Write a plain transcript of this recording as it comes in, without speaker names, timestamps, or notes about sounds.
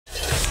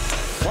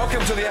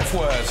Welcome to the F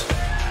word.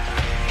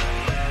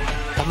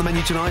 On the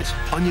menu tonight,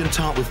 onion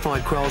tart with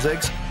fried quail's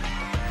eggs,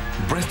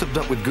 breast of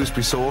duck with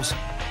gooseberry sauce,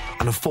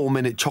 and a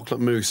 4-minute chocolate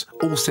mousse.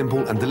 All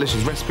simple and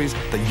delicious recipes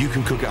that you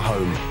can cook at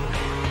home.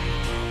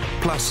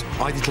 Plus,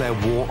 I declare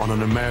war on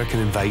an American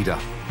invader.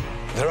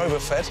 They're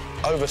overfed,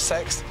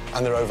 oversexed,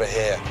 and they're over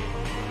here.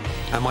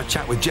 And my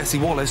chat with Jessie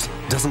Wallace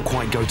doesn't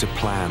quite go to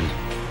plan.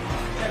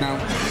 Now,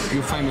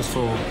 you're famous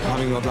for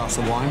having a glass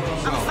of wine.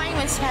 I'm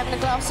famous for having a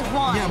glass of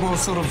wine. Yeah, well,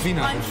 sort of, you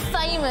know. I'm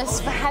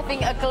famous for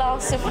having a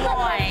glass of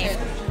wine.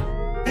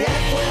 The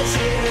F was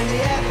here and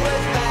the F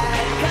was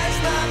bad. Curse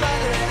my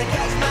mother and I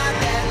curse my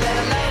dad. Let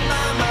I love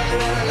my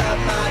mother and I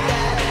love my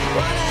dad.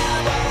 Wanna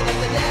have all that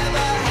they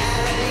never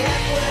had. The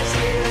F was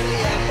here and the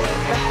F was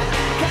bad.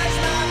 Curse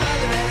my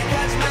mother and I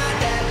curse my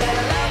dad. Let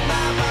I love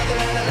my mother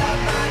and I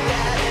love my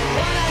dad.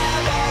 Wanna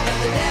have all that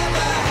they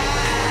never had.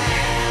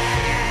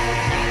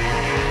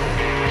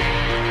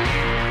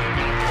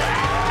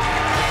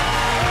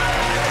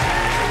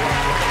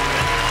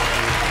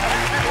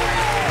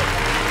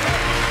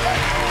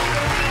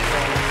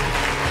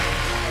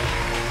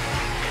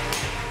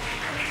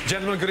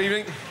 Gentlemen, good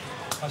evening.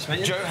 Nice to meet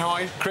you. Joe, how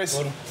are you? Chris,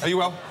 Gordon. are you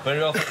well? Very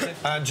well, thank you.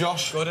 And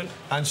Josh. Gordon.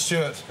 And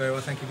Stuart. Very well,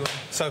 thank you, Gordon.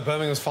 So,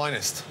 Birmingham's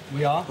finest.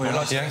 We are. We're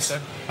nice Yes,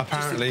 so.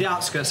 apparently. The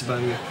outskirts of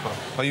Birmingham.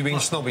 Are you being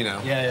snobby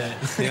now? Yeah.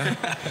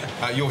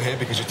 You're here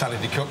because you're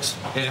talented cooks.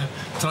 Yeah.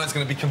 Tonight's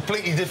going to be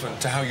completely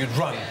different to how you'd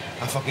run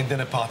a fucking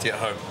dinner party at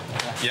home.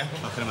 Yeah?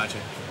 I can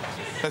imagine.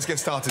 Let's get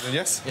started then,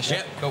 yes? Yes,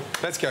 yeah. Cool.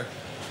 Let's go.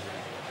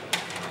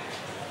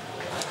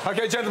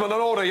 OK, gentlemen, on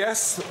order,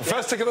 yes?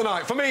 First tick of the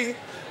night. For me,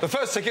 the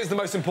first tick is the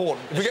most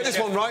important. If we get this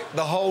one right,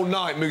 the whole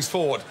night moves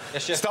forward.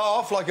 Yes, chef. Start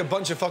off like a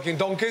bunch of fucking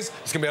donkeys.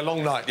 It's going to be a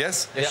long night,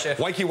 yes? Yes, chef.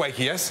 Wakey,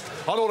 wakey, yes?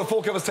 On order,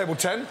 4 covers table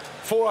 10,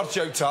 4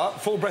 artichoke tart,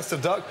 4 breast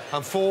of duck,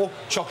 and 4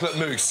 chocolate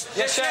mousse.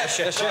 Yes, chef.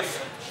 Yes,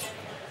 chef.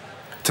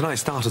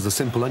 Tonight's starters a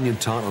simple onion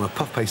tart on a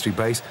puff pastry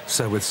base,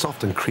 served with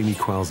soft and creamy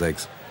quail's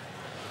eggs.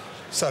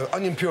 So,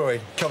 onion puree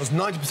covers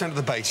 90% of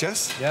the base,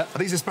 yes? Yeah. Are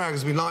these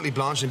asparagus have been lightly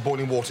blanched in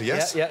boiling water,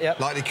 yes? Yeah.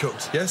 Lightly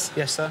cooked, yes?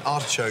 Yes, sir.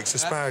 Artichokes,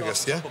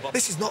 asparagus, yeah?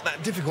 This is not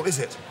that difficult, is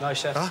it? No,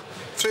 chef.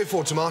 3 or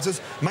 4 tomatoes.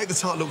 Make the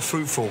tart look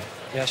fruitful.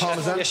 Yes, chef.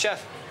 Parmesan. Yes,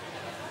 chef.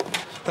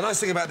 The nice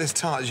thing about this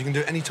tart is you can do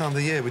it any time of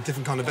the year with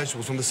different kind of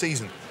vegetables from the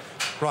season.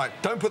 Right,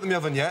 don't put them in the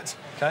oven yet.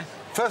 OK.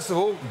 First of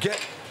all, get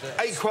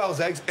 8 quail's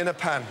eggs in a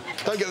pan.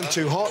 Don't get them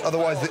too hot,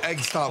 otherwise the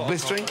eggs start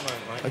blistering.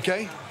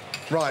 OK?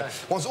 Right,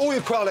 once all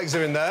your quail eggs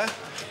are in there,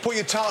 put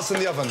your tarts in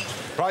the oven.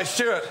 Right,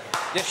 Stuart?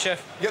 Yes,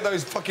 chef. Get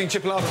those fucking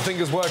chipolata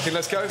fingers working,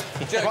 let's go.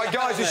 Right,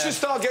 guys, you should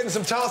start getting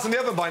some tarts in the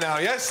oven by now,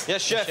 yes?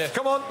 Yes, chef.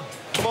 Come on.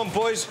 Come on,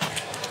 boys.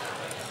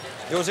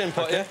 Yours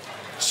input, yeah?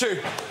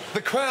 Stu,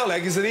 the quail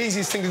egg is the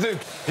easiest thing to do.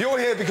 You're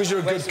here because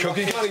you're a good cook.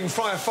 You can't even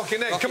fry a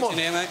fucking egg. Come on.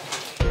 Here, mate.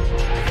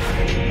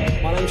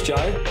 My name's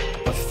Joe.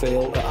 I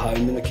feel at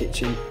home in the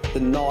kitchen. The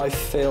knife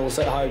feels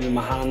at home in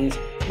my hand.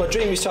 My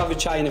dream is to have a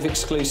chain of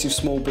exclusive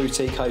small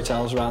boutique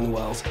hotels around the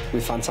world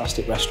with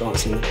fantastic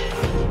restaurants in them.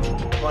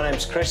 My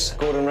name's Chris.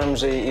 Gordon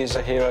Ramsay is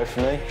a hero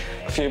for me.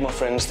 A few of my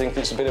friends think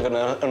it's a bit of an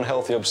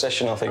unhealthy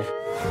obsession, I think.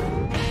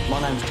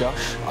 My name's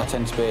Josh. I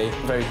tend to be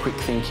very quick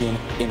thinking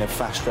in a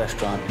fast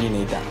restaurant. You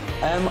need that.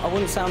 I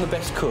wouldn't say I'm the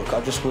best cook.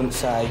 I just wouldn't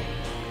say...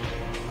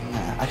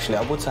 Nah, actually,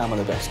 I would say I'm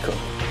the best cook.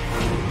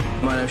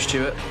 My name's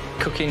Stuart.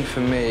 Cooking for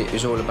me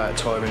is all about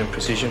timing and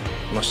precision.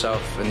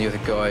 Myself and the other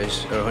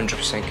guys are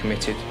 100%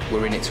 committed.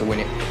 We're in it to win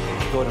it.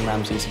 Gordon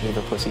Ramsay's a bit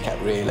of a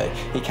pussycat, really.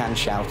 He can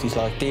shout. He's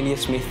like Delia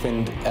Smith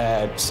and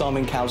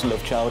Simon Cowell's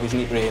love child, isn't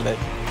it, really?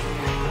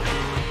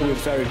 We're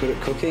very good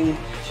at cooking.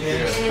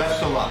 Cheers.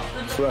 Best of luck.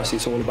 For us,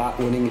 it's all about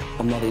winning.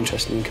 I'm not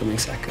interested in coming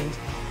second.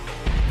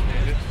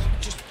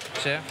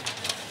 Yeah.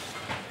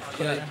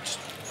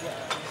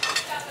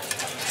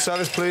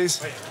 Service,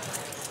 please.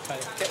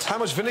 How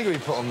much vinegar you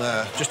put on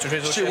there? Just a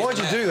drizzle. Stu, why'd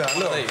you do that?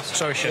 Look.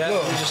 Sorry, chef.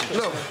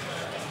 Look.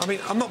 I mean,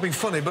 I'm not being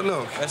funny, but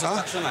look.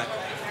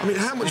 I mean,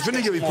 how much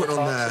vinegar you put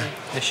on there?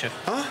 Yes, chef.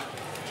 Huh?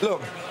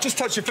 Look, just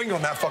touch your finger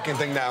on that fucking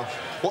thing now.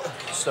 What?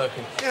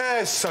 Soaking.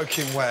 Yeah, it's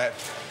soaking wet.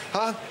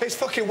 Huh? It's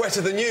fucking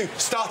wetter than you.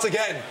 Start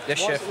again. Yes,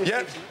 chef.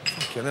 Yep.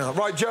 Fucking hell.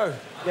 Right, Joe.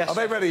 Yes. Are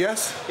they ready,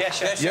 yes? Yes,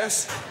 chef.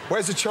 Yes?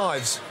 Where's the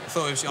chives? I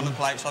thought it was on the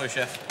plate. Sorry,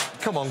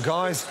 chef. Come on,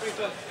 guys.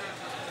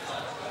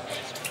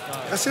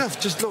 That's enough.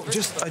 Just look,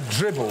 just a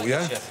dribble,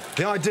 yeah? Yes,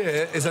 the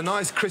idea is a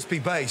nice crispy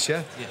base,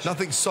 yeah? Yes,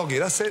 nothing soggy.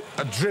 That's it.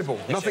 A dribble.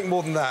 Yes, nothing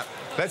more than that.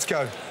 Let's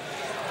go.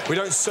 We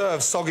don't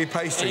serve soggy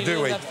pastry,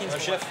 do we? No,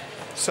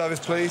 chef. Service,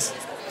 please.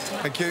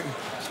 Thank you.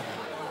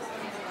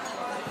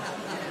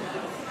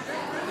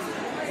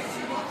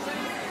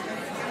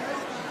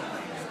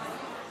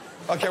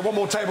 OK, one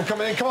more table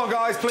coming in. Come on,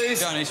 guys,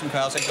 please. Go and eat some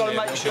cows. Got to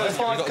make sure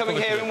 5 coming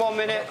here in 1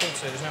 minute.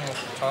 There's no more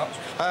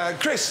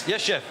tarts. Chris.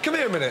 Yes, chef. Come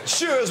here a minute.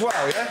 Stuart as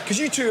well, yeah? Because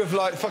you two have,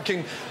 like,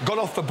 fucking gone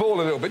off the ball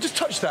a little bit. Just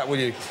touch that, will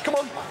you? Come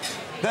on.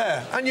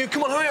 There. And you,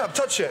 come on, hurry up,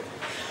 touch it.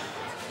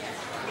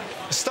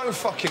 Stone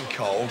fucking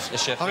cold.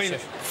 Yes, chef. I mean,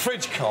 yes, chef.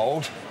 fridge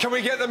cold. Can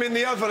we get them in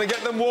the oven and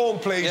get them warm,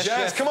 please? Yes,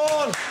 Yes, chef. come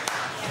on.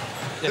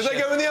 Yes, did they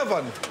chef. go in the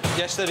oven?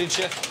 Yes, they did,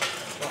 chef.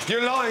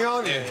 You're lying,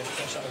 aren't you?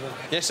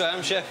 Yes, I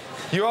am, Chef.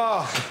 You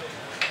are.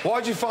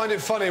 Why do you find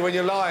it funny when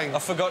you're lying? I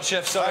forgot,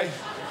 Chef, sorry. Hey.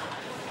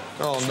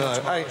 Oh,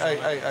 no.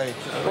 Hey.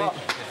 What?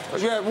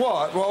 Yeah,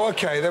 what? Well,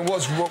 OK, then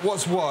what's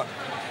what?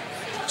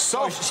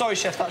 Soft, sorry,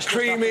 Chef, that's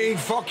creamy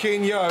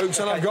fucking yolks,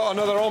 and I've got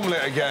another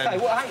omelette again. Okay,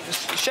 well,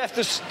 Chef,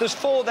 there's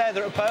 4 there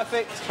that are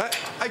perfect.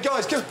 Hey,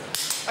 guys, come...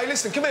 Hey,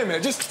 listen, come here a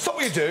minute. Just stop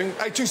what you're doing.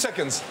 Hey, 2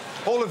 seconds.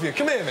 All of you,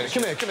 come here a minute.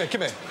 Come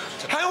here.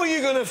 How are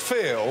you going to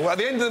feel at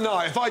the end of the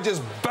night if I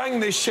just bang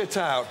this shit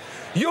out?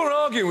 You're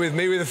arguing with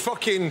me with a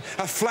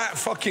flat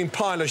fucking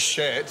pile of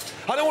shit.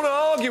 I don't want to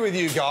argue with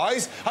you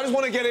guys. I just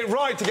want to get it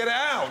right to get it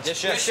out. Yes,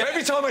 Chef.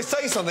 Every time I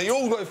say something, you're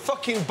all got a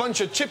fucking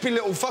bunch of chippy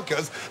little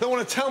fuckers that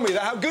want to tell me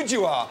that how good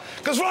you are.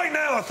 Because right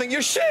now I think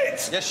you're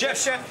shit. Yes,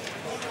 Chef.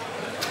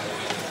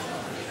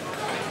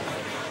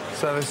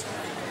 Service.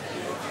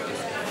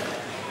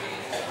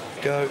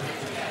 Go.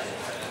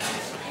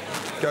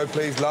 Go,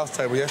 please. Last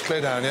table, yes? Clear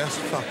down, yes?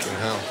 Fucking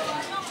hell.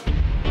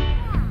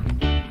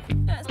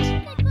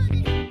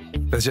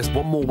 There's just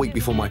one more week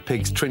before my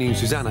pigs, Trini and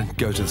Susanna,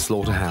 go to the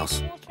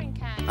slaughterhouse.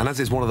 And as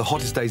it's one of the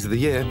hottest days of the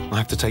year, I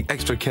have to take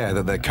extra care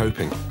that they're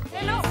coping.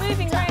 They're not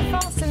moving very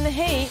fast in the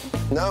heat.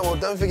 No, well,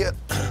 don't forget,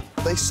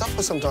 they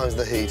suffer sometimes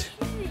the heat.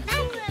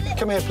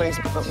 Come here, please,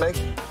 Meg.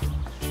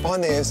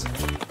 Behind the ears.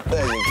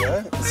 There you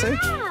go. See?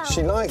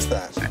 She likes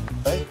that.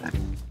 Hey?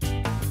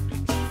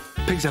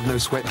 Pigs have no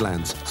sweat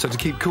glands, so to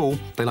keep cool,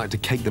 they like to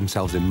cake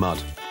themselves in mud.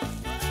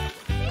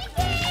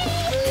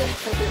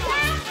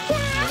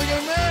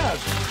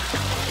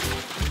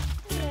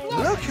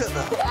 Look at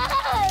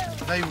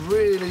that. They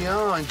really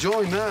are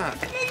enjoying that.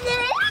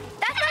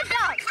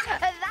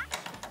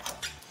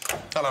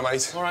 Hello,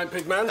 mate. All right,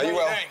 pig man. Are you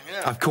well?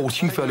 I've called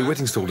Hugh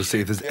Fearnley-Whittingstall to see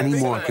if there's any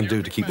more I can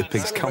do to keep the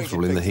pigs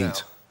comfortable in the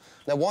heat.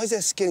 Now, why is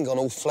their skin gone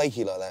all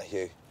flaky like that,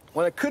 Hugh?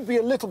 Well, it could be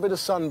a little bit of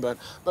sunburn,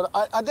 but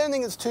I don't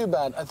think it's too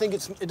bad. I think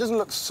it doesn't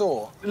look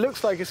sore. It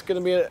looks like it's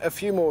going to be a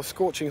few more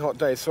scorching hot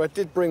days, so I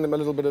did bring them a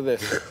little bit of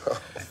this.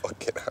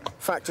 Fucking hell.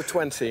 Factor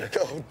 20. Oh,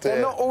 dear.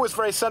 They're not always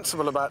very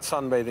sensible about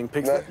sunbathing,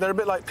 pigs. No. They're a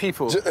bit like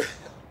people.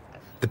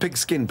 The pig's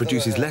skin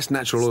produces less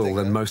natural oil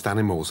than most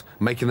animals,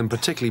 making them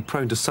particularly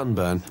prone to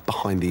sunburn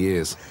behind the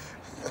ears.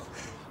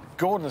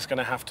 Gordon's going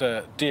to have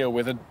to deal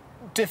with a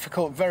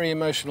difficult, very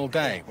emotional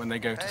day when they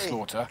go to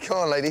slaughter. Come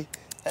on, lady.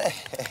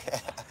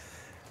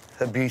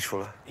 They're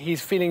beautiful. He's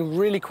feeling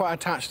really quite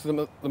attached to them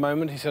at the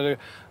moment. He's had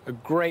a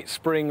great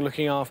spring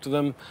looking after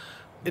them.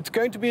 It's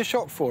going to be a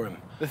shock for him.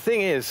 The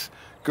thing is,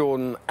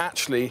 Gordon,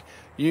 actually,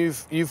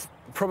 you've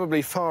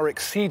probably far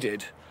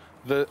exceeded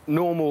the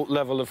normal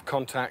level of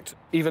contact,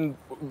 even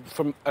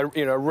from a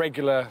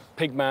regular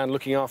pig man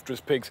looking after his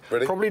pigs.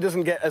 Really? Probably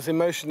doesn't get as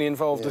emotionally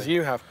involved as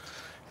you have.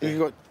 You've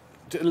got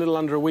a little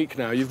under a week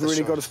now. You've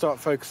really got to start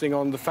focusing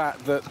on the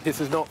fact that this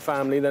is not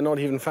family. They're not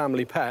even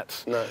family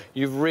pets. No.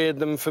 You've reared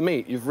them for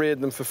meat. You've reared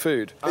them for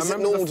food. Is it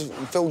normal to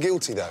feel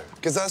guilty, though?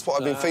 Because that's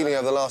what I've been feeling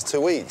over the last 2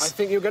 weeks. I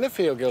think you're going to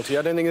feel guilty.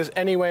 I don't think there's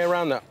any way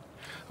around that.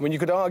 I mean, you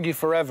could argue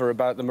forever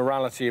about the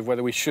morality of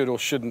whether we should or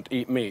shouldn't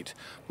eat meat.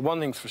 But one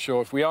thing's for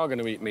sure, if we are going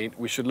to eat meat,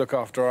 we should look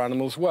after our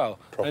animals well.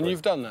 Properly. And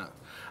you've done that.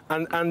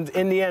 And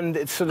in the end,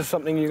 it's sort of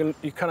something you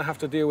kind of have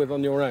to deal with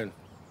on your own.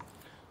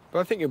 But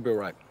I think you'll be all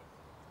right.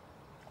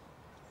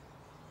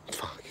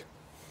 Fuck.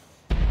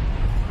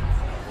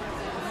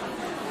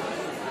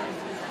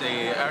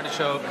 The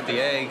artichoke,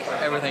 the egg,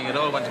 everything, it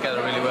all went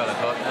together really well, I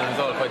thought, and it was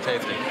all quite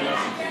tasty.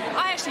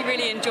 I actually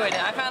really enjoyed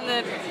it. I found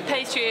the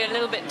pastry a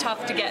little bit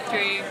tough to get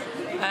through,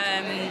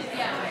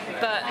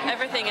 but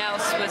everything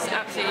else was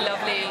absolutely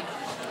lovely.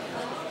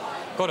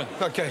 Gordon.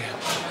 OK.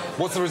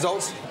 What's the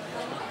results?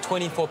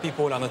 24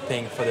 people are not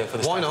paying for the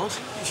Why not?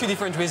 A few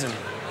different reasons.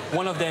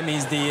 One of them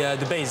is the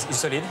base is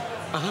solid.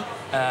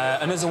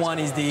 Another one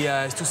is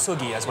it's too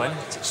soggy as well.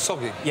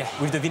 Soggy? Yeah,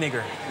 with the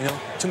vinegar, you know,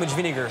 too much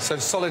vinegar. So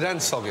solid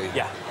and soggy?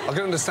 Yeah. I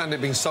can understand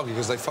it being soggy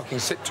because they fucking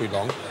sit too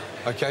long,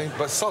 OK?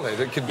 But solid,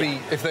 it could be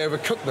if they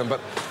overcook them,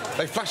 but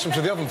they flash them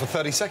to the oven for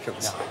 30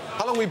 seconds. Yeah.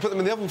 How long will you put them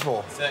in the oven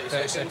for?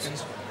 30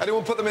 seconds.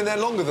 Anyone put them in there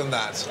longer than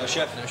that? No,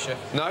 chef. No,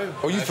 chef. No?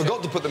 Or you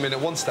forgot to put them in at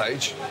one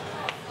stage.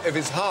 If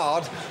it's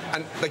hard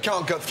and they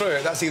can't cut through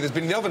it, that's either it's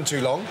been in the oven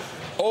too long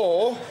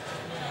or,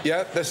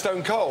 yeah, they're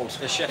stone cold.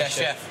 The chef. Yeah,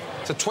 chef.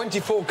 So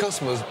 24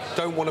 customers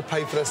don't want to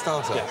pay for their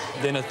starter? Yeah,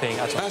 they're not paying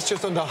at all. That's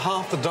just under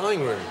half the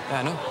dining room. Yeah,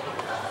 I know.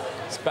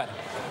 It's bad.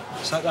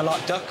 Let's hope they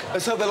like duck.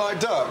 Let's hope they like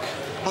duck.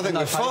 I think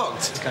we're fucked.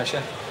 Let's go,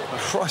 chef.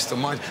 Christ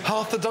almighty.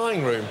 Half the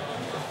dining room.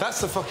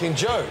 That's the fucking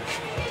joke.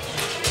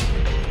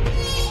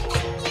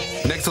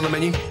 Next on the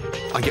menu,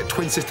 I get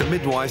twin sister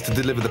midwives to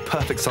deliver the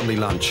perfect Sunday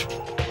lunch.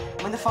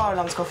 When the fire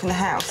alarms go off in the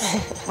house,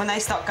 when they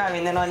start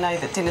going, then I know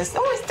that dinner's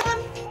always done.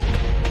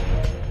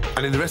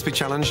 And in the recipe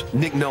challenge,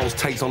 Nick Knowles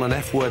takes on an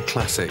F-word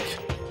classic.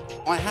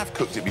 I have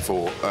cooked it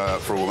before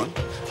for a woman,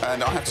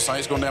 and I have to say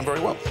it's gone down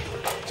very well.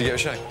 Do you get a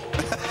shake?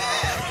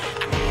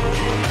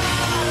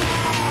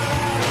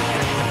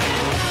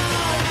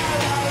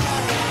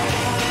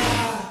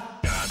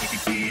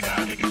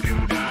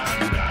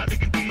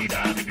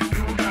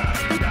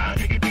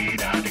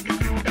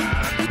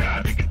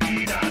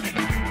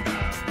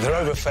 There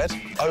are over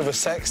overfed,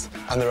 oversexed,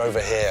 and they're over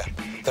here.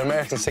 The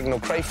American signal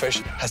crayfish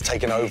has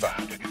taken over.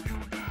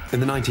 In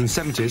the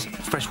 1970s,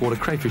 freshwater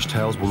crayfish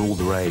tails were all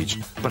the rage,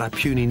 but our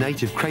puny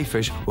native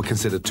crayfish were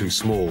considered too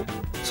small.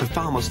 So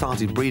farmers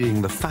started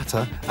breeding the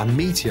fatter and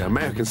meatier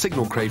American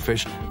signal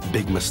crayfish.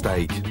 Big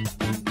mistake.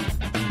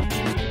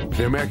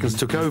 The Americans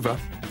took over,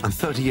 and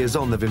 30 years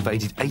on, they've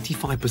invaded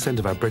 85%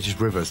 of our British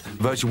rivers,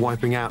 virtually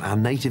wiping out our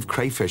native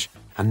crayfish,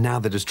 and now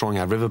they're destroying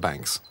our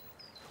riverbanks.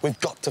 We've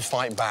got to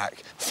fight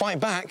back. Fight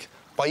back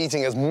by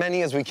eating as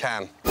many as we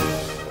can.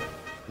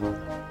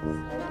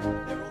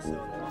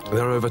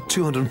 There are over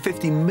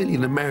 250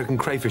 million American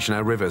crayfish in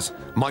our rivers.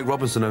 Mike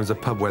Robinson owns a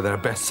pub where they're a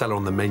bestseller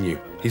on the menu.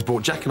 He's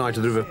brought Jack and I to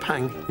the River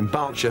Pang in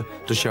Berkshire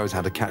to show us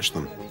how to catch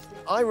them.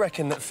 I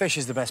reckon that fish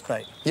is the best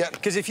bait. Yeah.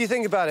 Because if you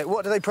think about it,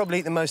 what do they probably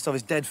eat the most of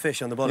is dead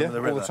fish on the bottom of the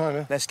river. all the time,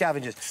 yeah. They're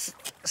scavengers.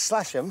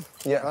 Slash them,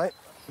 yeah. Right?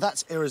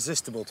 That's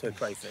irresistible to a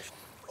crayfish.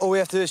 All we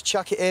have to do is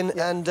chuck it in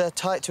and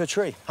tie it to a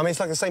tree. I mean,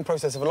 it's like the same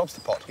process of a lobster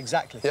pot.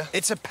 Exactly. Yeah.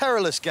 It's a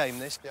perilous game,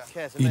 this.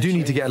 Yeah. You do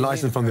need to get a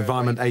licence from the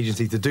Environment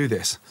Agency to do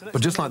this,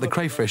 but just like the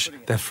crayfish,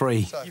 they're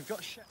free.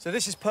 So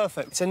this is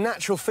perfect. It's a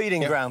natural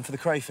feeding ground for the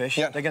crayfish.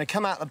 Yeah. They're going to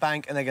come out the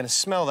bank and they're going to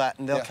smell that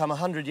and they'll come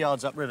 100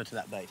 yards upriver to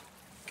that bait.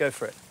 Go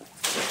for it.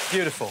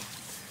 Beautiful.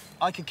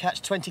 I could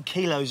catch 20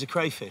 kilos of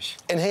crayfish.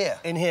 In here?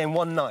 In here in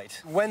one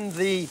night. When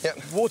the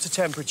water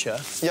temperature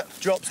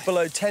drops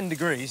below 10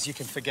 degrees, you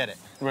can forget it.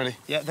 Really?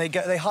 Yeah,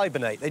 they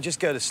hibernate. They just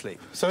go to sleep.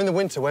 So in the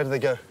winter, where do they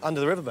go?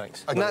 Under the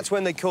riverbanks. And that's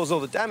when they cause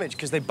all the damage,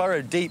 because they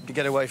burrow deep to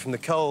get away from the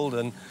cold,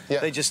 and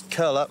they just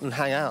curl up and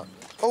hang out.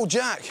 Oh,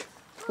 Jack,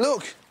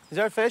 look. Is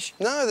there a fish?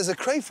 No, there's a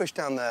crayfish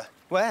down there.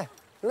 Where?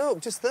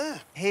 Look, just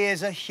there.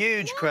 Here's a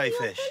huge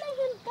crayfish.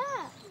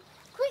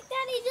 Quick,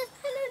 Daddy, just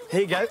pull him.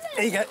 Here you go,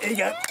 here you go, here you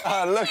go.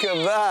 Oh, look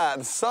at that,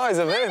 the size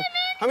of him.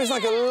 I mean, it's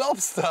like a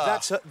lobster.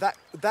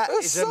 That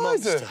is a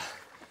monster.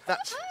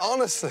 That's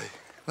honestly,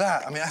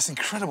 I mean, that's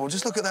incredible.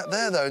 Just look at that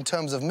there, though, in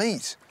terms of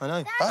meat. I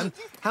know. And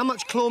how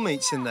much claw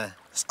meat's in there?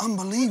 It's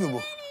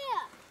unbelievable.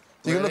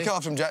 You can look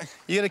after him, Jack.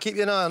 You're going to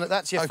keep an eye on it.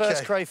 That's your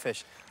first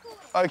crayfish.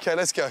 OK,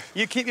 let's go.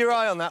 You keep your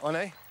eye on that one,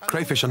 eh?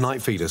 Crayfish are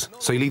night feeders,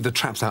 so you leave the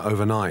traps out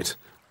overnight.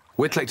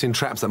 We're collecting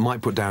traps that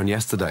Mike put down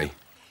yesterday.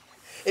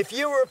 If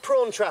you were a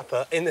prawn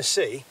trapper in the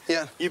sea,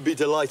 you'd be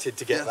delighted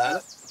to get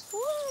that.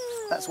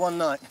 That's one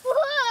night.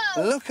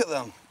 Whoa. Look at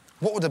them.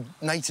 What would a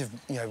native,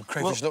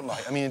 crayfish look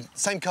like? I mean,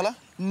 same colour?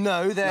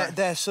 No,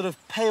 they're sort of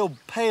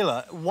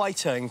paler,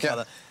 whiter in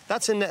colour.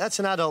 That's an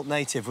adult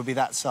native, would be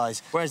that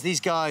size. Whereas these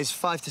guys,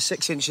 5 to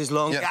 6 inches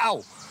long.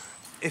 Ow!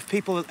 If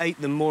people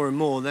ate them more and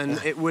more, then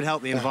it would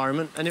help the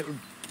environment, and it would.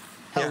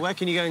 Hell, where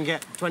can you go and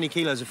get 20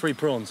 kilos of free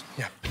prawns?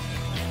 Yeah.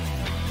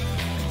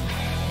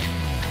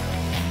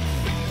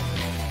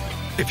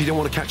 If you don't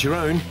want to catch your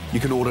own, you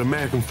can order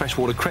American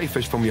freshwater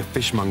crayfish from your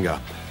fishmonger.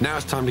 Now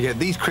it's time to get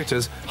these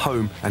critters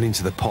home and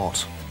into the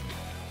pot.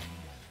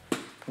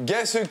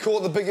 Guess who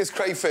caught the biggest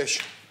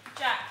crayfish?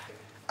 Jack.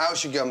 Out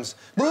she comes.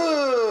 Is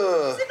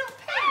it not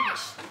pink?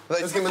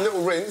 Let's give them a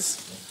little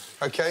rinse.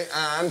 OK,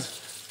 and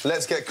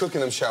let's get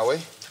cooking them, shall we?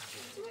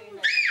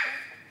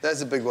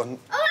 There's a big one.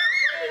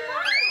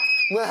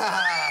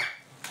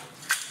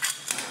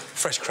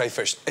 Fresh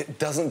crayfish. It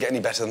doesn't get any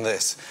better than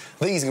this.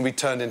 These are going to be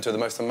turned into the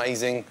most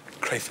amazing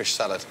crayfish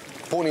salad.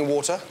 Boiling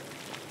water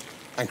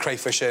and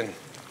crayfish in.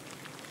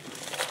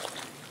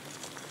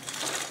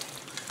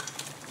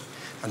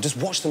 And just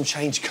watch them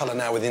change colour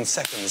now within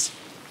seconds.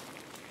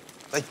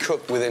 They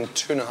cook within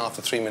 2.5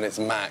 to 3 minutes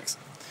max.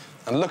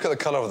 And look at the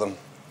colour of them.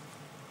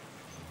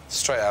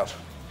 Straight out.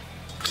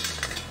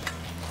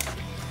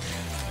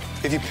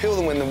 If you peel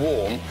them when they're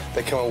warm,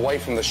 they come away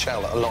from the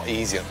shell a lot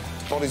easier.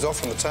 Body's off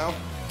from the towel.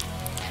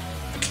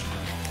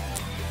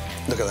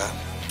 Look at that.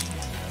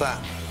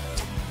 That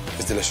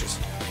is delicious.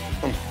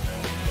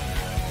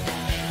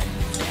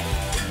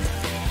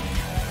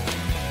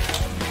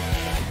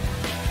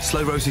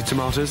 Slow roasted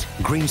tomatoes,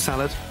 green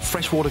salad,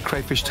 freshwater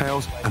crayfish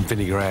tails and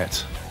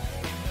vinaigrette.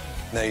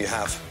 There you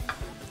have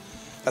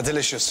a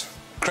delicious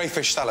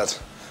crayfish salad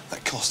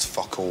that costs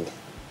fuck all.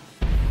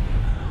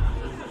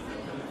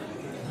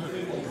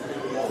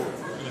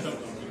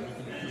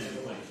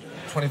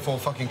 $24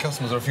 fucking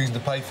customers are refusing to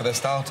pay for their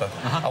starter.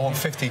 I want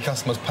 50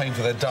 customers paying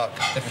for their duck.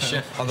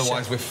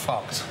 Otherwise, we're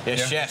fucked.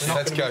 Yes, chef.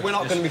 Let's go. We're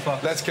not going to be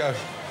fucked. Let's go.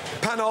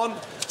 Pan on,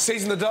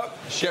 season the duck,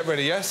 get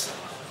ready, yes?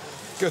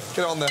 Good,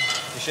 get on there.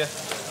 Yes,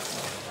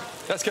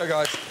 chef. Let's go,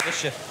 guys. Yes,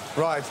 chef.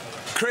 Right.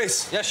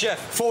 Chris. Yes, chef.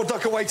 4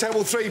 duck away,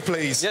 table 3,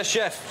 please. Yes,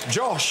 chef.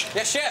 Josh.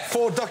 Yes, chef.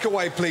 4 duck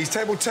away, please,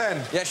 table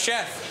 10. Yes,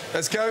 chef.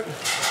 Let's go.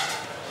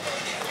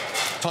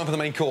 Time for the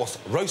main course.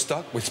 Roast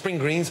duck with spring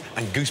greens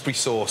and gooseberry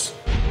sauce.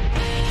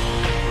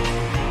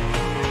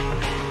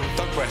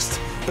 Duck breast,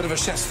 bit of a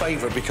chef's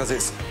favourite because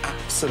it's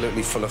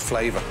absolutely full of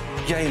flavour.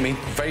 Gamey,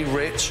 very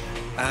rich,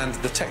 and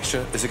the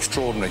texture is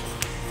extraordinary.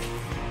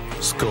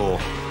 Score.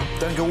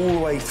 Don't go all the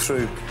way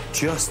through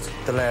just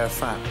the layer of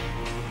fat.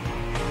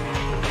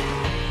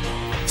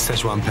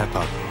 Szechuan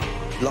pepper.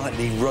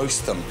 Lightly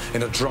roast them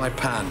in a dry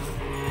pan.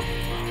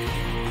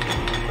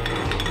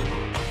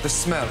 The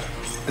smell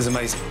is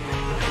amazing.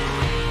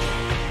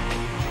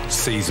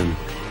 Season.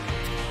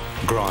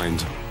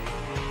 Grind.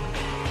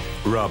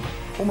 Rub.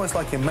 Almost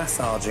like you're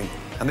massaging.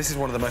 And this is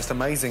one of the most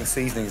amazing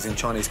seasonings in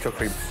Chinese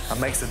cookery and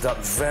makes the duck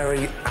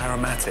very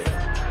aromatic.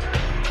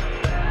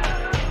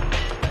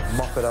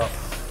 Mop it up.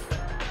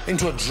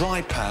 Into a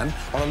dry pan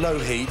on a low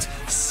heat,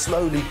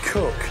 slowly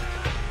cook.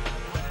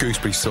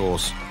 Gooseberry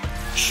sauce.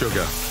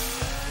 Sugar.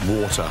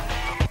 Water.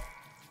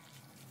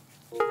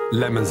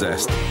 Lemon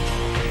zest.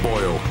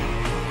 Boil.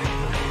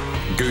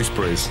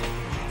 Gooseberries.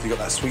 You've got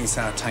that sweet and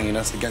sour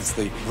tanginess against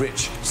the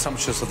rich,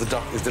 sumptuous of the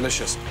duck is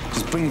delicious.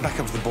 Just bring it back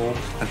up to the boil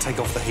and take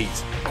off the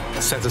heat.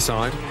 Set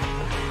aside.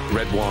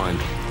 Red wine.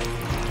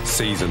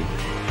 Season.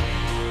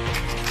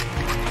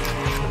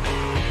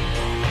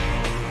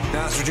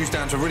 Now it's reduced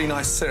down to a really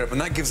nice syrup, and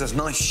that gives us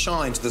nice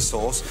shine to the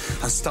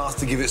sauce and starts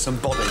to give it some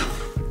body.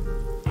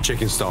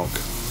 Chicken stock.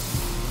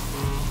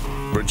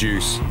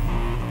 Reduce.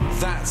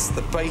 That's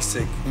the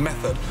basic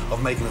method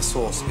of making a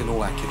sauce in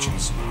all our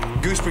kitchens.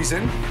 Gooseberries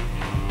in.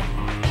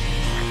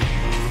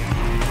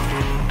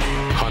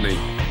 Honey.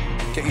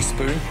 Get your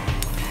spoon,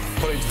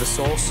 put it into the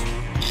sauce,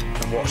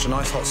 and watch a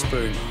nice hot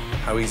spoon,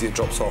 how easy it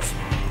drops off.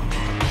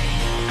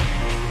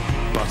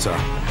 Butter.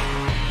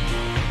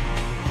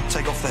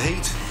 Take off the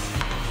heat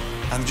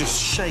and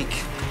just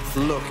shake.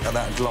 Look at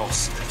that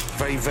gloss.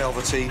 Very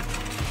velvety,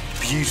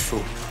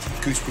 beautiful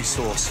gooseberry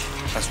sauce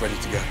that's ready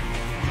to go.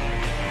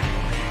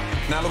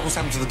 Now look what's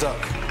happened to the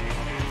duck.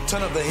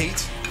 Turn up the heat,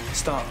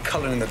 start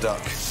colouring the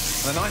duck.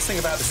 And the nice thing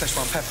about the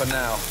Szechuan pepper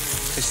now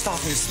is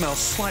starting to smell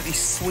slightly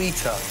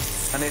sweeter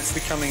and it's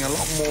becoming a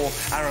lot more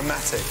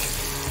aromatic.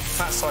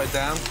 Fat side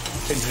down,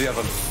 into the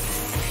oven.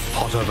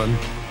 Hot oven,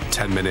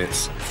 10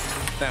 minutes.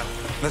 Now,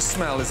 the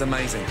smell is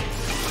amazing.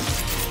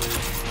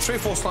 3 or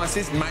 4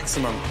 slices,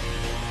 maximum.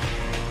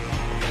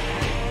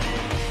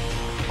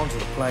 Onto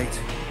the plate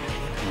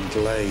and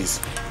glaze.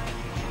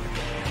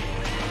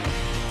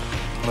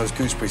 Those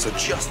gooseberries are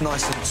just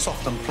nice and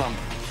soft and plump.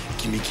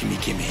 Gimme, gimme,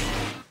 gimme.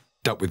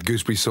 Duck with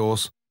gooseberry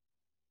sauce.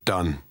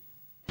 Done.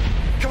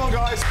 Come on,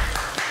 guys.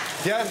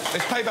 Yeah,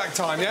 it's payback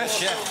time,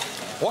 yes? Yeah.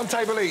 1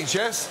 table each,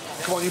 yes?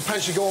 Come on, you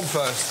Pence should go on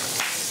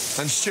first.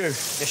 And Stu.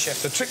 Yes,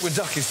 chef. The trick with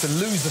duck is to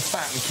lose the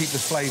fat and keep the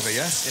flavour,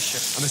 yes? Yes,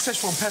 chef. And the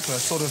Szechuan pepper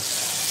sort of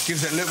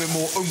gives it a little bit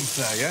more oomph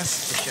there,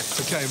 yes? Yes,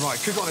 chef. OK, right,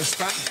 cook on this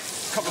fat.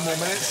 Couple more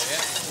minutes.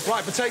 Yeah.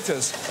 Right,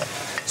 potatoes.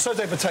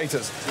 Sauté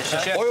potatoes.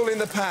 Yes, chef. Oil in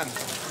the pan.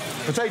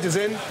 Potatoes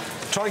in.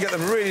 Try and get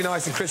them really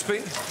nice and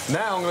crispy.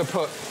 Now I'm going to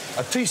put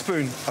a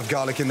teaspoon of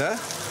garlic in there,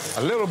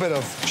 a little bit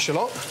of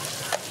shallot,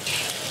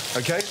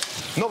 OK?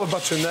 Knob of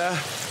butter in there,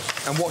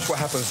 and watch what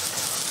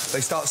happens. They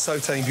start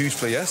sautéing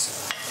beautifully,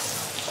 yes?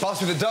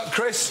 Pass me the duck,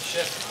 Chris.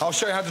 Chef. I'll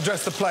show you how to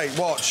dress the plate.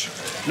 Watch. A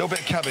little bit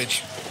of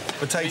cabbage.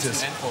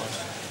 Potatoes.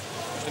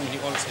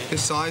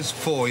 This size,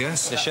 4,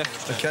 yes? Yes,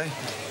 chef.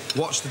 OK.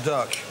 Watch the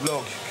duck.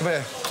 Look, come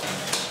here.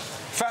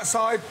 Fat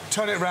side,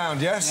 turn it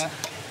round, yes? Yeah.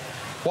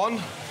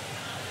 1,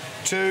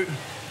 2,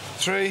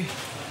 3,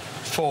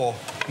 4.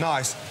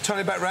 Nice. Turn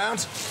it back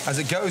round. As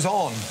it goes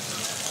on,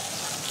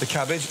 the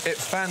cabbage, it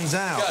fans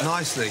out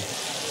nicely.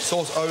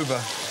 Sauce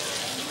over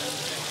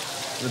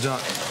the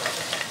duck.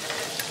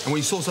 And when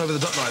you sauce over the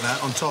duck like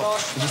that, on top,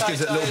 it just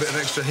gives it a little bit of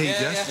extra heat,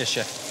 yes? Yeah. Yes,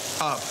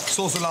 chef. Up.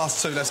 Sauce the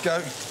last 2, let's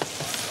go.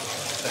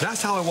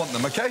 That's how I want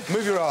them, OK?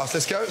 Move your ass,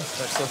 let's go.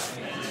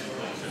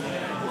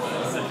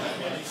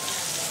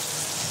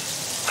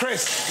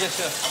 Chris. Yes,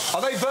 chef.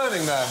 Are they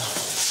burning there?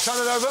 Turn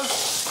it over.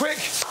 Quick.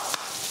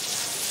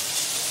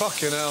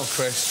 Fucking hell,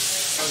 Chris.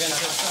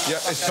 Yeah,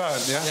 it's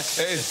burnt, yeah? Yes,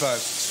 it is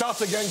burnt.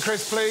 Start again,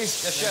 Chris,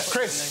 please. Yes, chef.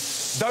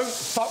 Chris, don't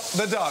fuck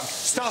the duck.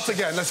 Start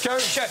again, let's go.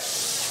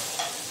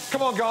 Chef.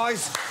 Come on,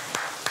 guys.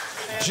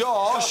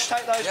 Josh.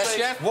 Take those, yes,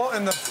 please. chef. What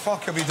in the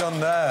fuck have you done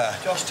there?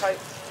 Josh, take...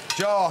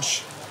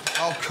 Josh.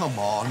 Oh, come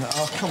on.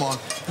 Oh, come on.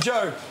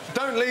 Joe,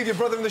 don't leave your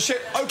brother in the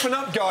shit. Open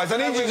up, guys. I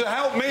need you to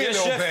help me a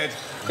little bit.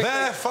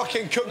 They're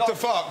fucking cooked to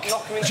fuck.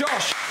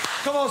 Josh,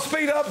 come on,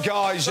 speed up,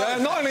 guys, yeah?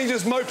 Not only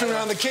just moping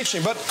around the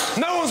kitchen, but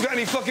no one's got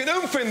any fucking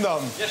oomph in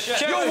them. Yes,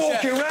 chef. You're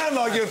walking around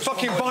like you're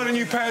fucking buying a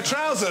new pair of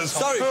trousers.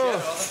 Sorry,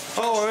 chef.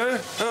 Oh, yeah?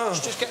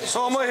 Just get this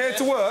oh, am I here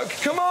to work?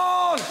 Come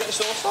on! Get the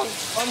sauce on.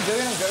 I'm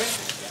doing.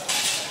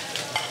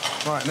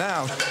 Right,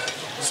 now,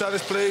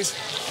 service, please.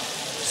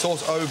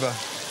 Sauce over.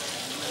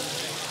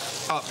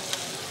 Up.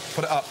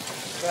 Put it up.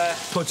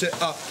 Put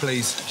it up,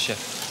 please.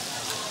 Chef.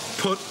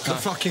 Put the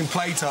fucking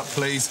plate up,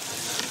 please.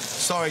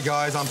 Sorry,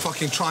 guys, I'm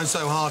fucking trying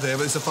so hard here,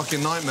 but it's a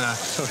fucking nightmare.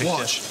 Sorry,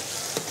 watch.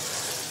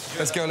 Chef.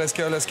 Let's go, let's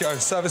go, let's go.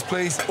 Service,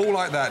 please. All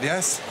like that,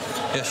 yes?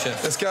 Yes,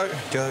 chef. Let's go.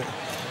 Go.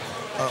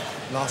 Up.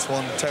 Last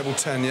one. Table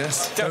 10,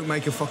 yes? Don't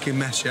make a fucking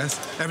mess, yes?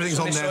 Everything's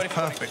on there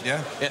perfect,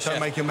 yeah? Yes, Don't chef.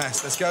 make a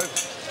mess. Let's go.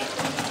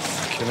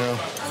 Fucking hell.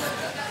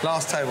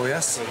 Last table,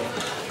 yes?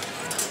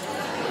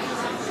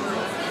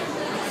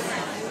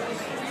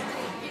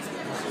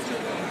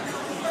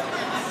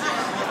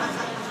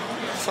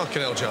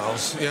 Fucking hell,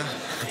 Giles, yeah?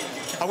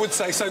 I would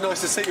say so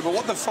nice to see you, but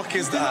what the fuck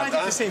is that?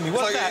 Delighted to see me.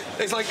 What's that?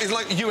 It's like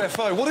a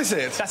UFO. What is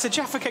it? That's a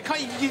Jaffa cake.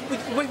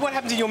 What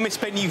happens in your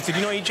misspent youth? Did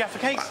you not eat Jaffa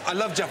cakes? I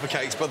love Jaffa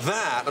cakes, but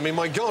that, I mean,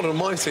 my God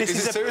almighty.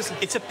 Is it serious?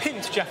 It's a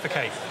pimped Jaffa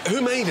cake.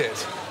 Who made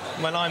it?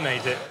 Well, I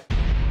made it.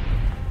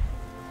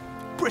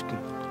 Britain,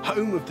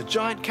 home of the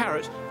giant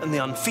carrot and the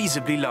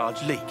unfeasibly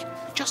large leek.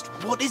 Just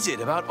what is it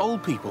about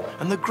old people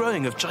and the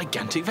growing of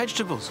gigantic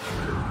vegetables?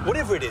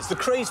 Whatever it is, the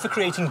craze for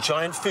creating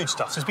giant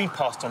foodstuffs has been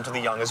passed on to the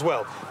young as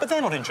well. But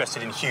they're not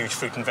interested in huge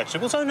fruit and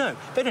vegetables. Oh, no.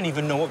 They don't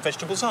even know what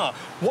vegetables are.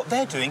 What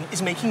they're doing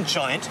is making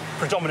giant,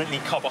 predominantly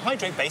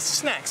carbohydrate-based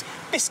snacks,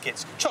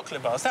 biscuits,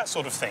 chocolate bars, that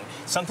sort of thing.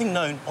 Something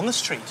known on the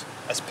street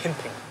as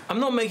pimping. I'm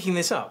not making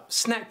this up.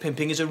 Snack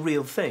pimping is a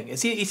real thing.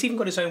 It's even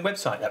got its own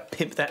website at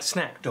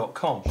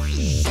pimpthatsnack.com.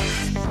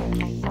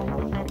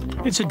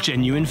 It's a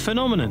genuine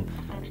phenomenon.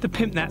 The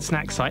Pimp That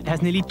Snack site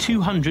has nearly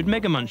 200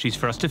 mega munchies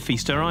for us to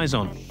feast our eyes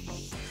on.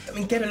 I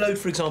mean, get a load,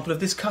 for example, of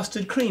this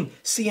custard cream.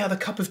 See how the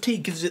cup of tea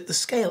gives it the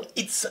scale.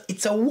 It's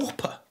a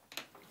whopper.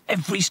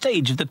 Every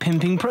stage of the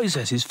pimping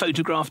process is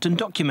photographed and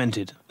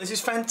documented. This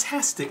is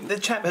fantastic. The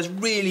chap has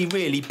really,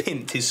 really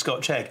pimped his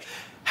Scotch egg.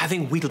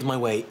 Having wheedled my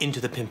way into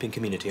the pimping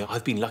community,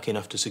 I've been lucky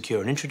enough to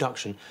secure an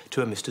introduction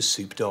to a Mr.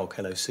 Soup Dog.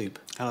 Hello, Soup.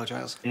 Hello,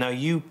 Giles. Now,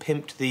 you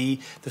pimped the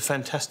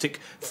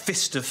fantastic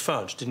Fist of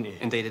Fudge, didn't you?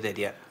 Indeed I did,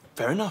 yeah.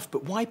 Fair enough,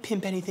 but why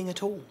pimp anything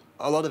at all?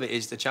 A lot of it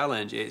is the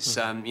challenge. It's,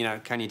 you know,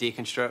 can you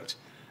deconstruct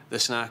the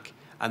snack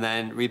and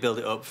then rebuild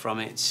it up from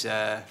its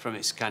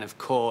kind of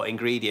core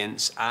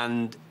ingredients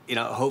and, you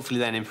know, hopefully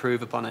then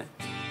improve upon it.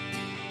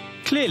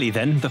 Clearly,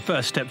 then, the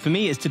first step for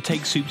me is to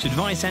take Soup's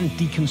advice and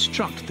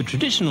deconstruct the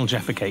traditional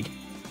Jaffa cake.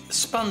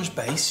 Sponge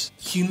base,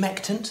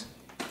 humectant,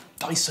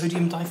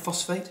 disodium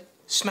diphosphate,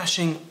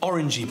 smashing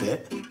orangey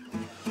bit.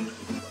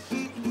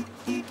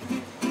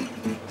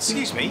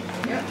 Excuse me?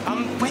 Yeah?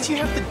 Where do you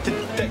have the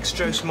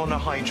dextrose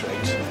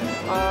monohydrate?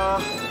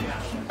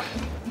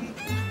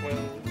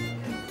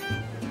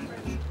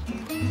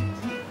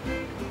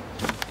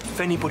 If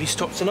anybody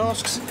stops and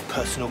asks,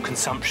 personal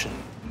consumption.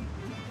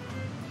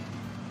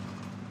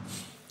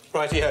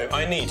 Righty-ho,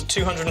 I need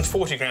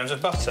 240 grams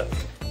of butter.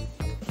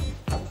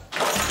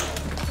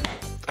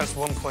 That's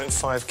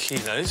 1.5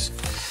 kilos.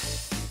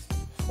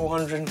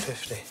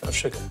 450 of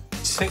sugar.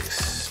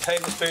 6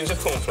 tablespoons of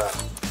corn flour.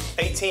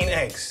 18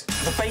 eggs.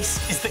 The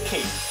base is the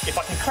key. If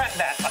I can crack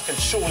that, I can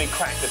surely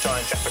crack the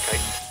giant Jaffa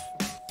cake.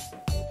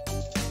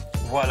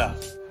 Voila.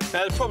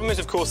 Now, the problem is,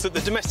 of course, that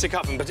the domestic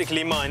oven,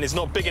 particularly mine, is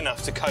not big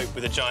enough to cope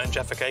with a giant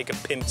Jaffa cake, a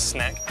pimped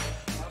snack.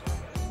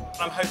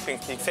 I'm hoping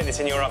you fit this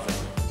in your oven.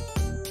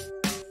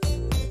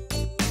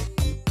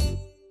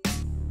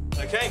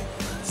 OK,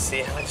 let's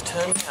see how it's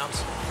turned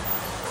out.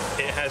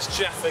 It has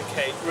Jaffa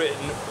cake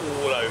written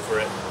all over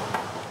it.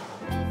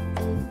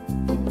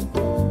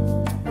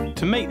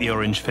 To make the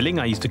orange filling,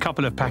 I used a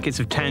couple of packets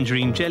of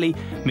tangerine jelly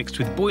mixed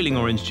with boiling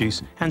orange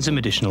juice and some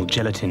additional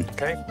gelatin.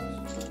 OK.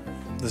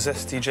 The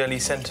zesty jelly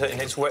centre in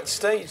its wet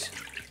state.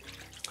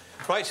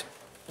 Right,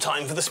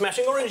 time for the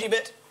smashing orangey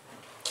bit.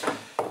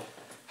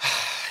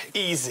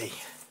 Easy.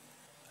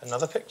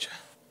 Another picture.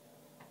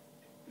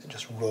 It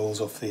just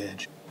rolls off the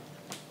edge.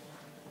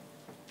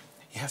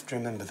 You have to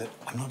remember that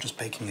I'm not just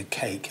baking a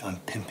cake, I'm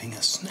pimping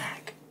a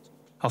snack.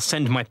 I'll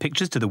send my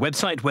pictures to the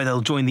website where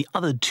they'll join the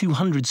other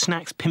 200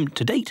 snacks pimped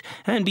to date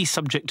and be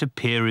subject to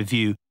peer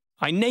review.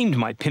 I named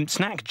my pimped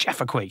snack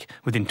Jaffa Quake.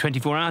 Within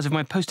 24 hours of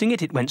my posting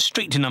it, it went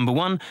straight to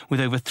 #1, with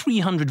over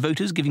 300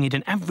 voters giving it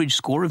an average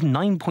score of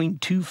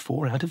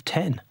 9.24 out of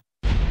 10.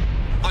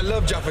 I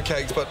love Jaffa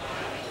cakes, but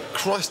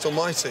Christ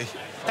almighty.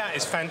 That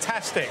is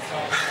fantastic.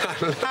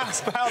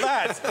 How about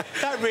that?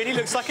 That really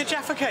looks like a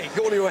Jaffa cake.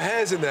 Got one of your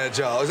hairs in there,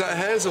 Giles. Is that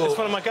hairs or...? It's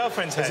one of my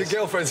girlfriend's hairs. It's a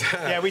girlfriend's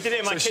hair. Yeah, we did it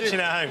in my kitchen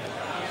at home.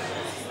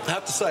 I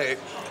have to say,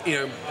 you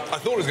know, I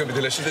thought it was going to be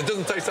delicious. It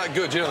doesn't taste that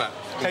good, do you know that?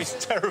 It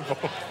tastes terrible.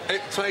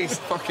 It tastes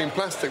fucking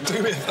plastic.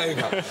 Do me a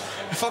favour.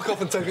 Fuck off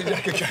and take a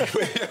Jaffa cake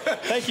with you.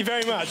 Thank you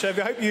very much. I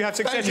hope you have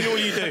success in all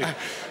you do.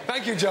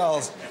 Thank you,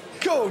 Giles.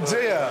 Oh,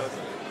 dear.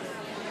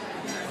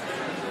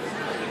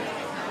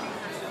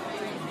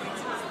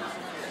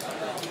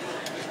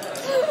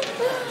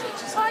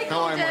 Hi, how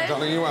are you, my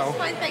darling? Are you well?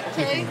 Fine, thank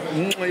you.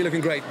 You're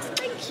looking great.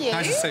 Thank you.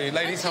 Nice to see you.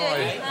 Ladies, how are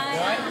you?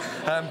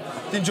 Hi.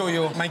 Did you enjoy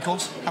your main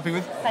course? Happy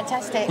with?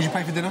 Fantastic. Would you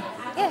pay for dinner?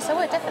 Yes, I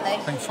would, definitely.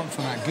 Thank fuck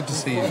for that. Good to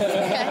see you.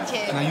 Thank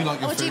you. I know you like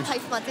your food. Or do you food. pay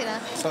for my dinner?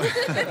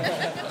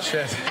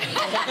 Cheers.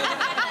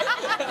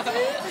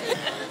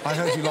 I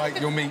heard you like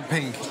your meat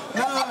pink.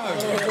 No!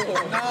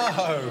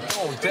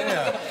 Oh,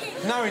 dear.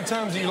 No, in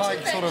terms of you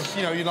like sort of,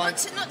 you know, you like...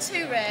 Not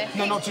too rare.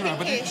 No, not too rare,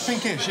 but it's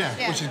pinkish,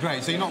 yeah, which is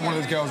great. So you're not one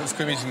of those girls that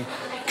squibbies and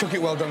cook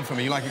it well done for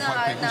me. You like it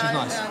quite pink, which is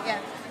nice. No, yeah.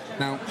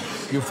 Now,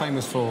 you're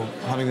famous for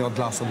having the odd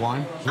glass of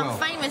wine as well. I'm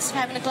famous for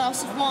having a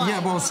glass of wine? Yeah,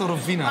 well, sort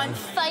of, you know... I'm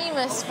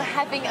famous for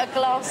having a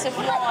glass of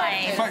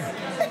wine.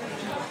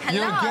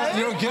 You're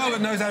a girl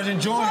that knows how to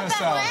enjoy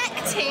herself. What about my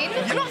acting?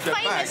 I'm not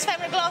famous for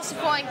having a glass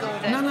of wine,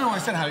 Gordon. No, I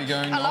said how you're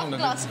going. I love a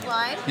glass of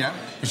wine. Yeah,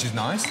 which is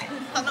nice.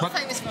 I'm not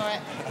famous for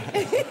it.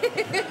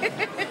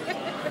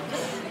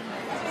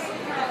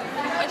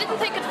 I didn't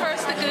think at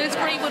first that goods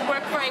brie would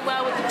work very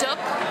well with the duck.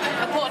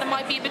 I thought it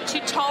might be a bit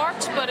too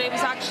tart, but it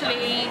was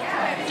actually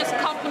just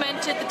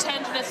complemented the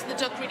tenderness of the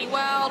duck really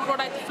well, brought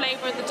out the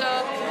flavour of the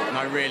duck. And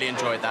I really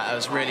enjoyed that. It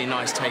was a really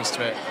nice taste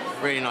to it,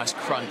 really nice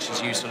crunch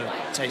as you sort of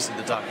tasted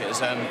the duck. It was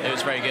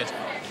very good.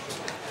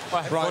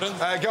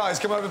 Right, guys,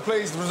 come over,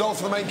 please. The results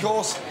for the main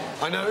course.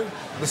 I know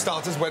the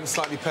starters went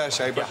slightly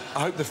pear-shaped, but I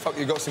hope the fuck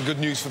you got some good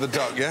news for the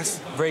duck, yes?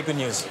 Very good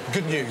news.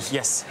 Good news?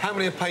 Yes. How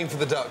many are paying for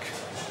the duck?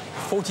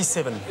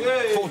 47.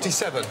 Yay.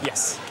 47?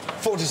 Yes.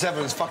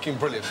 47 is fucking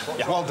brilliant.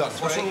 Yeah. Well done.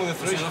 What's wrong with the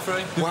three?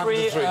 What happened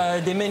to the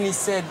three? They mainly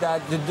said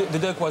that the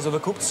duck was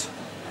overcooked.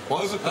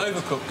 What?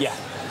 Overcooked? Yeah.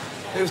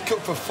 It was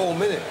cooked for 4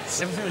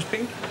 minutes. Everything was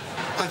pink?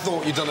 I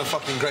thought you'd done a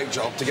fucking great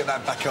job to get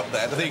that back up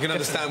there. I think you can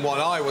understand why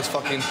I was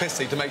fucking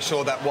pissy to make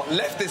sure that what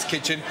left this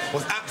kitchen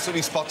was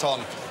absolutely spot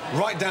on.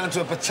 Right down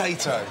to a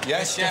potato,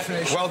 yes? Chef.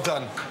 Well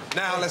done.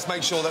 Now let's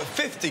make sure that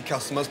 50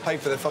 customers pay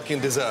for their fucking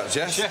desserts,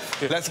 yes?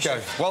 Chef. Let's go.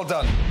 Well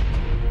done.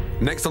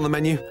 Next on the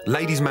menu,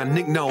 ladies' man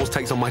Nick Knowles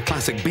takes on my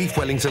classic beef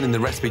Wellington in the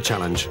recipe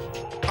challenge.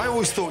 I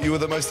always thought you were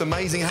the most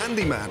amazing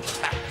handyman.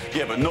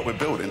 Yeah, but not with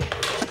building.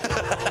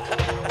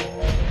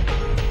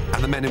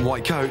 And the men in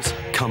white coats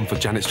come for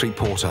Janet Street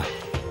Porter.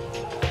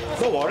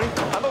 Don't worry,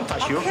 I won't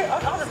touch you.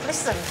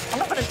 Listen, I'm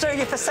not going to do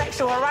you for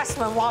sexual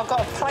harassment while I've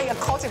got a plate of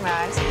cod in my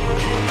hand.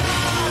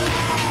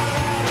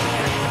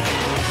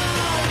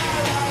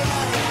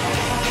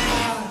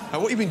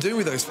 What have you been doing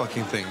with those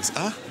fucking things,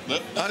 huh?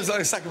 It's like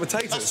a sack of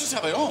potatoes. That's just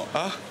how they are.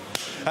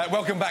 Huh?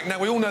 Welcome back. Now,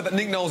 we all know that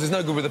Nick Knowles is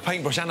no good with a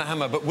paintbrush and a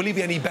hammer, but will he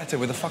be any better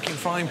with a fucking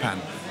frying pan?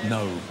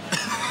 No.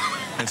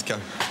 Let's go.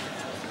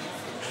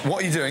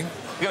 What are you doing?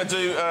 We're going to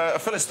do a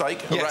fillet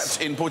steak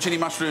wrapped in porcini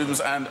mushrooms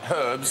and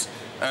herbs,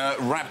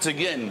 wrapped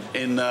again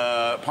in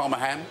Parma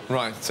ham.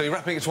 Right, so you're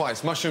wrapping it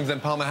twice, mushrooms then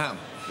Parma ham?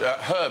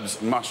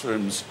 Herbs,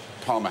 mushrooms,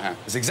 Parma ham.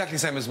 It's exactly the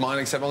same as mine,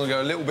 except I'm going to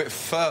go a little bit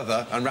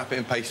further and wrap it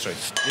in pastry.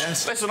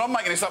 Yes? Listen, I'm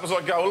making this up as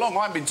I go along.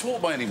 I haven't been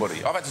taught by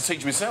anybody. I've had to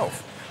teach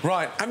myself.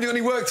 Right, haven't you got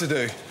any work to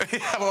do?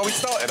 Yeah, well, we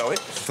started, are we?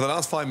 For the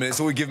last 5 minutes,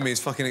 all you've given me is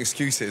fucking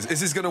excuses. Is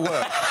this going to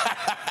work?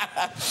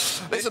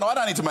 Listen, I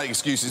don't need to make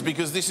excuses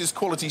because this is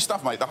quality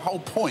stuff, mate. The whole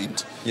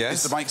point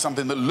is to make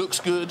something that looks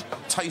good,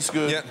 tastes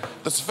good,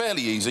 that's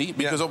fairly easy,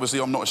 because obviously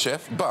I'm not a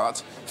chef,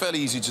 but fairly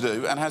easy to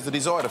do and has the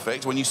desired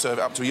effect when you serve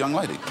it up to a young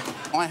lady.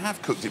 I have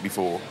cooked it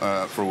before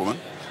for a woman,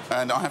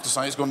 and I have to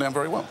say it's gone down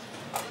very well.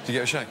 Do you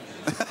get a shake?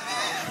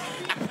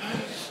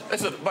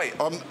 Listen, mate,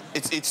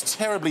 it's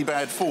terribly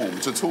bad form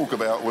to talk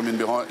about women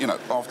behind, you know,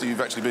 after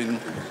you've actually been...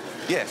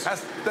 Yes.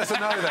 That's a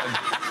no,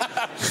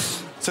 then.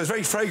 So it's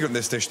very fragrant,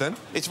 this dish, then?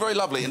 It's very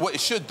lovely. And what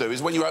it should do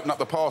is when you open up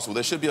the parcel,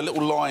 there should be a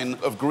little line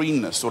of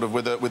greenness, sort of,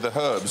 with the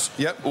herbs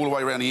all the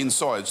way around the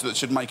inside, so that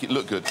should make it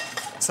look good.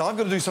 So I've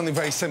got to do something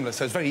very similar,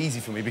 so it's very easy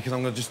for me, because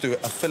I'm going to just do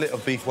a fillet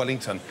of beef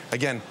Wellington.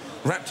 Again,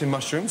 wrapped in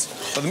mushrooms,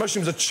 but the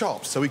mushrooms are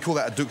chopped, so we call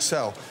that a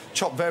duxelle.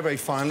 Chopped very, very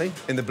finely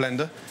in the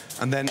blender,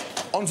 and then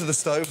onto the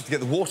stove to get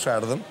the water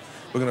out of them.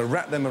 We're going to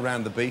wrap them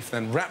around the beef,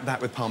 then wrap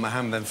that with Parma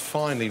ham, and then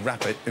finally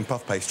wrap it in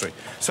puff pastry.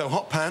 So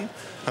hot pan,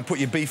 and put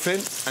your beef in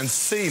and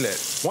seal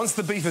it. Once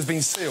the beef has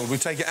been sealed, we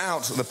take it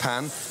out of the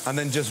pan and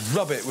then just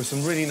rub it with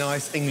some really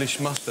nice English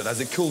mustard. As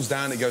it cools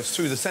down, it goes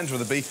through the centre of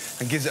the beef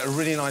and gives it a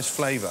really nice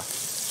flavour.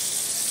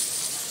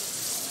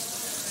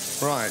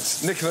 Right,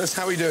 Nicholas,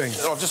 how are we doing?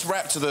 I've just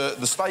wrapped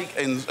the steak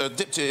and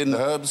dipped it in the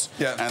herbs,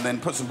 and then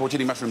put some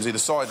porcini mushrooms either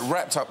side,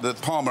 wrapped up the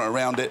Parma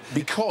around it,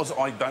 because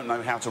I don't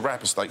know how to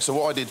wrap a steak. So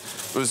what I did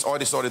was I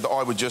decided that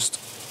I would just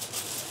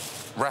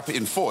wrap it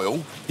in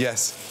foil.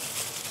 Yes.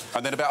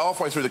 And then about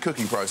halfway through the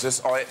cooking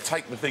process, I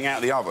take the thing out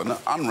of the oven,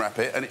 unwrap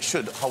it, and it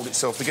should hold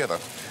itself together.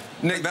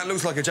 Nick, that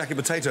looks like a jacket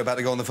potato about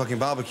to go on the fucking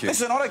barbecue.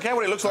 Listen, I don't care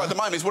what it looks like at the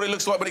moment. It's what it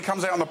looks like when it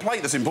comes out on the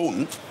plate that's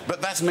important.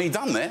 But that's me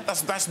done there.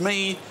 That's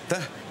me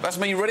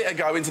ready to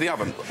go into the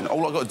oven. And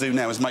all I've got to do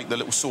now is make the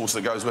little sauce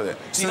that goes with it.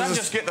 So you don't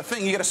just get the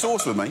thing, you get a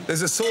sauce with me.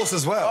 There's a sauce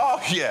as well? Oh,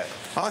 yeah.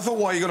 I thought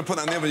while you're going to put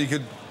that in the oven, you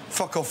could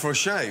fuck off for a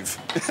shave.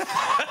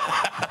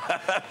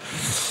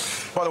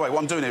 By the way, what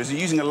I'm doing here is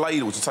using a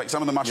ladle to take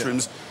some of the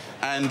mushrooms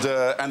and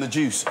the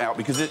juice out,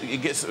 because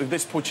it gets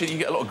this porcini. You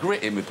get a lot of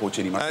grit in with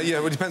porcini mushrooms. Yeah,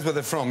 well, it depends where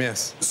they're from.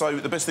 Yes. So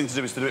the best thing to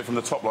do is to do it from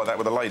the top like that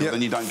with a ladle.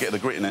 Then you don't get the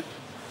grit in it.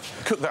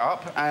 Cook that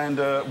up and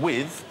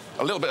with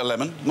a little bit of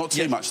lemon, not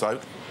too much though.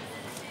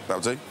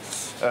 That'll do.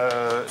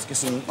 Let's get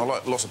some. I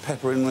like lots of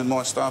pepper in with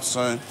my stuff,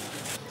 so.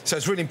 So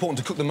it's really important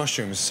to cook the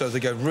mushrooms so they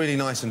go really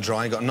nice and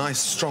dry, got a nice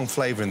strong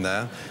flavour in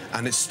there,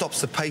 and it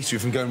stops the pastry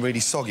from going really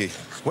soggy.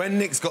 When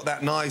Nick's got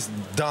that nice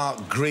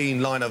dark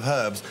green line of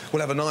herbs,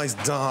 we'll have a nice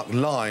dark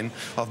line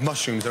of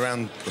mushrooms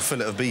around the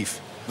fillet of beef.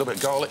 A little bit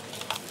of garlic.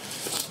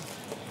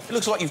 It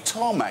looks like you've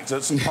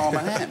tarmacked some Parma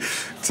ham.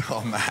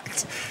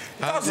 Tarmacked.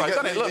 It does,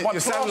 doesn't it? Look, my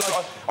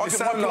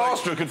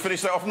plasterer could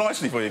finish that off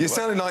nicely for you. You're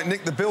sounding like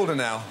Nick the Builder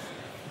now.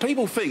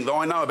 People think that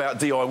I know about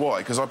DIY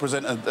because I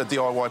present a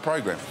DIY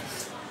programme.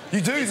 You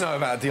do know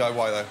about DIY,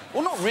 though?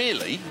 Well, not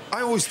really.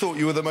 I always thought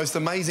you were the most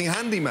amazing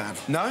handyman.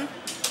 No?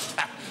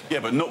 Yeah,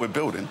 but not with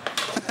building.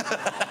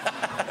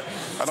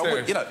 And I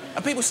would, you know,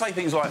 and people say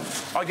things like,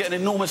 I get an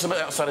enormous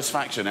amount of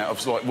satisfaction out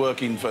of like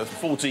working for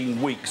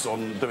 14 weeks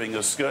on doing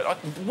a skirt.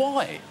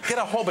 Why? Get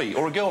a hobby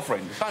or a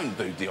girlfriend. Don't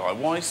do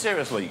DIY,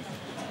 seriously.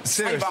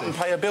 Save up and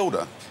pay a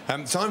builder.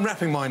 So I'm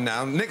wrapping mine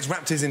now. Nick's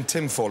wrapped his in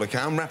tin foil, OK?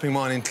 I'm wrapping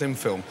mine in cling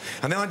film.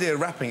 And the idea of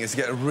wrapping is to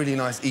get a really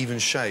nice, even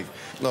shape.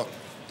 Look,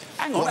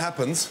 hang on. What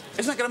happens...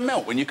 Isn't that going to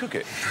melt when you cook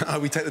it? Oh,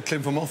 we take the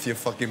cling film off, you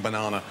fucking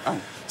banana.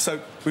 Oh. So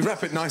we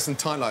wrap it nice and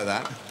tight like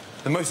that.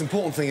 The most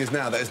important thing is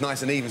now that it's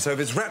nice and even. So if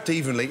it's wrapped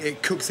evenly,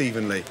 it cooks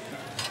evenly.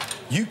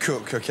 You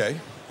cook, OK?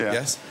 Yeah.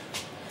 Yes?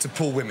 To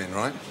pull women,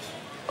 right?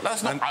 Well,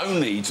 that's not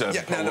only to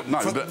pull...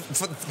 No, but...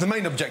 For the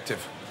main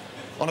objective.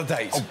 On a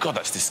date. Oh, God,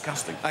 that's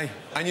disgusting. Hey,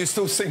 and you're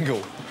still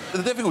single.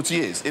 The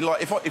difficulty is,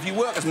 like, if you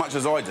work as much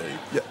as I do,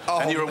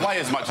 and you're away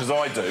as much as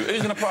I do,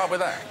 who's going to put up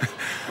with that?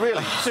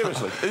 Really?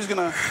 Seriously? Who's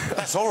going to...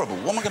 That's horrible.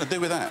 What am I going to do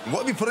with that? What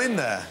have you put in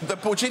there? The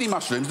porcini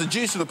mushrooms, the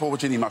juice of the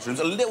porcini mushrooms,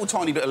 a little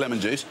tiny bit of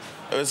lemon juice,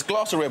 a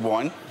glass of red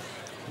wine.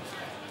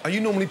 Are you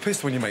normally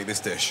pissed when you make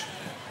this dish?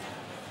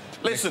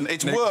 Listen,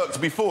 it's worked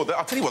before.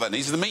 I'll tell you what that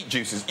needs is the meat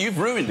juices. You've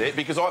ruined it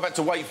because I've had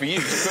to wait for you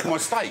to cook my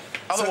steak.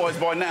 Otherwise,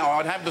 by now,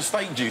 I'd have the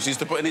steak juices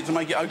to put in it to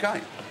make it OK.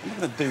 What am I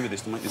going to do with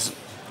this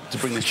to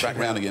bring this back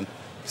round again?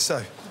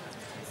 So,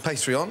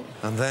 pastry on,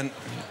 and then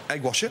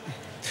egg wash it.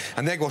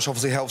 And the egg wash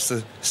obviously helps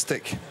to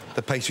stick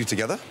the pastry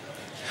together.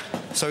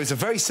 So it's a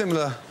very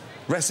similar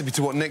recipe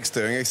to what Nick's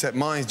doing, except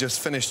mine's just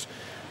finished,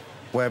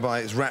 whereby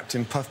it's wrapped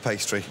in puff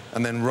pastry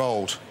and then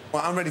rolled.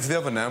 Well, I'm ready for the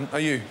oven now.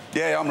 Are you?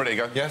 Yeah, I'm ready to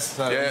go. Yes?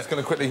 So I'm just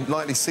going to quickly,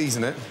 lightly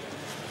season it.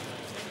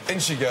 In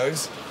she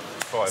goes.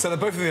 5. So they're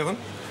both in the oven.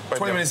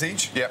 20 minutes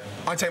each. Yep.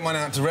 I take mine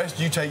out to rest,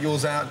 you take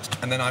yours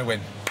out, and then I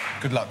win.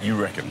 Good luck. You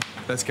reckon?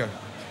 Let's go.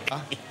 Huh?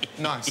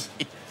 Nice.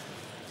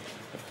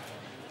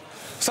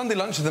 Sunday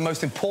lunch is the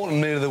most important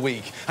meal of the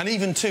week, and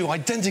even two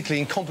identically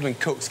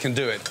incompetent cooks can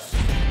do it.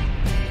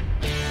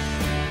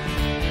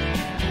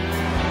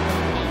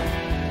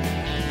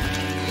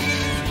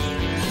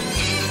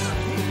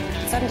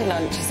 Sunday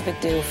lunch is a big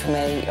deal for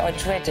me. I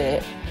dread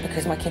it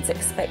because my kids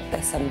expect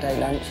their Sunday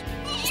lunch.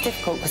 It's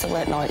difficult because I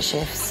work night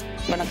shifts.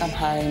 When I come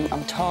home,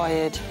 I'm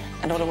tired,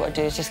 and all I want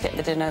to do is just get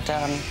the dinner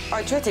done.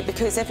 I dread it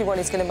because everyone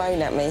is going to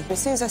moan at me.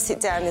 As soon as I sit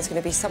down, there's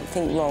going to be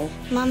something wrong.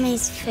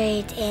 Mummy's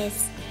food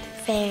is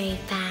very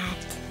bad.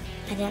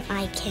 I don't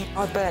like it.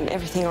 I burn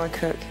everything I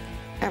cook.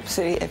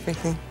 Absolutely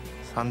everything.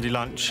 Sunday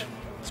lunch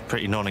is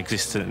pretty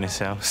non-existent in this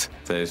house.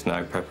 There's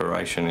no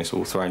preparation, it's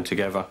all thrown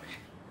together.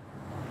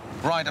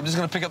 Right, I'm just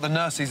going to pick up the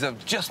nurses that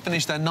have just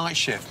finished their night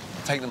shift,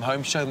 take them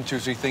home, show them 2 or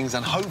 3 things,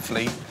 and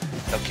hopefully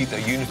they'll keep their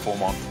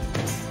uniform on.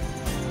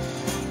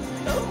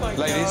 Oh, my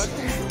Ladies,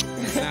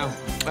 God. now,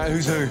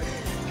 who's who?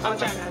 I'm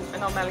Joanne,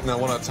 and I'm Wellington. No,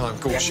 one at a time.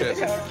 Cool, shit.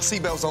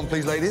 Seatbelts on,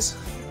 please, ladies.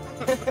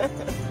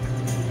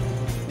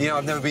 Yeah,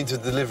 I've never been to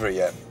delivery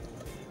yet.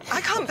 I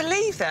can't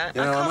believe that.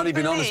 You know, I've only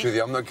been honest with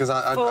you. I'm not, because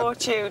I 4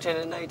 children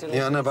and no delivery.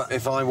 Yeah, I know, but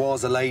if I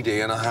was a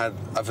lady and I had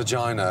a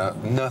vagina,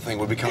 nothing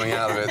would be coming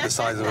out of it the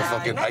size of a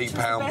fucking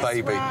 8-pound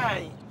baby.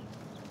 Right.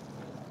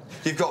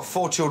 You've got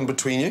 4 children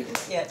between you?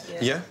 Yeah.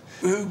 Yeah?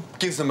 Who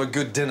gives them a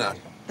good dinner?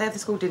 They have the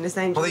school dinners,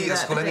 they enjoy Well, they eat at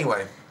school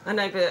anyway. I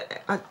know,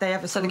 but they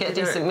have a So they get a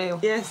decent meal.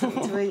 Yeah,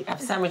 something to eat. Have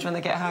a sandwich when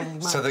they get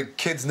home. So the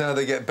kids know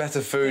they get better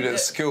food at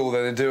school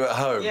than they do at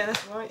home? Yeah,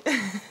 that's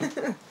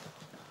right.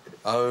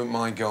 Oh,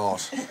 my God.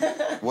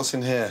 What's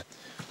in here?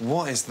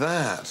 What is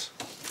that?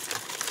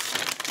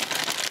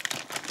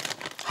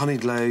 Honey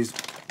glazed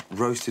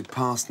roasted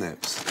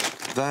parsnips.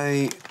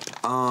 They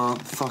are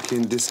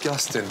fucking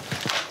disgusting.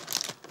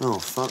 Oh,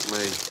 fuck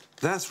me.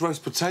 That's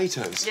roast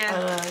potatoes.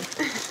 Yeah.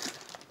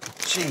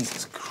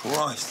 Jesus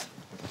Christ.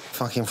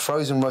 Fucking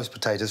frozen roast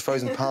potatoes,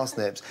 frozen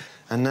parsnips,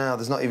 and now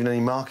there's not even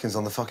any markings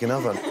on the fucking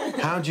oven.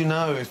 How do you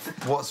know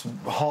what's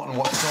hot and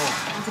what's cold?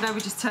 I don't know,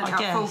 we just turn it up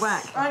full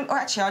whack.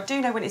 Actually, I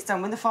do know when it's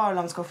done. When the fire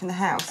alarms go off in the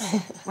house,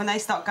 when they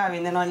start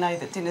going, then I know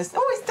that dinner's...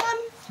 Oh, it's done!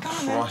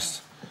 Come on,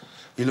 Christ.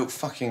 You look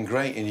fucking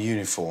great in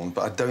uniform,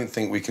 but I don't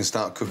think we can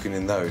start cooking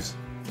in those.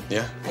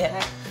 Yeah?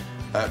 Yeah.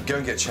 Go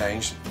and get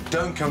changed.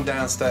 Don't come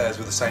downstairs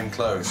with the same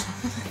clothes.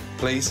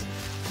 Please?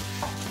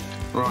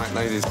 Right,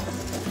 ladies.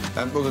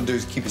 What we're going to do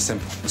is keep it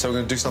simple. So we're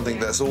going to do something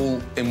that's all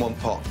in one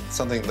pot.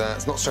 Something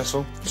that's not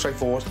stressful,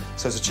 straightforward.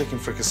 So it's a chicken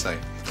fricassee.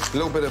 A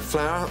little bit of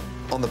flour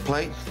on the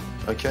plate,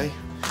 OK?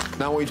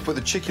 Now I want you to put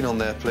the chicken on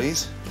there,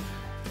 please.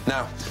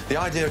 Now, the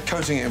idea of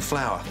coating it in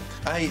flour,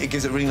 A, it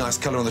gives it a really nice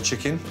colour on the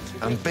chicken,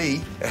 and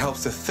B, it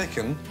helps to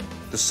thicken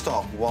the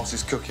stock whilst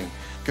it's cooking.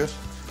 Good.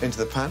 Into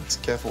the pan.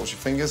 Careful, watch your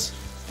fingers.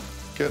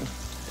 Good.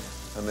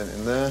 And then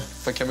in there.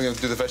 OK, we're going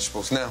to do the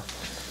vegetables now.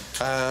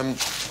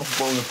 What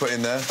we're going to put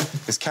in there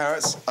is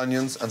carrots,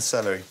 onions and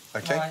celery,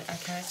 OK? Right,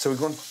 OK. So we're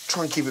going to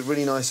try and keep it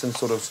really nice and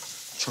sort of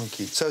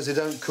chunky, so as they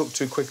don't cook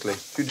too quickly.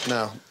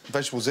 Now,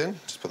 vegetables in,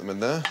 just put them in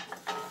there.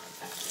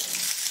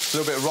 A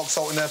little bit of rock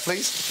salt in there,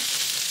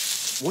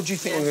 please. What do you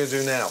think we're going to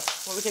do now?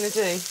 What we're going to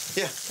do?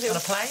 Yeah. Put it on a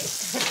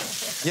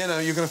plate? Yeah, no,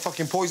 you're going to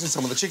fucking poison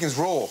someone. The chicken's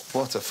raw.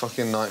 What a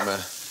fucking nightmare.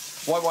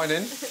 White wine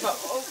in.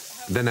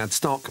 Then add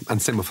stock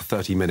and simmer for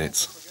 30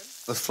 minutes.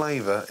 the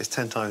flavour is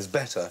 10 times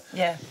better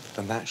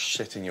than that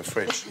shit in your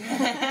fridge.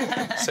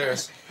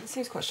 Serious. It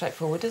seems quite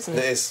straightforward, doesn't it?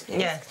 It is.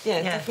 Yeah,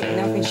 definitely.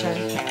 Now we show.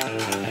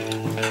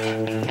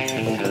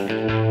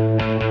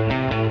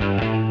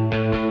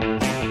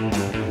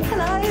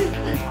 Hello.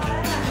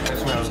 That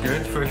smells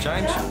good for a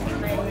change.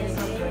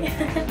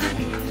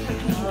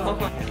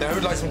 Now,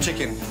 who'd like some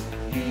chicken?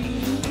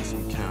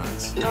 Some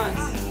carrots.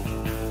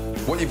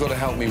 Nice. What you've got to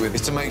help me with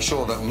is to make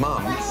sure that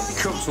Mum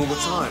cooks all the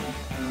time.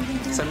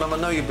 So, Mum, I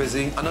know you're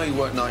busy, I know you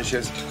work night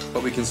shifts,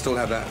 but we can still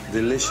have that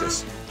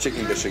delicious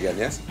chicken dish again,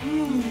 yes?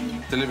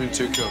 Delivering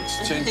 2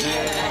 cooks. Chin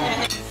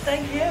chin.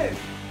 Thank you.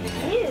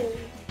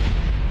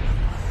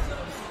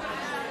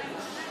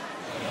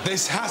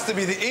 This has to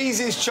be the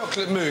easiest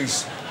chocolate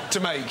mousse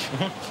to make,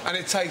 and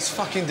it tastes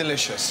fucking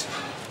delicious.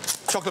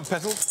 Chocolate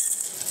petal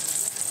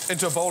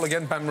into a bowl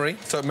again, bain-marie,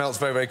 so it melts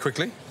very, very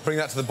quickly. Bring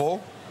that to the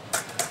boil.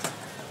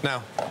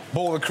 Now,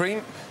 boil the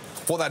cream.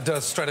 What that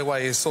does straight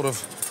away is sort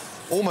of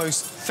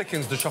almost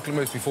thickens the chocolate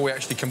mousse before we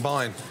actually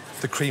combine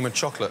the cream and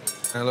chocolate.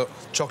 Now, look,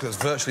 chocolate's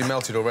virtually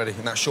melted already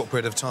in that short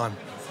period of time.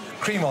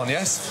 Cream on,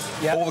 yes?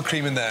 Yeah. All the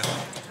cream in there.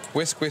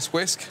 Whisk, whisk,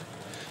 whisk,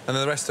 and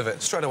then the rest of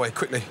it, straight away,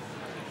 quickly.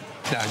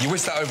 Now, you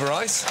whisk that over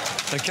ice,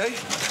 OK?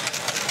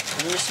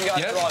 We whisk it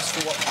over ice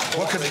for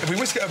what? If we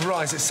whisk it over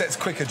ice, it sets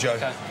quicker, Joe.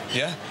 OK.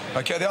 Yeah?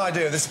 OK, the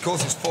idea of this, of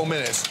course, is 4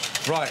 minutes.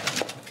 Right.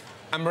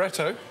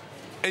 Amaretto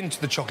into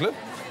the chocolate,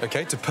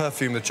 OK, to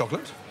perfume the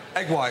chocolate.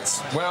 Egg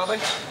whites, where are they?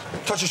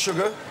 Touch of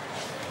sugar.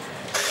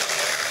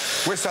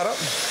 Whisk that up.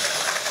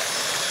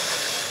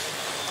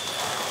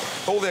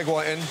 All the egg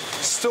white in,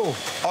 still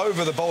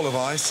over the bowl of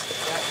ice.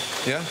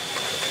 Yeah?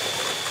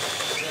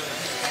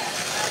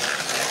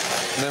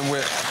 And then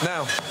we're...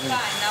 Now,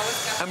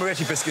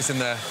 amaretti biscuits in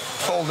there.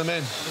 Fold them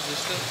in.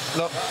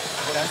 Look.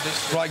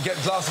 Right, get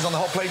glasses on the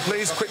hot plate,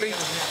 please, quickly. A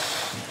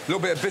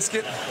little bit of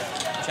biscuit.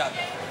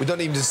 We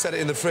don't even just set it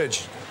in the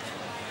fridge.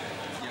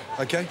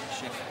 OK?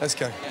 Let's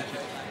go.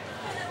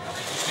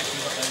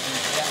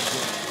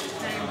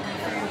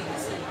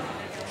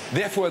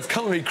 The F-word's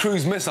culinary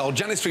cruise missile,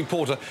 Janice Street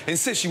Porter,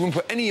 insists she wouldn't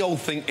put any old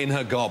thing in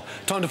her gob.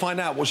 Time to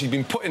find out what she's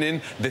been putting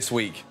in this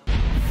week.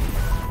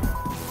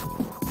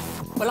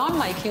 Well, I'm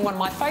making one of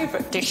my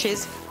favourite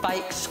dishes,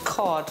 baked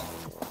cod.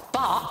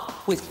 But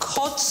with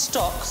cod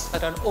stocks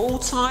at an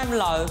all-time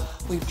low,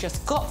 we've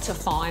just got to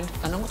find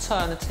an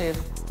alternative.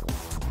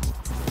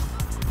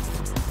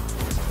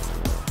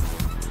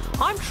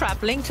 I'm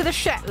travelling to the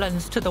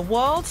Shetlands, to the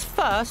world's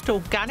first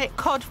organic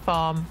cod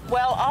farm.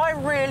 Well, I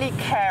really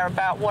care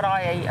about what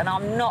I eat, and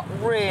I'm not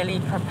really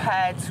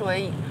prepared to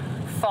eat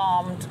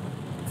farmed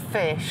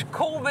fish.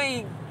 Call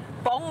me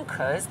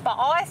bonkers, but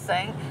I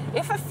think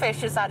if a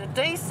fish has had a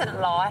decent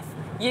life,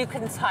 you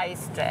can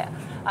taste it.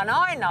 And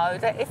I know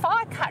that if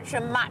I catch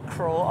a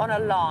mackerel on a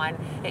line,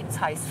 it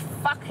tastes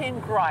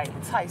fucking great.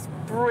 It tastes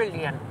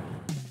brilliant.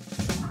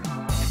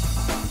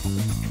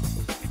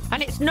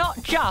 And it's not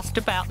just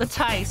about the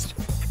taste.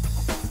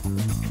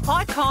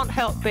 I can't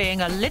help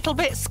being a little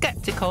bit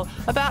sceptical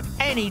about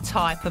any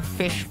type of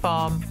fish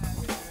farm.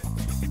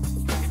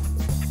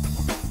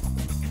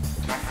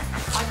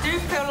 I do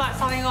feel like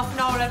something off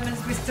Noel Edmonds'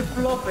 Mr.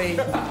 Blobby.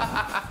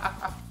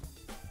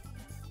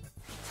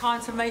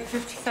 Time to make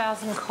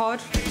 50,000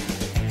 cod.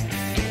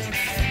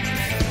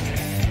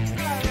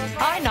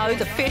 I know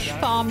the fish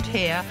farmed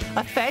here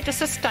are fed a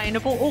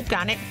sustainable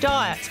organic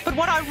diet, but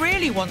what I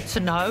really want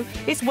to know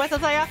is whether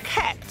they are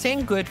kept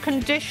in good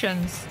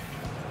conditions.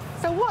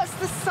 So what's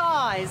the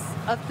size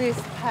of this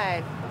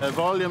pen? The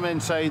volume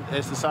inside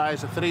is the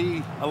size of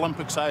 3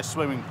 Olympic-sized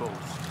swimming pools.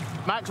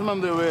 Maximum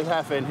that we'd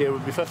have in here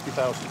would be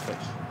 50,000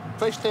 fish.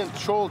 Fish tend to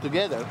shoal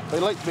together. They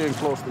like being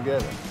close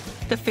together.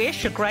 The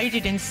fish are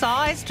graded in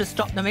size to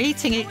stop them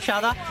eating each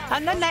other,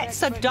 and the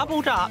nets are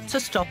doubled up to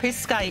stop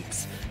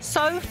escapes.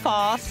 So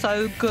far,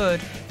 so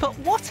good. But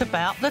what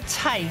about the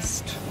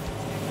taste?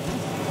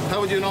 How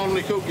would you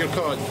normally cook your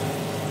cod?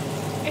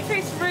 If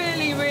it's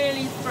really,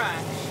 really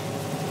fresh,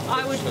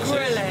 I would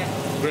grill it.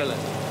 Grill it?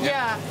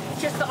 Yeah,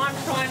 just that I'm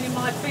trying in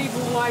my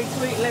feeble way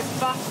to eat less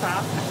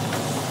butter.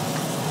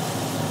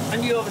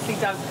 And you obviously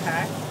don't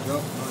care. No,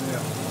 not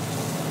yet.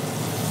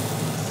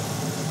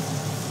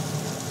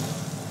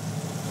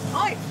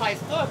 Oh, it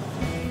tastes good.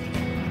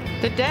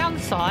 The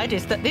downside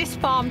is that this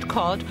farmed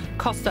cod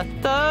costs a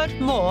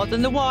third more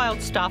than the wild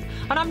stuff,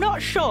 and I'm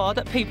not sure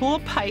that people will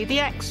pay the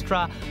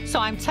extra. So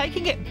I'm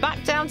taking it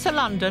back down to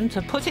London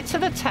to put it to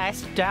the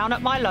test down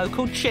at my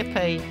local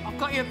chippy. I've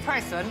got you a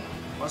present.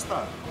 What's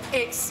that?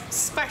 It's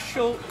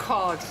special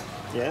cod.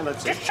 Yeah,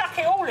 that's Just chuck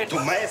it all in.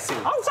 Too messy.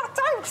 Oh,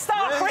 don't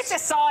start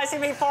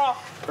criticising me before I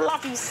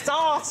bloody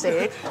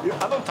started.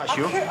 I don't touch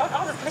you.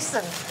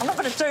 Listen, I'm not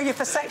going to do you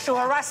for sexual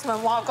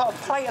harassment while I've got a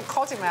plate of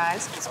cod in my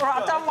hands. It's all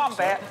right, I've done one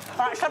bit.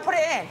 All right, shall I put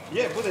it in?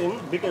 Yeah, put it in.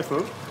 Be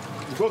careful.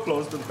 Go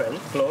close to the pen.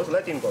 Close.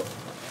 Let him go.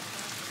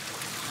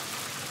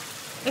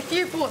 If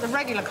you bought the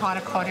regular kind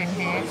of cod in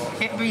here,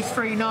 it'd be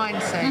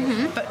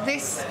 $3.90. But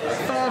this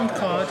farmed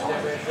cod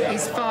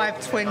is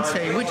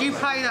 $5.20. Would you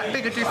pay that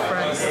bigger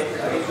difference?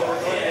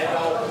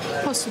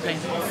 Possibly.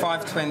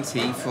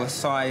 $5.20 for a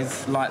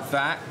size like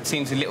that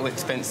seems a little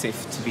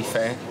expensive, to be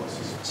fair.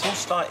 It's all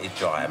slightly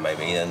drier,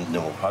 maybe, than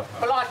normal cod.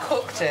 Well, I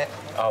cooked it.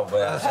 Oh,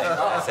 well,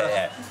 that's it,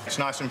 yeah. It's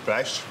nice and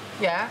fresh.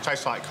 Yeah.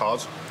 Tastes like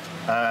cod.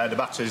 The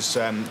batter's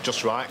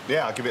just right.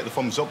 Yeah, I'll give it the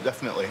thumbs up,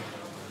 definitely.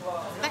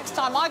 Next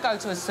time I go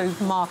to a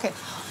supermarket,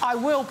 I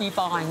will be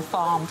buying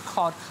farmed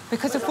cod,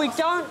 because if we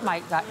don't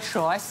make that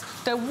choice,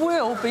 there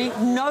will be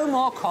no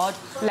more cod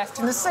left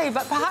in the sea.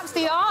 But perhaps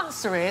the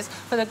answer is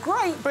for the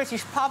great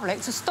British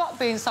public to stop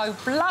being so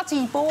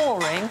bloody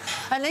boring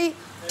and eat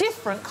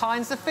different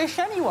kinds of fish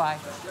anyway.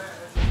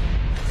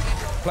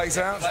 Plates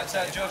out. Plates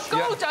out, Josh.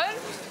 Gordon?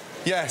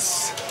 Yeah.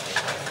 Yes.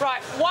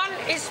 Right, one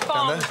is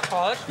farmed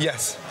cod.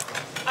 Yes.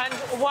 And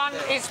one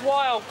is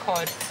wild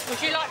cod.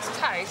 Would you like to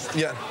taste?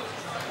 Yeah.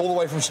 All the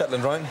way from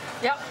Shetland, right?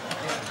 Yep.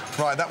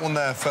 Right, that one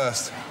there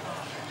first.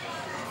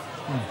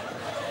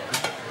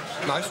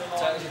 Nice.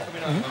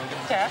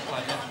 Yeah.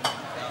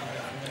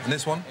 And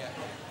this one,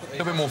 a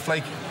little bit more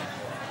flaky.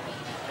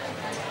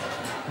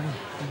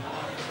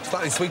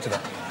 Slightly sweeter,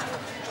 that.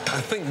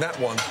 I think that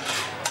one,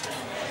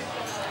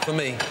 for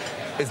me,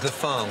 is the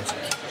farmed.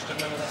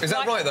 Is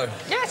that right, though?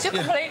 Yes, you're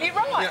completely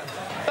right. Yeah.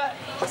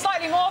 But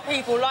slightly more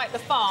people like the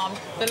farm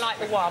than like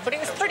the wild, but it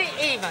was pretty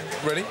even.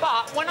 Really?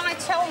 But when I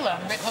tell them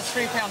it costs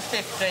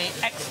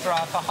 £3.50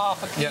 extra for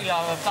half a kilo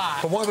of that...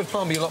 But why would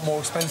farm be a lot more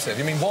expensive?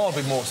 You mean wild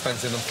would be more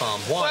expensive than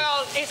farmed? Why?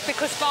 Well, it's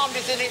because farmed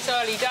is in its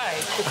early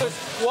days. Because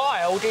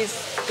wild is...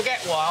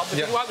 Forget wild,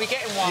 because you won't be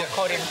getting wild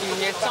cod in a few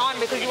years' time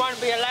because you won't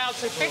be allowed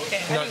to fish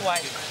it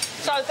anyway.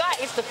 So that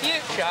is the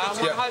future, and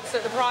one hopes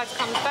that the price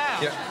comes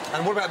down. Yeah.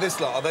 And what about this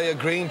lot? Are they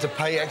agreeing to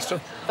pay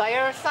extra? They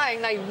are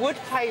saying they would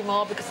pay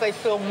more because they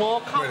feel more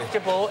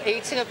comfortable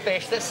eating a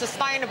fish that's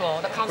sustainable,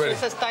 that comes from a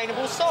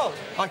sustainable source.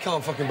 I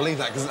can't fucking believe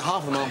that, because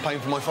half of them aren't paying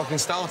for my fucking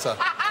starter.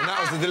 And that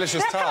was the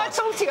delicious tart. Can I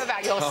talk to you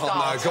about your starter?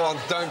 Oh, no, go on.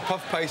 Don't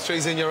puff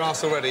pastries in your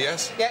ass already,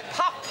 yes? Yeah,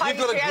 puff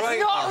pastry has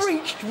not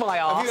reached my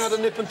arse. Have you had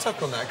a nip and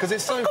tuck on that? Because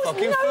it's so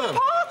fucking firm. No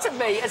part of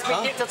me has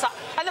been nipped and tucked.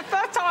 And the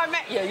first time I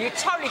met you, you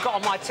totally got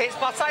on my tits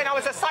by saying I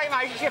was the same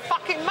age as your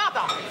fucking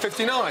mother.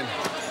 59.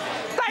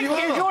 Thank you.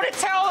 Do you want to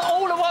tell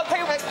all of what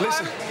people...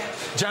 Listen,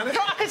 Janet...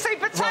 I can see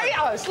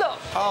potatoes, look.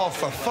 Oh,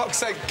 for fuck's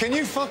sake. Can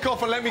you fuck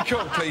off and let me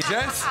cook, please,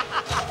 yes?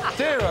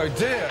 Dear, oh,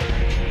 dear.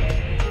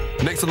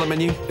 Next on the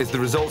menu is the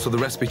results of the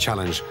recipe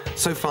challenge.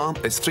 So far,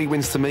 it's 3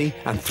 wins to me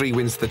and 3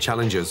 wins to the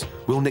challengers.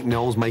 Will Nick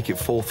Knowles make it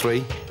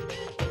 4-3?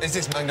 Is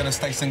this man going to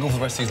stay single for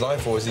the rest of his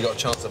life, or has he got a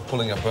chance of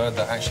pulling a bird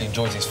that actually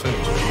enjoys his food?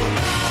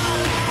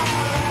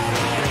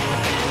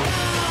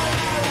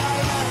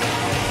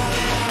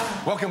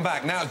 Welcome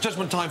back. Now,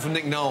 judgment time for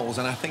Nick Knowles,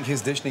 and I think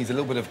his dish needs a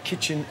little bit of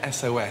kitchen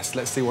SOS.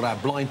 Let's see what our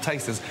blind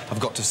tasters have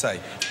got to say.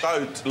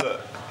 Don't,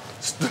 look.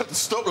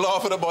 Stop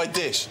laughing at my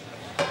dish.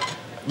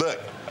 Look,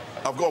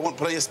 I want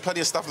plenty of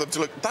stuff for them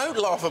to look. Don't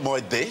laugh at my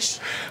dish.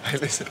 Hey,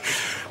 listen.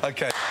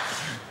 OK.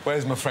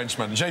 Where's my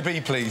Frenchman?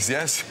 JB, please,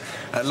 yes?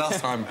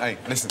 Last time... Hey,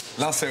 listen.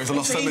 Last year it was a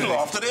lost... He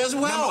laughed at it as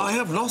well. No, I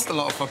have lost a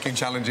lot of fucking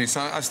challenges,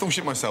 so I still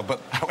shit myself, but,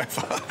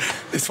 however,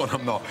 this one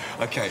I'm not.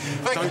 OK.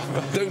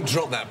 Don't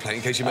drop that plate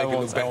in case you make it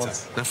look better.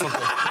 Now, fuck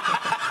off.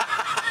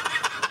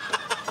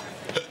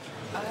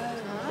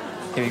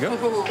 Here we go.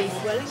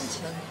 Beef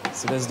Wellington.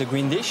 So that's the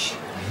green dish.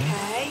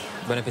 Okay.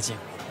 Bon appétit.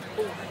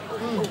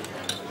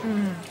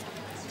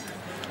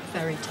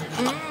 Very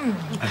tender.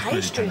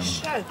 Pastry is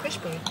so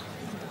crispy.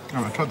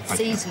 Oh, I tried the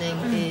pastry. Seasoning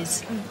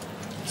is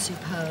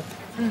superb.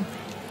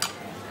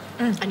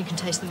 And you can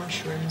taste the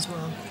mushroom as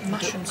well.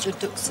 Mushrooms. The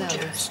duck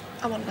cells.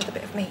 I want another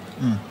bit of meat.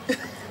 I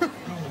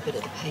want a bit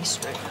of the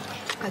pastry.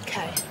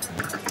 Okay.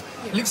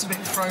 It looks a bit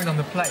thrown on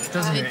the plate,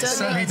 doesn't it? It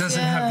certainly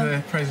doesn't have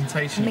the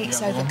presentation.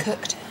 Meat's of the other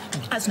overcooked.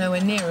 That's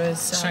nowhere near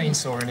as...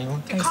 Chainsaw,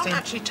 anyone? You can't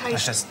actually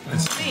taste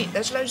meat.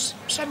 There's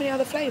so many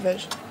other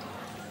flavours.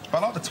 I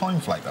like the thyme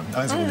flavour.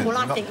 Well,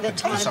 I think the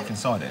thyme... stuff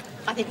inside it.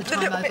 I think the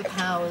thyme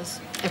overpowers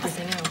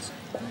everything else.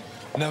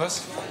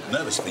 Nervous?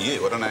 Nervous for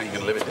you. I don't know how you're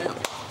going to live it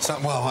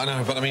down. Well, I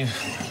know, but I mean,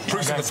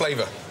 proofs of the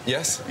flavour,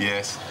 yes?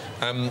 Yes.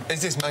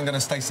 Is this man going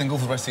to stay single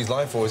for the rest of his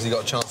life, or has he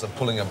got a chance of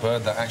pulling a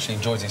bird that actually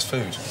enjoys his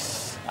food?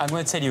 I'm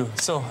going to tell you.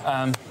 So,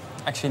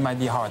 actually, it might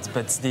be hard,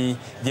 but the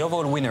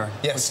overall winner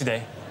for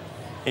today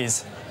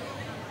is...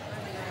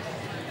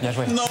 Bien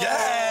joué. No!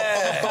 Yes!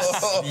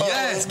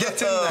 Yes,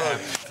 get in there.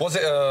 Was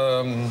it,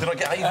 Did I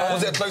get 8?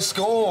 Was it a close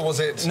score, or was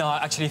it... No,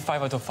 actually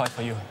 5 out of 5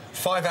 for you.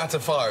 5 out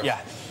of 5?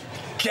 Yeah.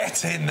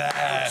 Get in there!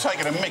 I'm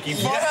taking a mickey.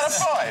 5 out of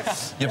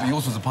 5? Yeah, but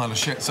yours was a pile of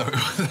shit, so...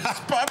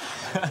 5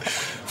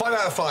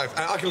 out of 5.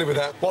 I can live with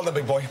that. Well done,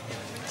 big boy.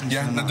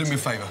 Yeah, now do me a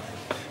favour.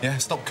 Yeah,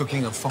 stop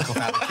cooking and fuck off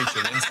out of the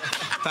kitchen. Yes?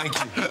 Thank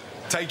you.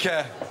 Take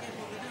care.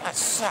 That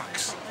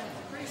sucks.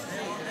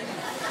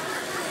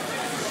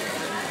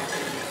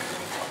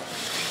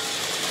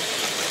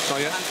 Oh,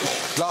 yeah?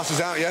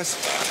 Glasses out, yes?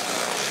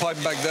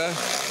 Piping back there.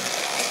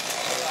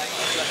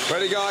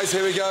 Ready, guys?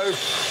 Here we go.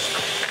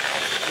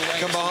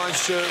 Come behind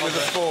Stuart with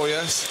the 4,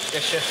 yes?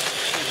 Yes,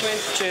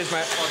 chef. Cheers,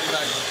 mate.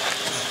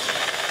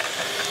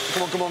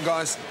 Come on,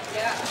 guys.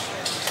 Yeah.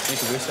 Need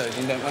to wish those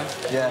in, don't we?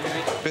 Yeah.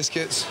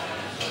 Biscuits.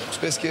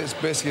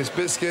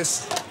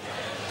 Biscuits.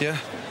 Yeah.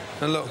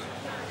 And look,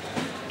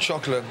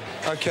 chocolate.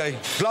 OK,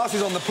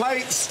 glasses on the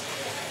plates.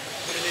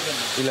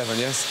 11,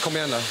 yes.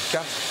 Combien là?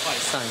 4?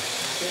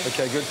 5.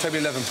 OK, good. Table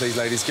 11, please,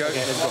 ladies. Go.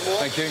 Okay, let's go.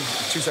 Thank you.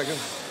 2 seconds.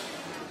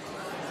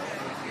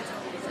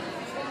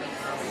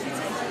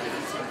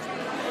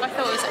 I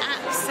thought it was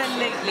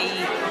absolutely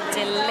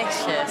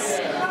delicious.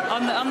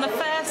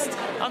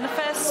 On the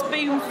first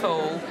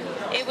spoonful,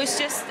 it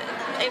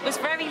was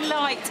very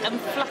light and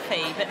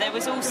fluffy, but there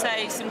was also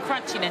some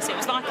crunchiness. It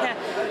was like a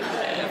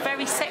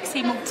very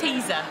sexy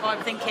Malteser. I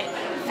think it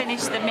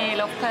finished the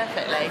meal off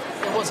perfectly.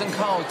 It wasn't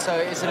cold, so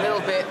it's a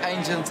little bit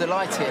Angel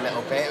Delighty a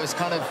little bit. It was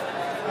kind of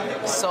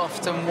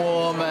soft and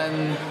warm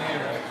and...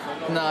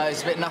 No,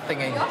 it's a bit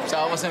nothingy, so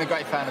I wasn't a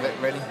great fan of it,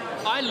 really.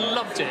 I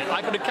loved it.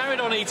 I could have carried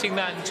on eating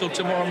that until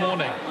tomorrow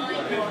morning,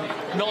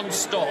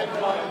 non-stop,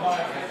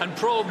 and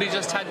probably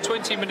just had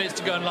 20 minutes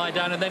to go and lie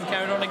down and then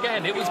carried on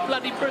again. It was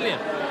bloody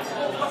brilliant.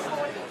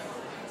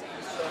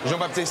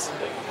 Jean-Baptiste.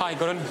 Hi,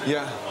 Gordon.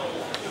 Yeah.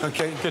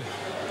 OK, good.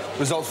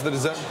 Results for the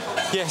dessert?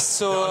 Yes,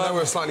 so... I know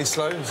we're slightly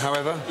slow,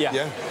 however.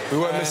 Yeah. We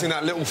weren't missing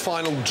that little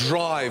final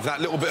drive, that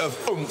little bit of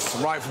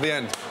oomph right for the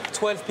end.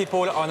 12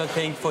 people are not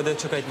paying for the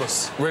chocolate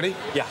mousse. Really?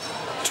 Yeah.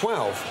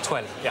 12?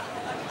 12, yeah.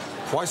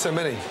 Why so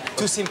many?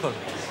 Too simple.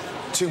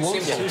 Too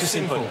what? Yeah, too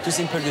simple. Too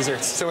simple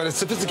desserts. So we had a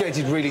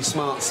sophisticated, really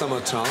smart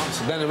summer tart,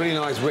 then a really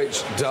nice,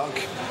 rich duck,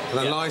 and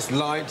a nice,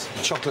 light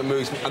chocolate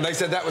mousse. And they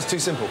said that was too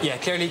simple? Yeah,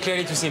 clearly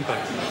too simple.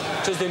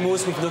 Just the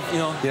mousse with the, you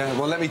know... Yeah,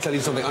 well, let me tell you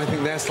something. I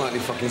think they're slightly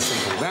fucking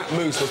simple. That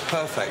mousse was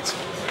perfect.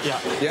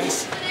 Yeah.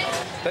 Yes?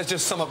 Let's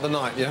just sum up the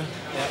night, yeah?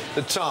 Yeah.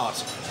 The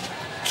tart.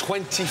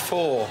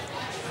 24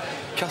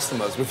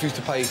 customers refused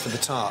to pay for the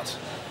tart.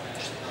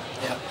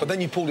 Yeah. But then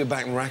you pulled it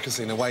back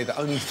miraculously in a way that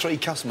only 3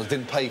 customers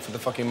didn't pay for the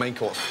fucking main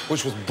course,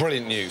 which was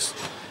brilliant news.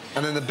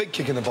 And then the big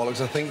kick in the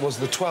bollocks, I think, was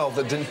the 12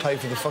 that didn't pay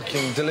for the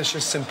fucking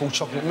delicious, simple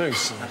chocolate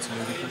mousse. That's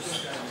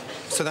ludicrous.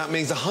 So that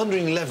means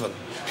 111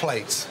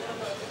 plates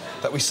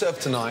that we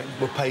served tonight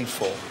were paid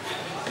for,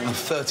 and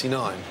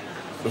 39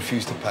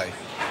 refused to pay.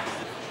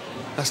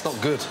 That's not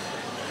good.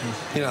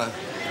 You know,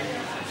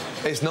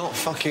 it's not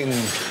fucking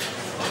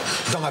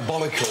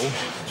diabolical,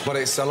 but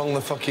it's along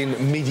the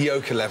fucking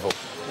mediocre level.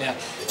 Yeah.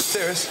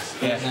 Serious?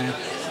 Yeah.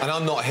 And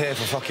I'm not here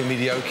for fucking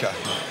mediocre.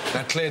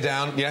 Now clear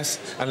down, yes,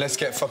 and let's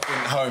get fucking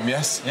home,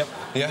 yes? Yep.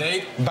 Yeah?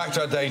 Indeed. Back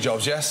to our day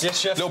jobs, yes? Yes,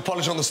 chef. Little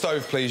polish on the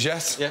stove, please,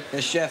 yes? Yeah.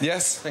 Yes, chef.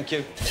 Yes? Thank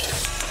you.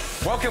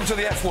 Welcome to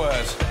the F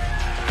word.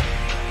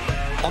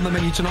 On the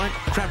menu tonight,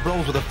 crab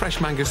rolls with a fresh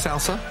mango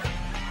salsa,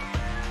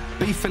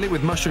 beef fillet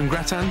with mushroom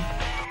gratin,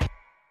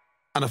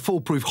 and a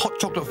foolproof hot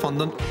chocolate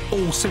fondant,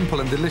 all simple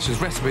and delicious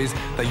recipes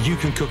that you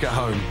can cook at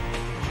home.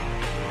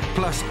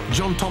 Plus,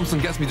 John Thomson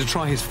gets me to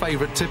try his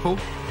favourite tipple.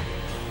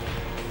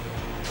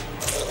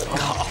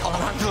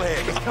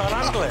 Can't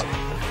handle it.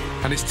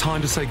 And it's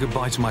time to say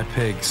goodbye to my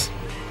pigs.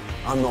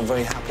 I'm not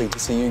very happy to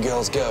see you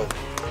girls go.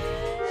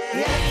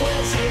 The F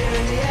word's here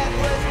and the F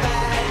word's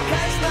back.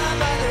 Curse my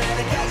mother and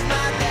I curse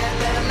my dad.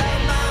 But I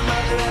love my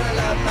mother and I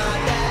love my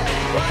dad.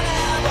 Wanna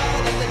have all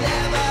that they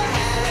never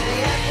had. The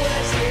F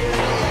word's here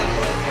and the F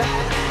word's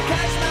back.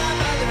 Curse my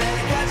mother and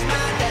I curse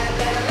my dad.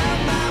 But I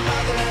love my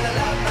mother and I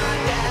love my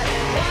dad.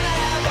 Wanna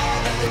have all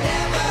that they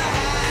never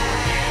had.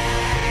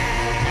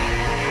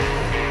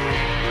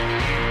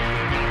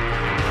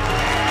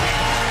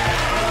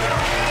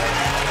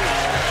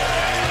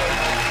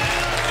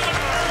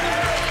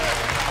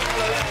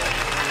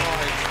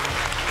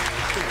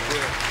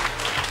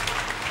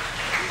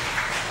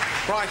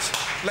 Right,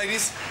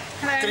 ladies.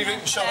 Hello. Good evening,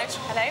 Charlotte.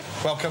 Hello.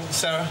 Welcome,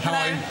 Sarah. How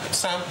are you?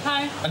 Sam.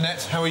 Hi.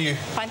 Annette, how are you?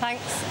 Fine,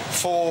 thanks.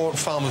 4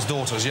 farmers'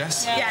 daughters,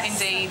 yes? Yes,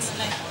 indeed.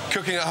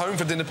 Cooking at home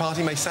for a dinner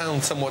party may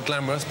sound somewhat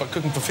glamorous, but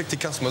cooking for 50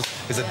 customers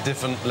is a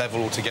different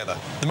level altogether.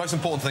 The most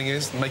important thing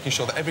is making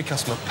sure that every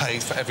customer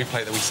pays for every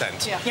plate that we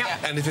send. Yeah.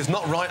 And if it's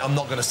not right, I'm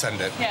not going to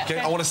send it. Yeah. Okay?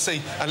 I want to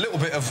see a little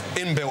bit of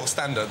inbuilt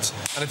standards.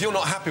 And if you're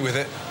not happy with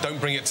it,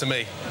 don't bring it to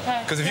me.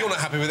 Because if you're not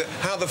happy with it,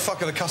 how the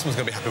fuck are the customers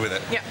going to be happy with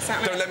it? Yeah,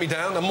 exactly. Don't let me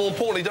down, and more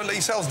importantly, don't let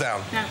yourselves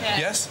down. Yeah.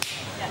 Yes?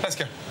 Yeah. Let's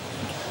go.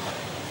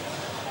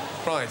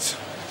 Right.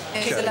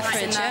 Here's the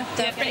fridge, yeah?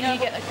 You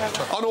get the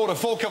crab. On order,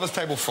 4 covers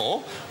table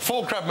 4,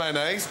 4 crab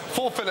mayonnaise,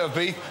 4 fillet of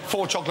beef,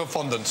 4 chocolate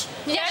fondant.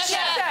 Yes,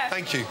 chef.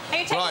 Thank you. Are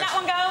you taking that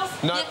one, girls?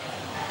 No.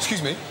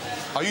 Excuse me.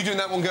 Are you doing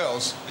that one,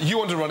 girls? You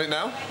want to run it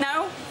now?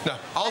 No. No.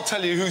 I'll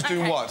tell you who's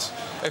doing what.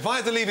 If I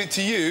had to leave it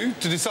to you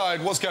to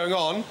decide what's going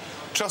on,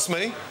 trust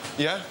me,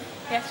 yeah?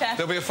 Yes, chef.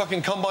 There'll be a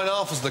fucking combine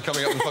officer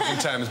coming up the fucking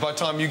Thames by the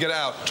time you get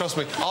out. Trust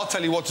me, I'll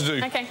tell you what to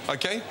do. Okay.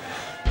 Okay?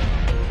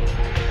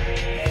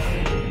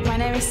 My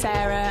name is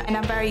Sarah, and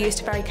I'm very used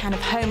to very kind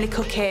of homely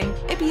cooking.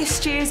 It'd be your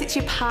stews, it's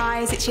your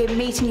pies, it's your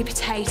meat and your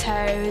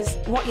potatoes.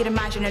 What you'd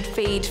imagine would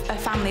feed a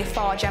family of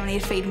 4, generally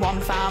you'd feed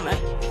 1 farmer.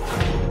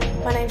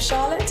 My name's of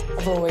Charlotte.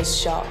 I've always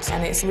shot,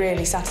 and it's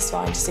really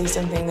satisfying to see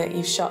something that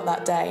you've shot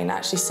that day and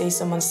actually see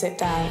someone sit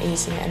down,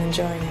 eating it and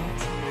enjoying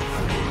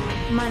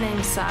it. My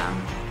name's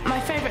Sam. My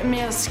favourite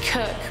meals to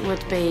cook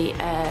would be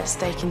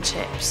steak and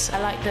chips. I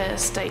like the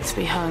steak to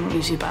be home,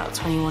 usually about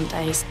 21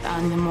 days,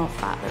 and the more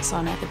fat that's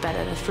on it, the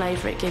better the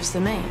flavour it gives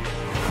the meat.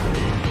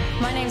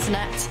 My name's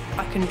Annette.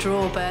 I can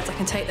draw birds, I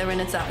can take their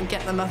innards out and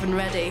get them oven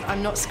ready.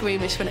 I'm not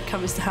squeamish when it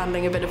comes to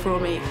handling a bit of raw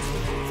meat.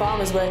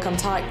 Farmers work on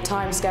tight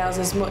timescales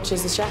as much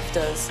as the chef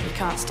does. You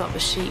can't stop the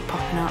sheep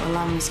popping out the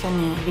lambs,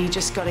 can you? You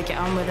just got to get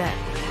on with it.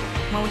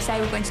 When we say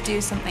we're going to do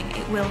something,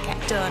 it will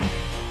get done.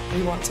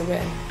 We want to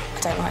win. I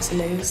don't like to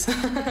lose.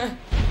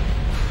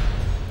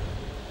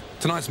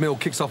 Tonight's meal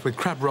kicks off with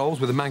crab rolls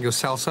with a mango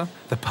salsa,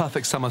 the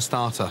perfect summer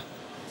starter.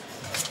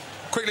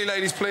 Quickly,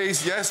 ladies,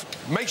 please, yes.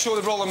 Make sure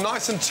they roll them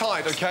nice and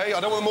tight, OK? I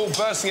don't want them all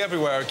bursting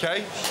everywhere,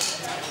 OK?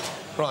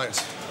 Right.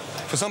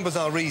 For some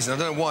bizarre reason, I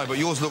don't know why, but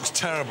yours looks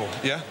terrible,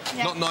 yeah?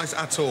 Not nice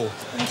at all,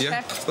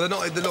 yeah? But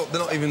they're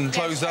not even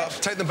closed up.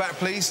 Take them back,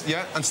 please,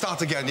 yeah? And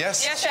start again,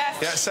 yes? Yes, chef.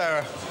 Yeah,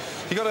 Sarah.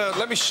 You gotta...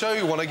 Let me show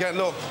you one again,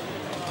 look.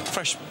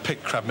 Fresh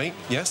picked crab meat,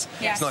 yes?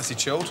 Yes. It's nicely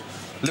chilled.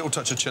 Little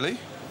touch of chilli,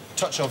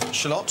 touch of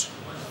shallot,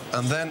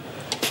 and then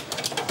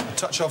a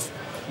touch of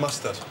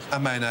mustard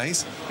and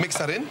mayonnaise. Mix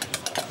that in.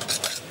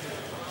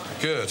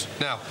 Good.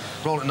 Now,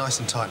 roll it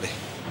nice and tightly,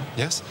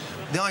 yes?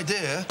 The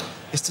idea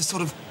is to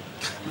sort of,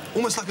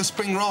 almost like a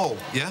spring roll,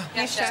 yeah?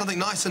 Yes, chef. Something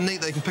nice and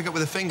neat that you can pick up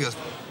with their fingers.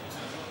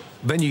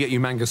 Then you get your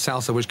mango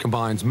salsa, which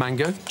combines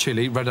mango,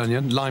 chilli, red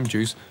onion, lime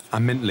juice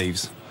and mint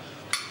leaves.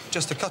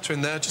 Just a cutter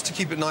in there, just to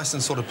keep it nice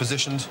and sort of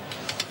positioned.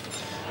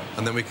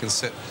 And then we can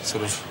sit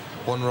sort of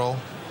one roll.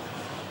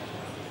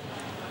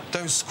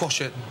 Don't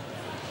squash it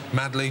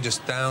madly,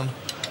 just down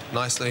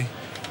nicely.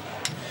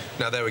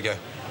 Now, there we go,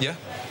 yeah?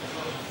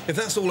 If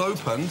that's all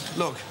open,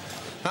 look,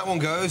 that one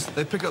goes,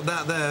 they pick up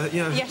that there,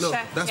 you know, Yes, look,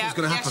 chef. that's what's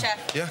going to happen. Yes,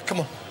 chef. Yeah, come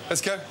on,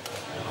 let's go.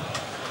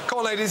 Come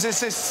on, ladies,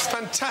 this is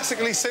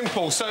fantastically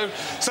simple. So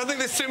something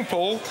this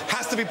simple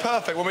has to be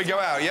perfect when we go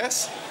out,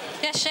 yes?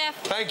 Yes, chef.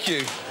 Thank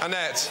you.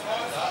 Annette,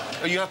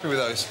 are you happy with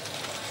those?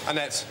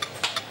 Annette?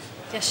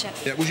 Yes,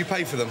 chef. Yeah, would you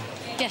pay for them?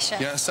 Yes,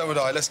 chef. Yeah, so would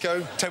I. Let's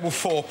go. Table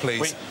 4,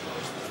 please. Oui.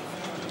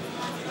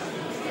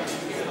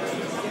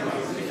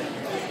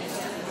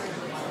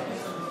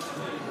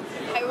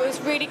 It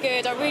was really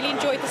good. I really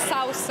enjoyed the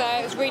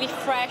salsa. It was really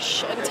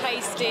fresh and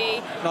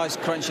tasty. Nice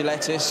crunchy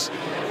lettuce.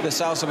 The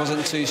salsa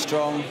wasn't too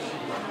strong.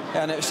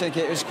 And it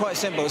was quite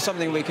simple. It's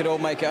something we could all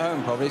make at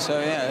home, probably.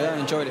 So, yeah, I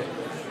enjoyed it.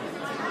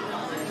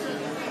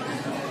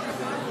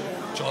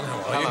 John,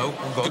 how are you?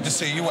 Hello. Good to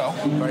see you. Well?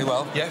 Very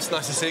well. Yes,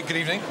 nice to see you. Good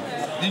evening.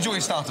 Did you enjoy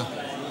your starter?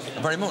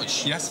 Very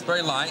much. Yes.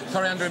 Very light.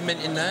 Coriander and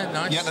mint in there.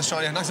 Nice. Yeah, that's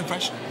right. Yeah, nice and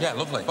fresh. Yeah,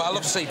 lovely. But I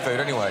love seafood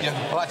anyway.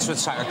 Yeah. I like to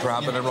attack a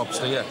crab and a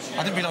lobster, yeah.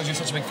 I didn't realise you were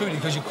such a big foodie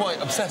because you're quite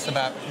obsessed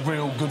about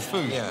real good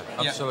food. Yeah,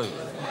 absolutely.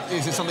 Yeah.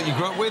 Is it something you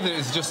grew up with? Or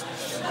is it just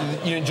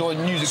you enjoy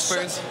news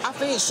experience? I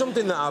think it's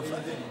something that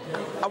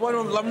I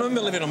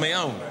remember living on my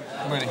own.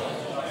 Really?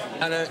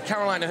 And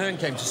Caroline Ahern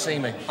came to see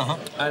me.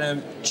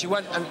 And she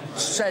went and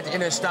said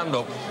in her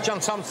stand-up, John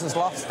Thomson's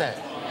lost it.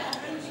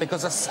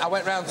 Because I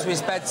went round to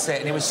his bedsit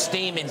and he was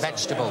steaming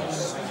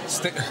vegetables.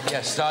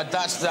 Yes, so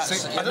that's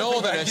in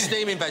Northern,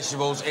 steaming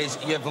vegetables is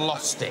you've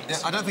lost it. Yeah,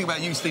 I don't think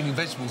about you steaming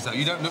vegetables, though.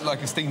 You don't look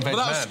like a steamed veg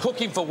Well, that man. was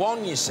cooking for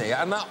one, you see,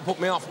 and that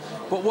put me off.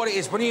 But what it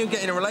is, when you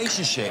get in a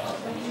relationship,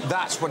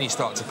 that's when you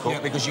start to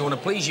cook, because you want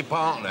to please your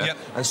partner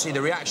and see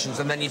the reactions,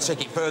 and then you take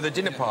it further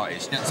dinner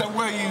parties. Yeah. So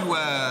were you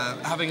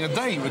having a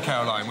date with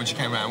Caroline when she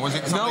came round? Was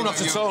it No,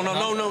 not at all.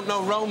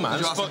 No romance.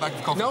 Did you ask her back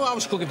for coffee? No, I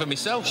was cooking for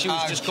myself. She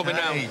was just coming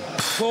round,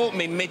 caught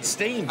me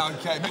mid-steam.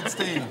 OK,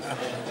 mid-steam.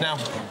 Now,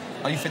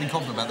 are you feeling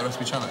confident about the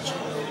recipe challenge?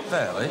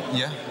 Fairly.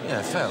 Yeah?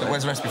 Yeah, fairly.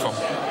 Where's the recipe from?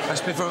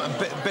 Recipe from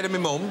a bit of my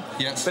mum,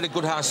 yes. Bit of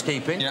good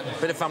housekeeping,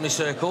 bit of family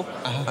circle,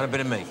 and a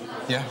bit of me.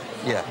 Yeah?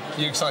 Yeah.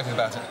 You excited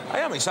about it? I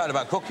am excited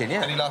about cooking,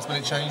 yeah. Any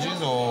last-minute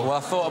changes, or...? Well, I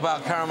thought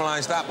about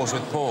caramelised apples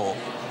with pork,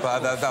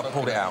 but I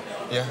pulled it out.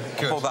 Yeah,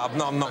 good. I pulled that up.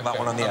 No, I'm not that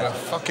one on the end.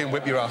 Fucking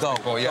whip your ass,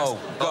 before, yes? Go.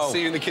 I'll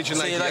see you in the kitchen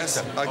later, See you later. yes?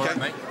 OK. All right,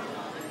 mate.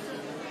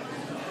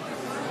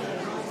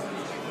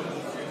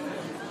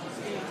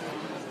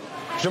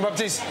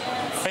 Jean-Baptiste.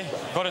 Hey,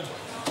 Gordon.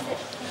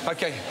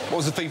 OK, what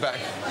was the feedback?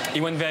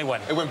 It went very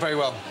well. It went very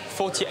well.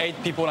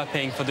 48 people are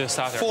paying for the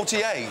starter.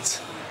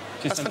 48?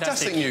 That's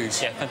fantastic news.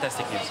 Yeah,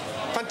 fantastic news.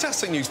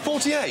 Fantastic news.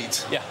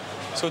 48? Yeah.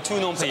 So 2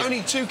 non-payers. So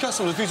only 2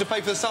 customers refuse to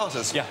pay for the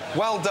starters? Yeah.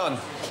 Well done.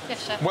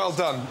 Yes, chef. Well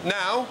done.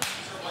 Now,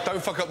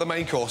 don't fuck up the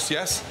main course,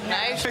 yes?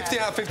 No, 50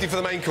 out of 50 for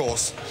the main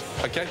course.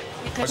 OK?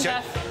 Good, OK?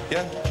 chef.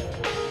 Yeah?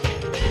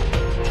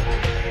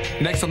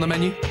 Next on the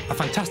menu, a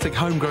fantastic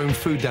homegrown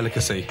food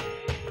delicacy.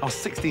 I was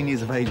 16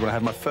 years of age when I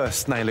had my first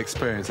snail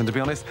experience, and to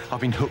be honest, I've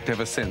been hooked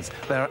ever since.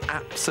 They're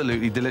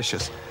absolutely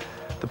delicious.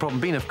 The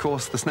problem being, of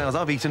course, the snails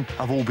I've eaten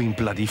have all been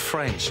bloody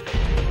French.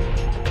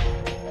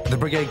 The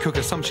Brigade cook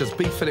a sumptuous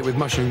beef fillet with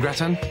mushroom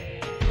gratin,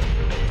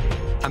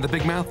 and the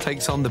Big Mouth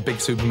takes on the big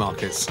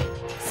supermarkets.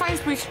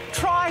 Sainsbury's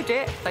tried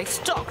it, they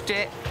stocked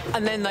it,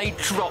 and then they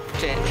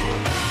dropped it.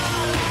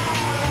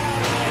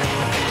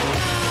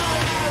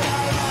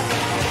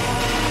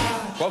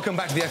 Welcome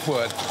back to the F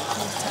word.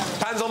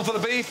 Pans on for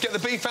the beef. Get the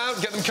beef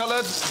out. Get them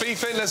coloured.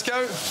 Beef in. Let's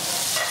go.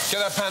 Get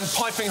that pan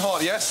piping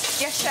hot,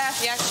 yes? Yes,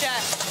 chef. Yes,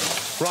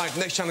 chef. Right,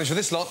 next challenge for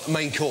this lot,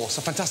 main course.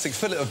 A fantastic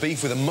fillet of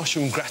beef with a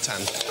mushroom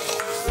gratin.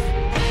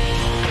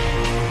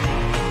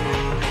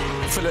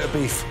 Fillet of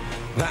beef.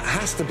 That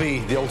has to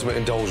be the ultimate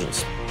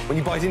indulgence. When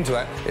you bite into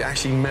it, it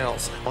actually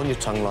melts on your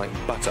tongue like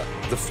butter.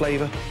 The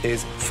flavour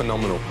is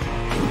phenomenal.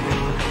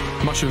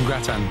 Mushroom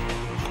gratin,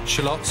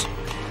 shallots,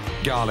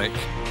 garlic.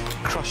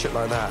 Crush it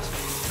like that.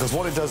 Because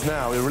what it does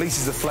now, it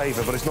releases the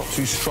flavour, but it's not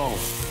too strong.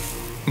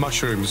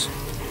 Mushrooms.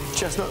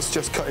 Chestnuts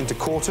just cut into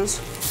quarters.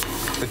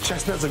 The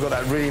chestnuts have got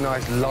that really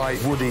nice,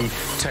 light, woody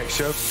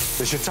texture.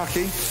 The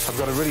shiitake have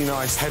got a really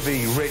nice,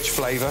 heavy, rich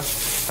flavour.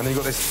 And then you've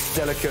got this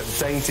delicate,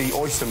 dainty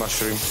oyster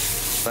mushroom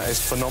that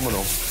is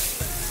phenomenal.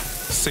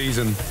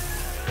 Season.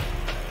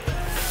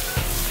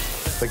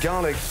 The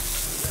garlic,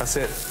 that's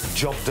it,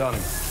 job done.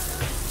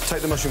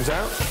 Take the mushrooms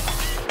out.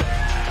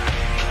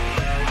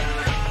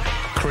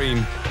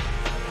 Cream.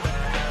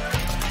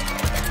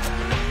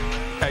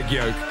 Egg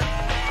yolk.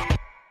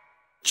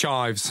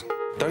 Chives.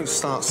 Don't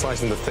start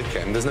slicing the thick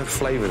end. There's no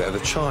flavour there. The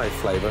chive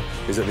flavour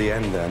is at the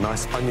end there.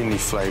 Nice oniony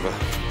flavour.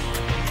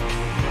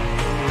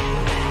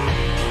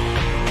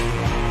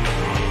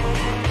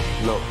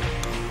 Look,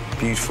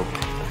 beautiful.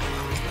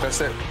 That's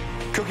it.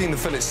 Cooking the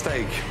fillet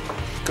steak,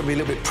 got to be a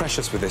little bit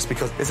precious with this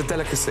because it's a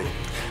delicacy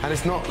and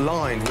it's not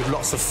lined with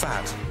lots of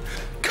fat.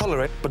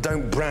 Colour it, but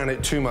don't brown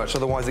it too much,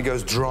 otherwise it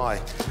goes dry.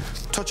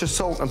 Touch of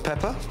salt and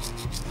pepper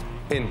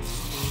in.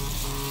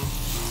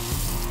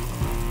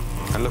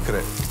 And look at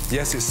it.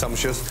 Yes, it's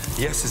sumptuous.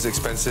 Yes, it's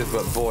expensive,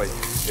 but boy,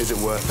 is it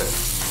worth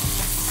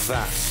it.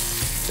 That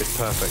is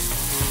perfect.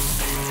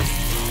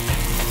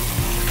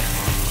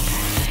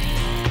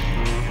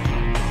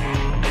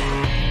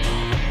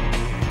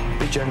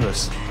 Be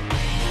generous.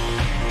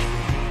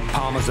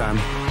 Parmesan.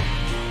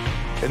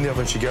 In the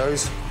oven she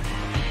goes.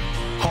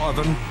 Hot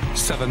oven,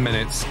 7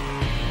 minutes.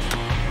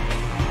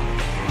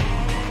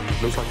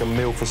 Looks like a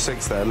meal for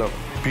 6 there, look.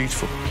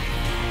 Beautiful.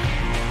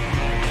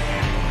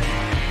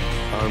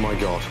 Oh my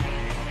God.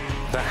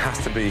 That has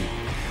to be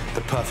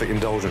the perfect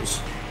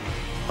indulgence.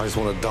 I just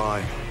want to die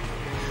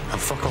and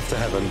fuck off to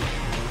heaven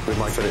with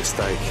my fillet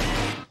steak.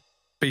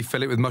 Beef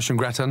fillet with mushroom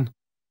gratin,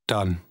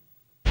 done.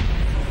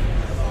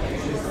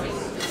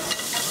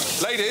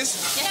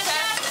 Ladies,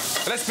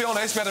 let's be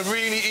honest, we had a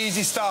really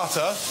easy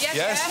starter.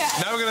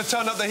 Yes? Now we're going to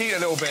turn up the heat a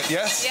little bit,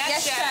 yes?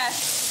 Yes, chef.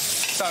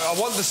 So I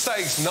want the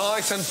steaks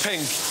nice and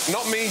pink.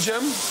 Not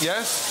medium,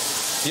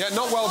 yes? Yeah,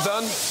 not well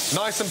done.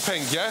 Nice and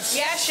pink, yes?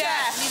 Yes,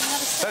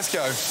 chef. Let's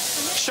go.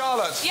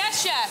 Charlotte.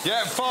 Yes, chef.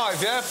 Yeah,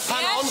 5, yeah?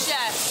 Pan on. Yes,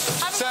 chef.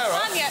 Haven't Sarah.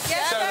 got pan yet,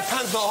 yes, Sarah, chef. the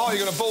pan's not hot,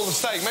 you're going to boil the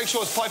steak. Make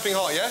sure it's piping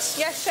hot, yes?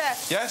 Yes,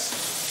 chef. Yes?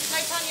 No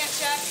pan yet,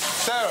 chef.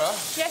 Sarah?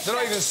 Yes, they're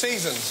not chef. even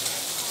seasoned.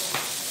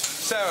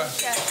 Sarah?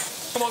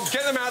 Yes. Come on,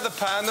 get them out of the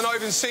pan, they're not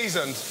even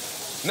seasoned.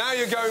 Now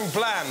you're going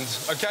bland,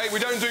 OK? We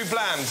don't do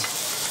bland.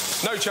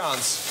 No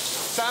chance.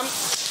 Sam?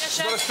 Yes,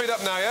 You've got to chef. speed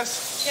up now,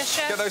 yes? Yes,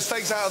 chef. Get those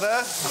steaks out of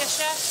there. Yes,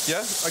 chef.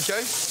 Yeah, OK.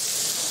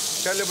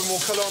 Get a little bit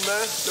more colour on there,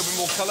 a little bit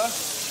more colour.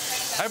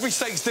 Every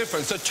steak's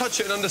different, so touch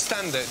it and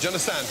understand it. Do you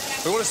understand?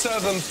 We want to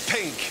serve them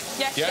pink.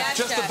 Yes, yeah? yes,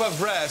 Just chef.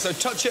 above rare, so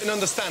touch it and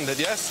understand it,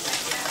 yes?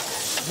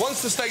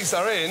 Once the steaks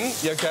are in,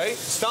 OK,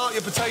 start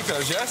your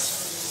potatoes,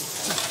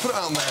 yes? Just put it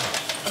on there.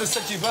 I just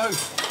said to you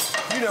both.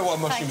 You know what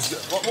mushrooms do.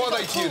 What are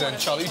they to you then,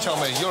 Charlotte? You tell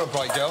me. You're a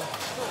bright girl.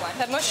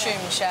 They're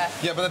mushrooms,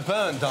 chef. Yeah, but they're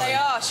burnt, darling. They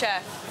are,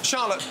 chef.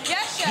 Charlotte,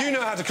 Yes, chef. you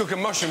know how to cook a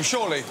mushroom,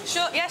 surely?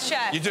 Sure. Yes,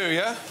 chef. You do,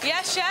 yeah?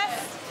 Yes,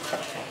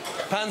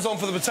 chef. Pans on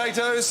for the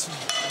potatoes.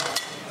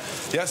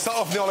 Yeah, start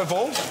off with the olive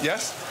oil,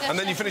 yes? And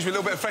then you finish with a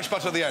little bit of fresh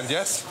butter at the end,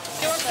 yes?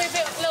 Do you want to be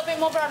a little bit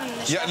more brown?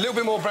 Yeah, a little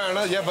bit more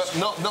browner, yeah, but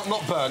not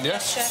burn,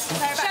 yes? Chef.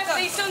 Chef,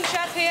 these done,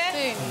 chef,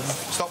 here.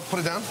 Stop, put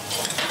it down.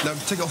 No,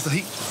 take it off the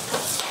heat.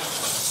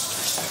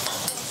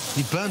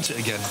 You burnt it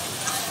again.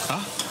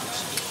 Huh?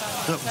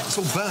 No, it's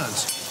all burnt.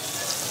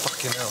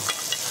 Fucking hell.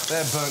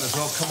 They're burnt as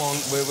well. Come on,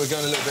 we're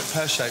going a little bit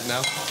pear-shaped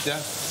now, yeah?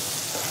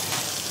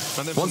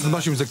 Once the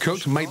mushrooms are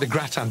cooked, make the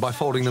gratin by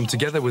folding them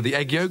together with the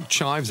egg yolk,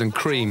 chives and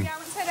cream.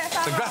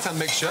 The gratin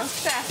mixture,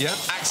 yeah,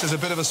 acts as a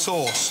bit of a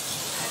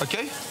sauce,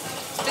 OK?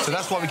 So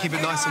that's why we keep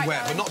it nice and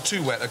wet, but not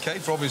too wet, OK,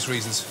 for obvious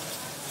reasons.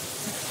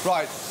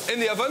 Right, in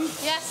the oven.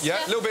 Yes.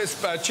 Yeah, a little bit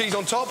of cheese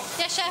on top.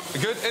 Yes, chef.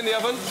 Good, in the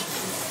oven.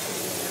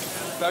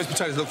 Those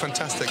potatoes look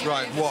fantastic.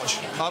 Right, watch.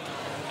 Up,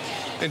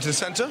 into the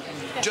centre,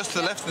 just to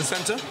the left of the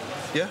centre.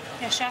 Yeah?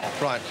 Yes,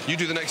 chef. Right, you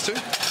do the next two.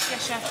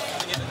 Yes,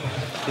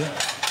 chef.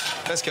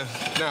 Yeah. Let's go.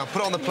 Now,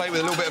 put it on the plate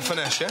with a little bit of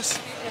finesse, yes?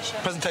 Yes,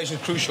 chef. Presentation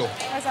is crucial.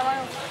 Where's our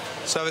oil?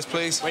 Service,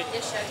 please.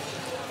 Yes,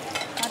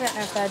 chef. I don't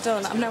know if they're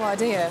done. I've no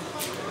idea.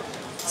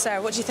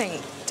 Sarah, what do you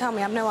think? Tell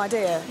me, I've no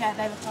idea. Yeah,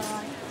 they look all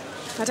right.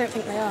 I don't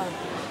think they are.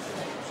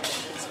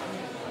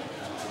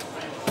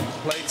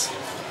 Plate.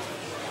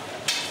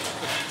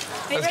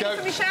 Are you Let's ready go.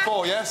 for me, chef?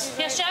 4, yes?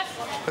 Yes,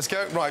 chef. Let's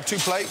go. Right, 2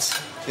 plates.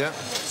 Yeah.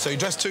 So you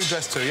dress two,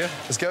 yeah?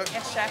 Let's go.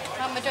 Yes, chef.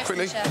 I'm a dressing,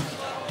 Quickly.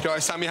 chef. All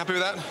right, Sam, you happy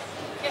with that?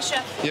 Yes,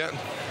 chef. Yeah.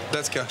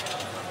 Let's go.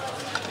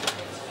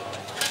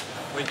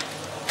 Oui.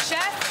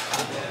 Chef?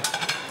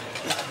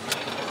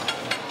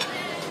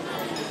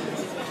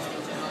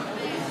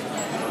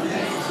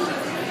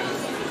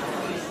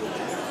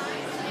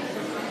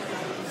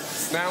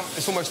 Now,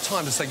 it's almost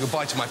time to say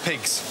goodbye to my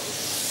pigs.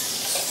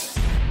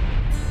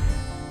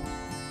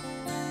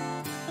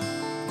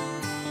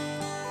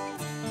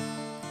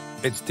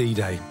 It's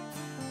D-Day.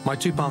 My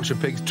 2 Berkshire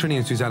pigs, Trini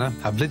and Susanna,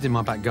 have lived in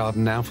my back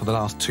garden now for the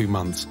last 2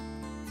 months.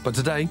 But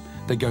today,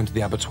 they're going to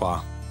the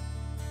abattoir.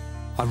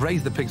 I've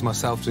raised the pigs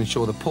myself to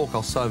ensure the pork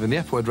I'll serve in the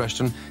F-word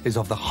restaurant is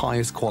of the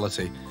highest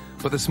quality.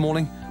 But this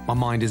morning, my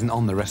mind isn't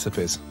on the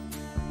recipes.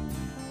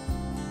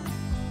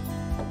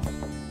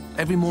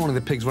 Every morning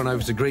the pigs run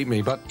over to greet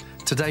me, but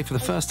today, for the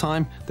first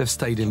time, they've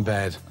stayed in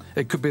bed.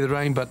 It could be the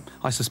rain, but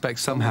I suspect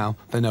somehow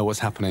they know what's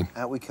happening.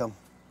 Out we come.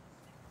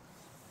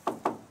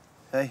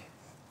 Hey.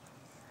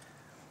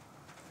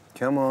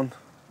 Come on.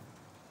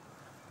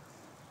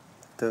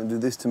 Don't do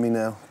this to me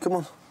now. Come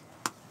on.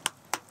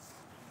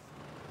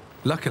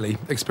 Luckily,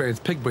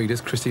 experienced pig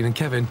breeders Christine and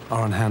Kevin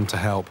are on hand to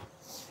help.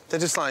 They're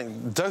just,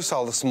 like,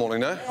 docile this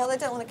morning, no? Well, they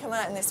don't want to come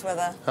out in this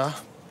weather. Huh?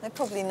 They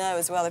probably know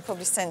as well. They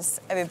probably sense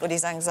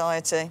everybody's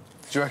anxiety.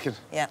 Do you reckon?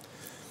 Yeah.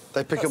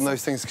 They pick up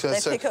those things...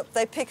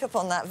 They pick up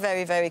on that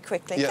very, very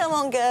quickly. Yeah. Come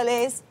on,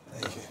 girlies.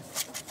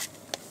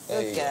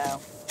 There you go.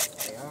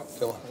 Good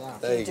girl. Come on.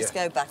 There you just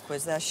go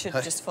backwards. They should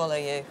just follow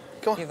you.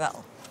 Come on. You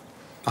rattle.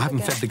 I haven't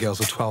fed the girls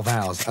for 12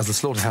 hours, as the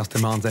slaughterhouse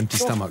demands empty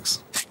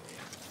stomachs.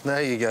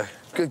 There you go.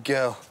 Good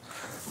girl.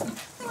 Come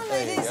on,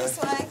 ladies,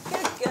 this way.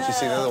 Good girl. Did you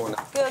see the other one?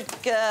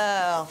 Good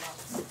girl.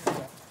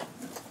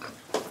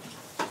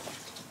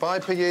 Bye,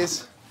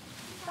 piggies.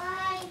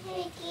 Bye,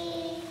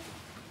 Piggy.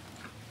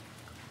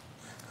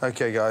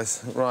 OK,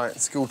 guys. Right,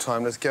 school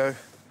time. Let's go.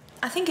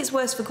 I think it's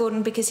worse for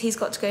Gordon because he's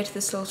got to go to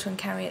the slaughter and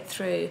carry it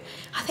through.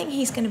 I think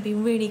he's going to be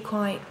really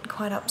quite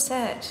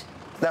upset.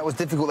 That was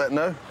difficult, that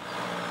no?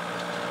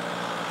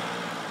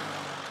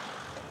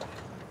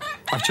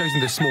 I've chosen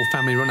this small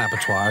family-run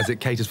abattoir as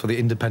it caters for the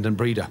independent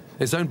breeder.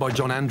 It's owned by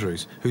John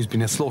Andrews, who's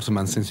been a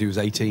slaughterman since he was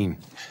 18.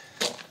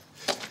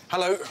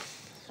 Hello.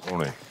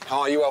 Morning.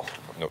 How are you? Well?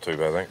 Not too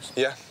bad, thanks.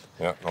 Yeah?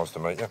 Yeah, nice to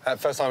meet you.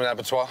 First time in an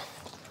abattoir.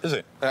 Is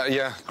it?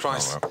 Yeah,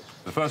 Christ. Oh, well.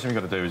 The first thing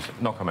we've got to do is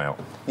knock them out.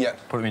 Yeah.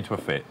 Put them into a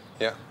fit.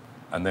 Yeah.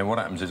 And then what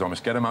happens is I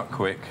must get them up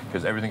quick,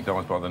 because everything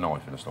dies by the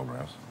knife in a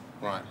slaughterhouse.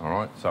 Right. All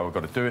right? So we've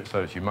got to do it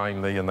so it's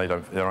humanely and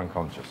they're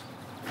unconscious.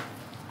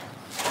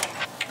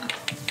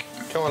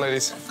 Come on,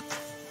 ladies.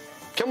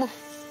 Come on.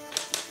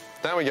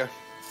 There we go.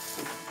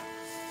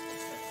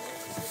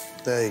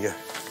 There you go.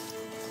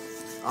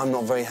 I'm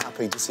not very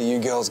happy to see you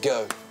girls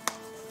go.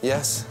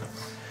 Yes?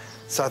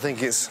 So I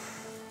think it's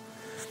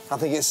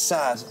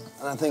sad,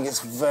 and I think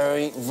it's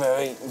very,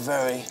 very,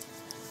 very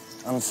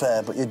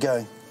unfair, but you're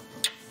going.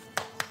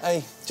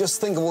 Hey, just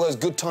think of all those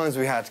good times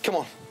we had. Come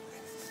on.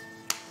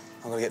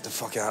 I'm gonna get the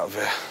fuck out of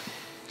here.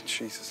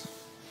 Jesus.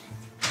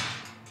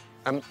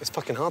 It's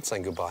fucking hard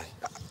saying goodbye.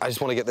 I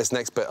just want to get this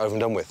next bit over and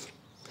done with.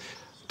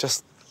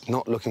 Just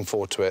not looking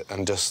forward to it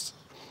and just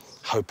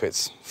hope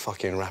it's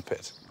fucking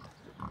rapid.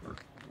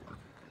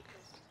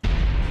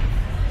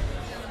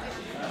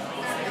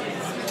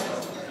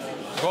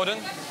 Gordon,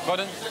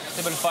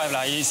 table 5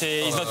 là. He's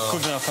not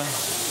cooked enough.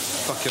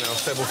 Huh? Fucking hell,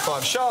 table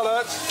 5.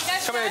 Charlotte,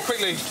 come here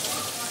quickly.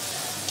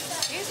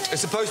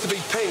 It's supposed to be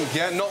pink,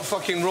 yeah, not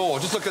fucking raw.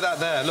 Just look at that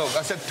there. Look,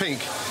 I said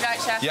pink. Right,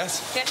 chef.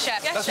 Yes? Yes,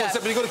 chef. Yes, That's what I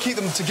said, but you've got to keep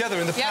them together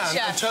in the pan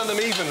and turn them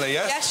evenly,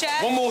 yes? Yes,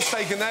 chef. One more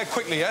steak in there,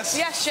 quickly, yes?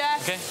 Yes,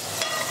 chef. Okay.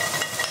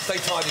 Stay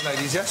tidy,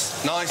 ladies,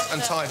 yes? Nice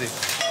and tidy.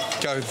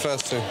 Go,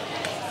 first 2.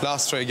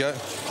 Last 3, go.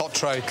 Hot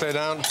tray, clear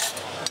down.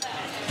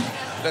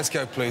 Let's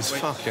go, please.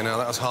 Fucking hell,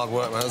 that was hard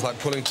work, man. It was like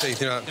pulling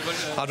teeth, you know.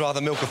 I'd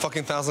rather milk a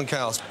fucking 1,000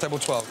 cows. Table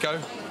 12, go.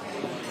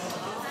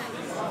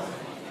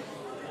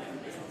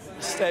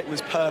 Steak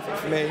was perfect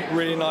for me.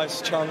 Really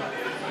nice chunk.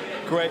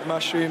 Great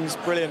mushrooms,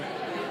 brilliant.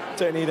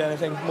 Don't need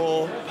anything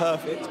more.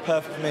 Perfect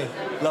for me.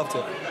 Loved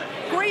it.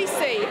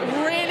 Greasy,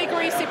 really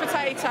greasy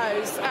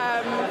potatoes.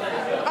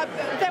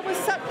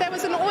 There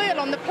was an oil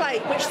on the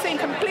plate which seemed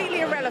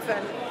completely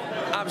irrelevant.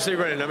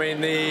 Absolutely brilliant. I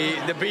mean,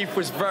 the beef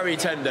was very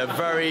tender,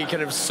 very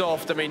kind of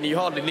soft. I mean, you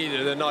hardly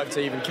needed a knife to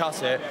even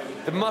cut it.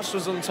 The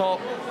mushrooms on top,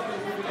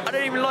 I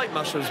don't even like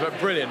mushrooms, but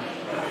brilliant.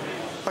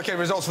 OK,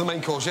 results of the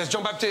main course. Yes,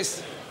 John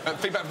Baptist,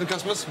 feedback from the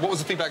customers. What was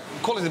the feedback?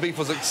 Quality of the beef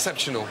was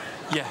exceptional.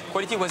 Yeah,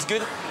 quality was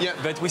good. Yeah.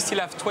 But we still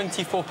have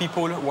 24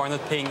 people who are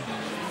not paying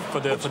for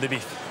the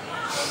beef.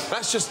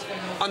 That's just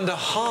under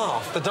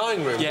half the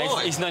dining room. Yeah,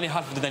 Why? it's nearly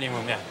half of the dining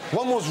room, yeah.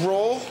 One was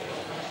raw.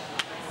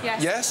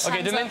 Yes. Yes?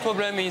 OK, the main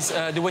problem is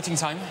the waiting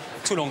time.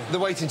 Too long. The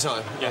waiting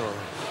time? Yeah.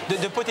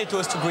 The potato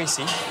is too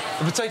greasy.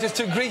 The potato's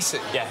too greasy?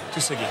 Yeah,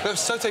 too soggy. They're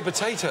sauté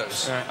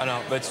potatoes. I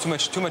know, but too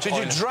much oil. Did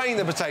you drain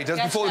the potatoes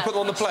before we put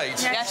them on the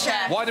plate? Yes,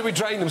 chef. Why did we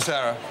drain them,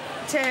 Sarah?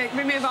 To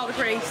remove all the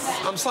grease.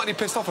 I'm slightly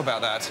pissed off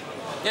about that.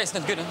 Yeah, it's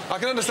not good, huh? I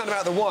can understand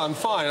about the one,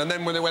 fine, and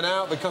then when it went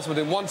out, the customer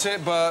didn't want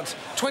it, but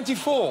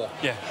 24.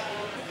 Yeah.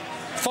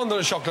 Fondant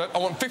and chocolate, I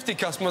want 50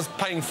 customers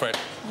paying for it.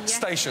 Yeah.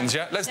 Stations,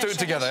 yeah? Let's do it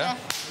together, yeah?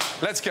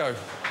 Let's go.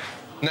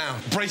 Now,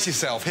 brace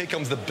yourself. Here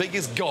comes the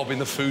biggest gob in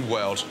the food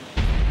world.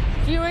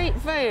 Do you eat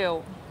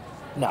veal?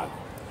 No.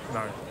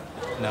 No.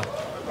 No.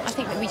 I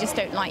think that we just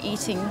don't like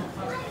eating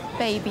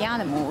baby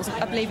animals.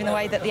 I believe in the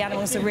way that the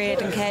animals are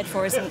reared and cared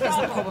for isn't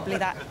probably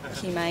that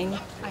humane.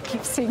 I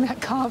keep seeing that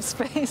calf's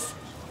face.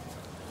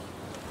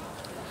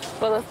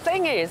 Well, the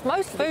thing is,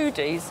 most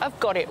foodies have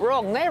got it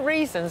wrong. Their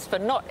reasons for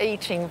not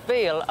eating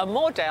veal are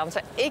more down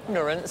to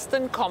ignorance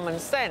than common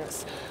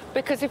sense.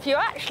 Because if you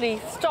actually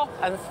stop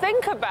and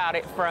think about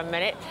it for a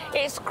minute,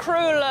 it's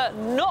crueler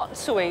not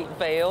to eat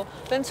veal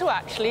than to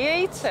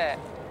actually eat it.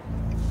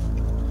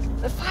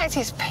 The fact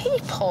is,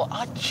 people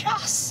are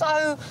just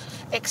so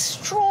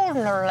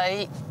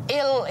extraordinarily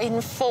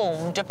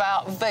ill-informed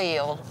about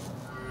veal.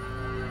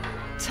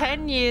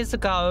 10 years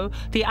ago,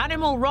 the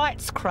animal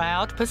rights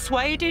crowd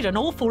persuaded an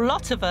awful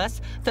lot of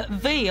us that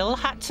veal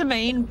had to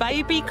mean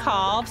baby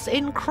calves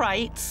in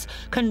crates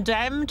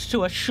condemned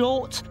to a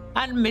short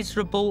and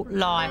miserable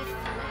life.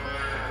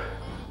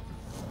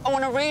 I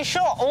want to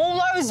reassure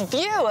all those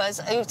viewers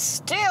who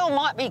still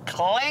might be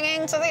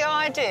clinging to the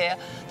idea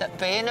that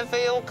being a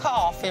veal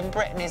calf in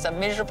Britain is a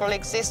miserable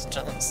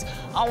existence.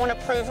 I want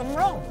to prove them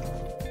wrong.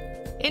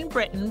 In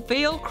Britain,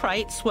 veal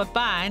crates were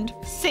banned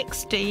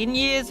 16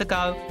 years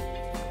ago.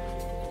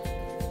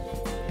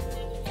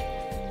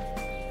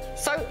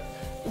 So,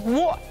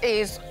 what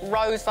is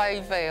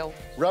rosé veal?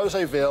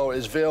 Rosé veal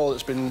is veal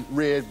that's been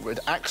reared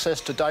with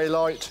access to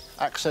daylight,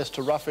 access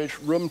to roughage,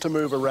 room to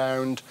move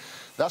around.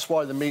 That's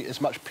why the meat is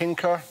much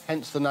pinker,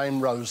 hence the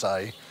name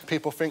rosé.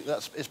 People think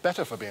it's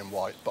better for being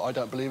white, but I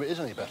don't believe it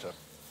is any better.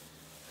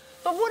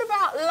 But what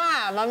about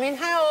lamb? I mean,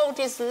 how old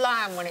is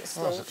lamb when it's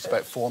slaughtered? Well, it's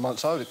about 4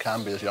 months old. It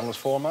can be as young as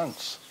 4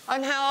 months.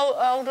 And how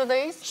old are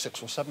these?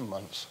 6 or 7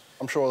 months.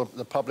 I'm sure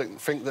the public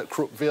think that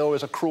veal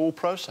is a cruel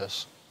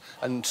process,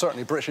 and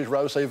certainly British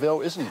rosé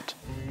veal isn't.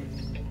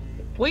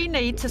 We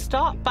need to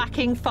start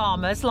backing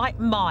farmers like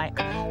Mike,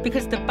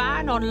 because the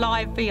ban on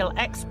live veal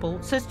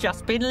exports has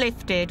just been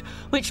lifted,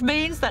 which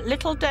means that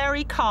little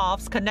dairy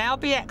calves can now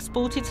be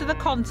exported to the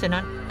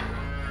continent.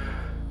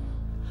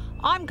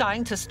 I'm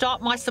going to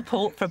start my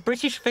support for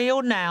British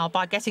veal now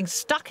by getting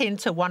stuck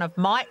into one of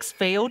Mike's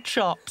veal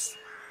chops.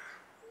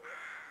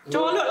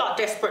 Do I look like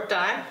Desperate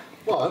Dan?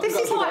 Well, this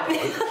is like...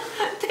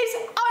 this,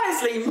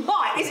 honestly,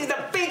 Mike, this is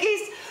the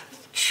biggest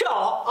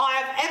chop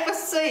I have ever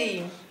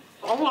seen.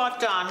 All I've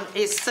done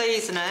is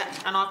season it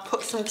and I've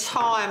put some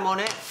thyme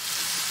on it.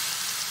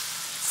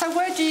 So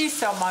where do you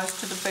sell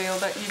most of the veal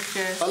that you've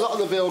used? A lot of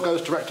the veal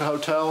goes direct to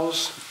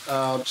hotels,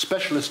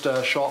 specialist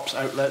shops,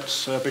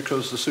 outlets,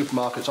 because the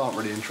supermarkets aren't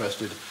really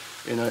interested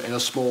in a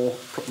small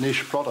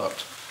niche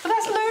product. But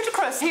that's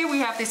ludicrous. Here we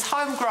have this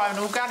homegrown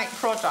organic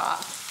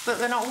product that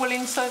they're not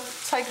willing to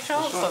take a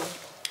chance on.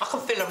 I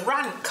can feel a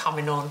rant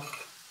coming on.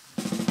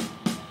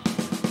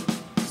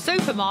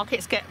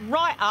 Supermarkets get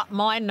right up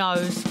my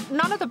nose.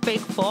 None of the big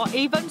four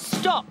even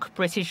stock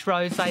British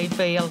rosé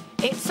veal.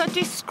 It's a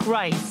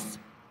disgrace.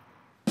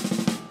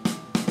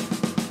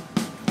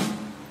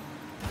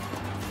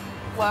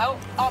 Well,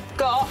 I've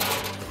got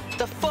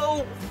the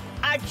full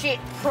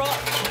agit-prop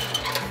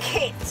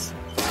kit.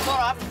 Well,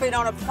 I haven't been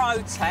on a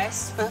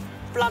protest for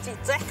bloody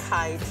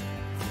decades.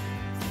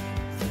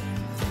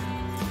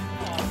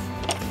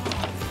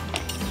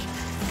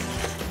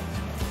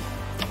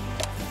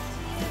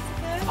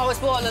 I was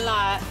more than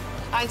that.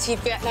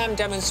 Anti-Vietnam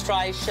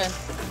demonstration.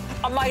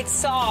 I made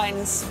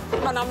signs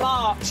and I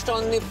marched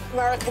on the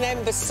American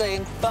embassy,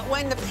 but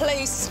when the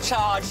police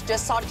charged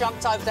us, I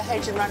jumped over the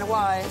hedge and ran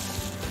away.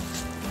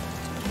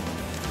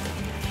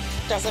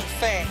 Doesn't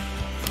fit.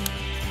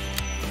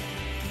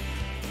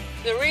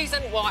 The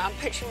reason why I'm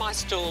pitching my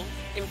stall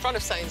in front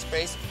of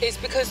Sainsbury's is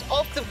because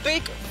of the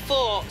big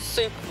four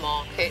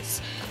supermarkets.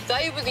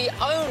 They were the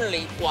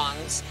only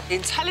ones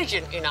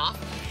intelligent enough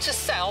to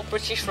sell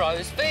British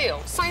rose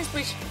veal.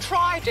 Sainsbury's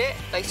tried it,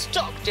 they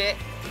stocked it,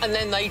 and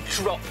then they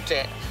dropped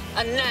it.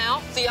 And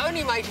now, the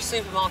only major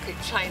supermarket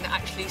chain that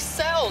actually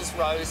sells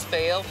rose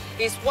veal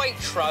is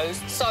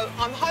Waitrose. So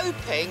I'm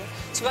hoping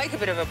to make a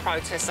bit of a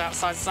protest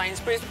outside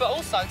Sainsbury's, but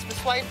also to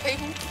persuade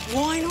people,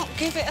 why not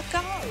give it a go?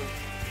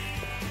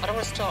 I don't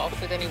want to start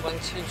off with anyone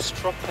too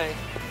stroppy.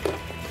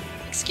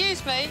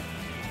 Excuse me.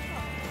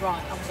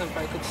 Right, that wasn't a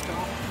very good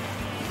start.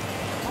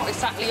 Not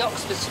exactly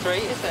Oxford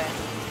Street, is it?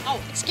 Oh,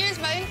 excuse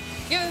me.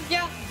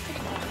 Yeah.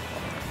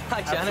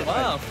 Hi, Janet.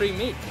 Wow, free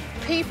meat.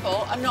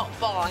 People are not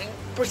buying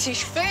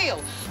British veal,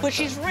 which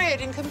is reared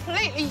in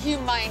completely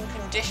humane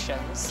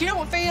conditions. Do you know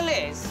what veal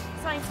is?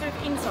 Something to do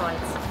with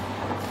insides.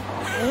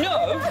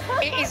 No,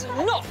 it is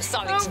not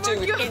something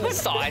to do with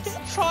insides.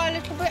 Try a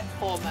little bit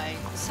for me.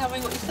 Tell me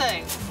what you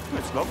think.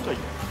 It's lovely.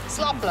 It's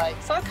lovely.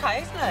 It's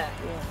OK, isn't it?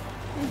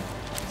 Yeah.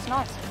 It's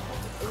nice.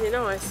 Is it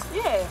nice?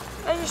 Yeah.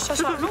 It's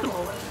just like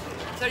normal.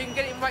 So you can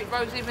get it in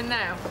Waitrose even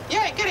now?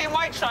 Yeah, get it in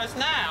Waitrose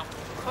now.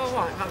 Oh,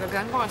 right, I'm going to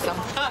go and buy some.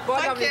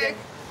 Thank you.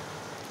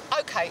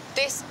 OK,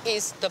 this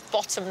is the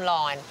bottom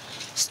line.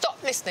 Stop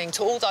listening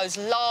to all those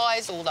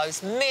lies, all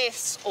those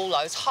myths, all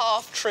those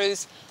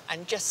half-truths,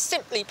 and just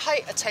simply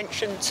pay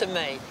attention to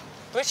me.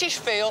 British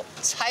veal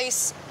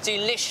tastes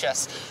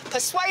delicious.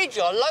 Persuade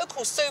your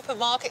local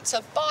supermarket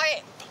to buy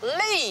it,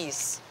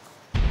 please.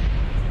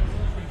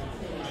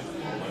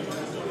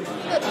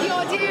 Look, the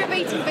idea of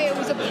eating veal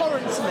was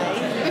abhorrent to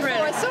me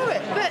before I saw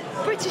it. But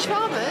British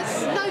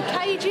farmers, no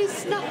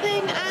cages,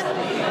 nothing, and...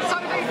 So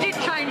it did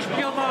change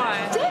your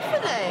mind?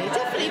 Definitely.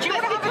 Do you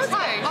want to have a taste?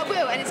 I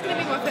will, and it's going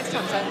to be my first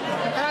time, so...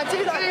 And I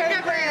do like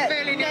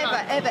very never,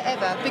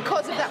 ever,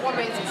 because of that one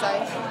reason, so...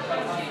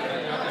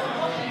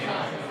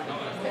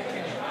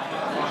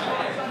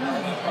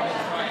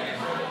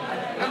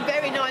 And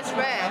very nice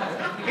rare.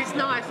 It's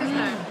nice, isn't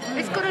it?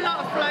 It's got a lot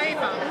of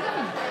flavour.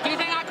 Do you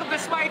think I could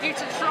persuade you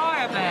to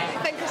try a bit?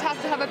 I think I'd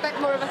have to have a bit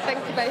more of a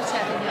think about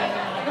it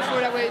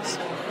before I would.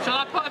 Shall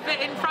I put a bit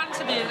in front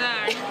of you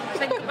there and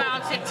think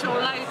about it till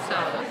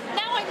later?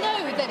 Now I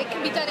know that it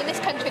can be done in this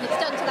country and it's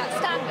done to that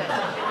standard.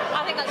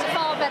 I think that's a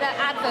far better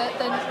advert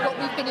than what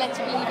we've been led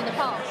to believe in the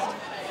past.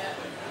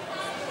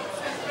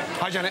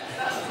 Hi, Janet.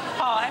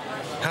 Hi.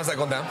 How's that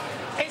gone down?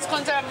 It's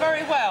gone down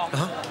very well.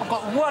 I've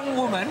got one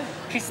woman,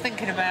 she's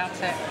thinking about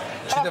it.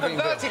 I've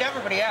converted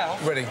everybody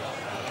else. Ready.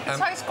 It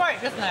tastes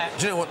great, doesn't it?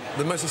 Do you know what?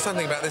 The most exciting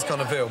thing about this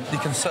kind of veal, you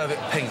can serve it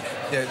pink.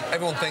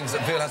 Everyone thinks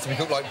that veal has to be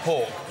cooked like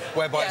pork,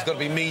 whereby it's got to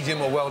be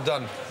medium or well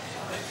done.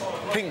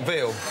 Pink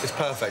veal is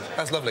perfect.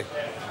 That's lovely.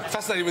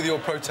 Fascinated with your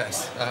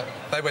protests.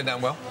 They went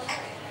down well.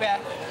 Yeah.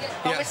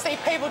 Obviously,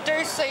 people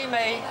do see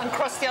me and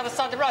cross the other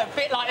side of the road, a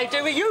bit like they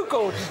do with you,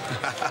 Gordon.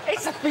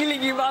 It's a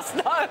feeling you must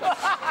know.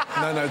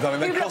 No,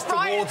 darling, they cross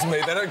towards me.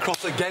 They don't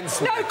cross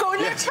against me. No,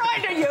 Gordon, they're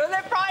frightened of you and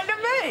they're frightened of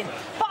me.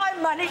 But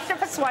I managed to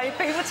persuade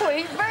people to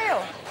eat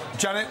veal.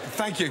 Janet,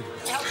 thank you.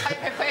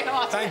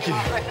 Thank you.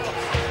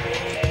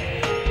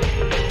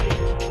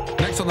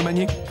 Next on the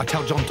menu, I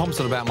tell John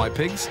Thomson about my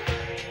pigs.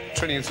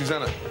 Trini and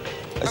Susanna.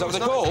 Is that what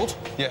they're called?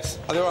 Yes.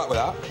 Are they all right with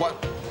that? What?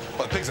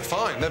 Well, the pigs are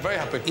fine. They're very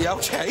happy. Yeah,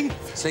 OK.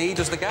 See, he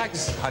does the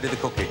gags. I did the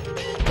cooking.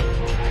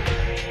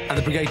 And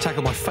the brigade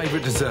tackle my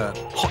favourite dessert,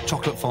 hot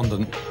chocolate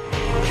fondant.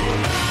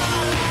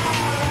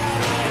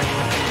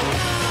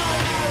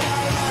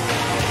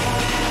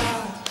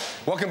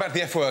 Welcome back to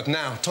the F Word.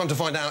 Now, time to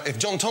find out if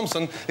John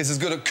Thomson is as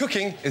good at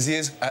cooking as he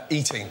is at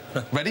eating.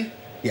 Ready?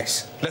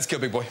 Yes. Let's go,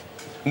 big boy.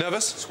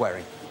 Nervous?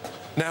 Swearing.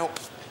 Now,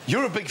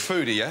 you're a big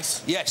foodie,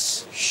 yes?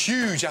 Yes.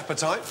 Huge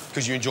appetite,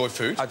 because you enjoy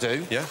food. I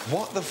do. Yeah.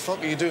 What the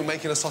fuck are you doing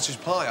making a sausage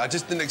pie? I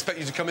just didn't expect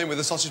you to come in with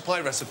a sausage pie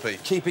recipe.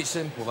 Keep it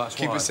simple, that's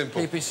why. Keep it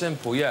simple. Keep it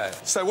simple, yeah.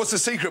 So what's the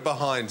secret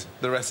behind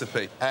the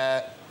recipe?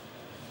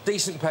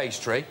 Decent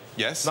pastry.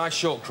 Yes. Nice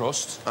short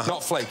crust,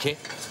 not flaky.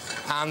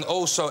 And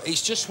also,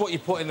 it's just what you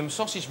put in the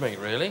sausage meat,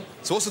 really.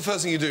 So what's the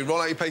first thing you do?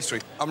 Roll out your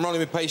pastry? I'm rolling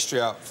my pastry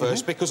out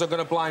first because I'm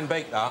going to blind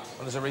bake that,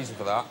 and there's a reason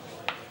for that.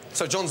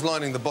 So John's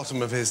lining the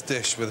bottom of his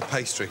dish with a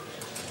pastry.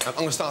 I'm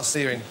going to start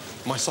searing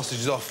my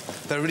sausages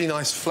off. They're a really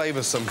nice,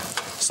 flavoursome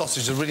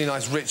sausage, a really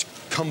nice, rich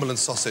Cumberland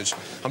sausage.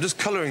 I'm just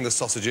colouring the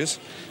sausages,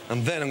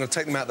 and then I'm going to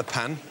take them out of the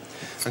pan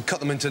and cut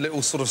them into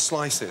little sort of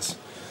slices.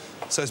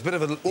 So it's a bit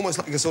of almost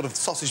like a sort of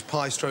sausage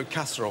pie stroke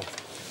casserole.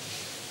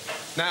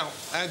 Now,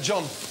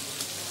 John,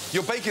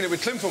 you're baking it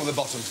with cling film at the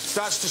bottom.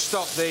 That's to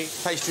stop the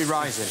pastry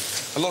rising.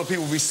 A lot of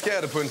people will be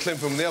scared of putting cling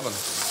film in the oven.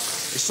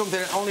 It's something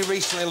I only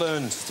recently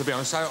learned, to be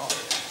honest.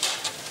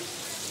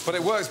 But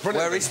it works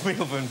brilliantly. Where is my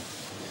oven?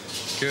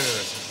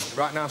 Good.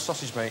 Right now,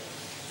 sausage meat.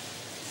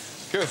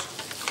 Good.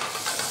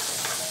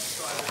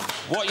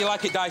 What you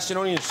like at dicing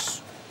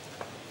onions?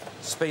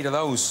 Speed of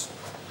those.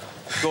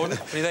 Gordon,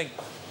 what do you think?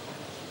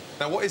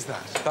 Now, what is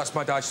that? That's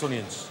my diced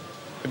onions.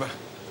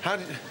 How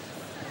did...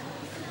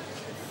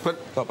 But...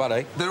 Not bad,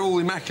 eh? They're all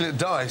immaculate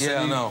dice.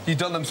 Yeah, I know. You've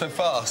done them so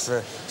fast.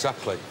 Yeah,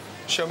 exactly.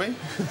 Show me.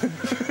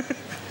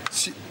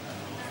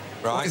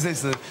 Right. What is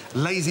this, the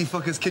lazy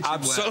fucker's kitchen?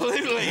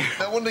 Absolutely.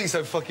 No wonder you're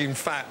so fucking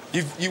fat.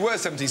 You were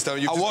 17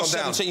 stone, you've just gone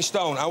down. I was 17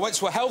 stone. I went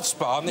to a health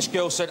spa and this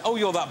girl said, oh,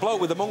 you're that bloke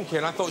with the monkey.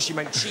 And I thought she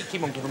meant Cheeky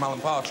Monkey from Alan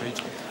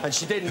Partridge. And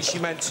she didn't. She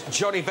meant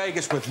Johnny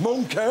Vegas with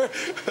monkey.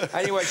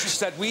 Anyway, she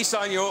said, will you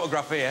sign your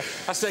autograph here?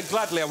 I said,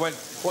 gladly. I went,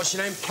 what's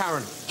your name?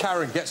 Karen.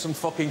 Karen, get some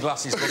fucking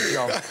glasses, good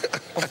John.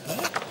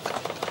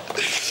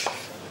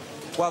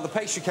 While the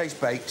pastry case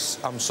bakes,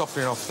 I'm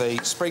softening off the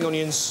spring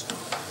onions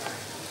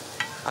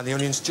and the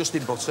onions just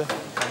in butter,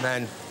 and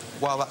then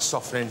while that's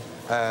softening,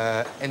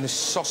 in the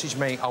sausage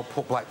meat I'll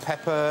put black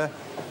pepper,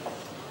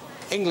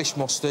 English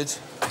mustard,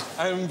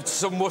 and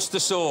some Worcester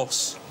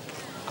sauce.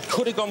 I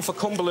could have gone for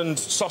Cumberland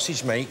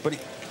sausage meat, but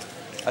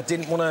I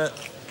didn't want to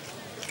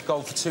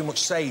go for too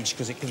much sage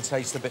because it can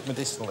taste a bit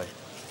medicinally.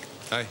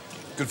 Hey,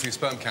 good for your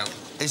sperm count.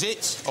 Is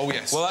it? Oh,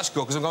 yes. Well, that's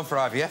good, because I'm going for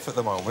IVF at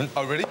the moment.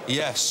 Oh, really?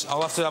 Yes.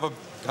 I'll have to have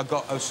I've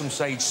got some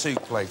sage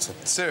soup later.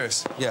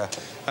 Serious? Yeah.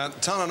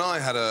 Tana and I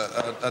had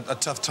a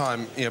tough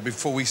time,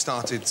 before we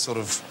started sort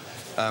of,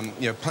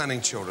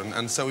 planning children,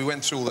 and so we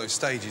went through all those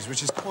stages,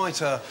 which is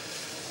quite a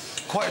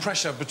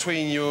pressure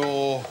between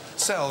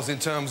yourselves in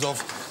terms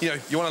of,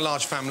 you want a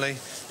large family,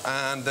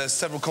 and there's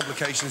several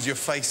complications you're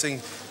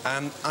facing.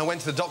 And I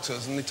went to the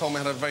doctors, and they told me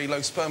I had a very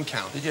low sperm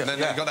count. Did you? And then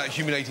they got that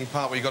humiliating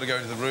part where you got to go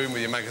into the room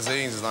with your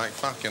magazines. It's like,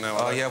 fuck,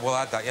 Oh, yeah, well,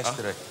 I had that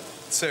yesterday.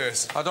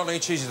 Serious. I don't know who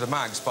chooses the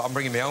mags, but I'm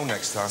bringing my own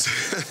next time.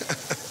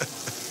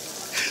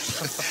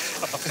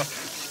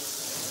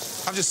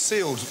 I've just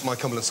sealed my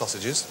Cumberland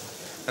sausages,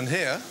 and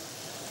here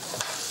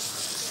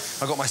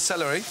I've got my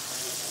celery,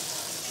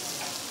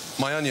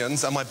 my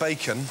onions and my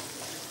bacon,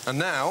 and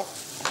now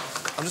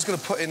I'm just going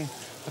to put in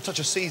a touch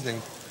of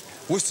seasoning.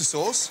 Worcester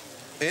sauce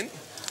in.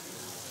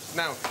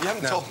 Now, you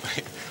haven't told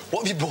me,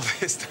 what have you brought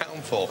this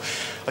down for?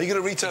 Are you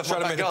going to return my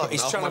back garden?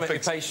 He's trying to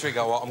make the pastry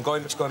go up. I'm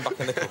going back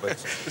in the cupboard.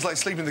 It's like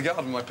sleeping in the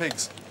garden with my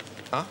pigs.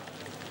 Huh?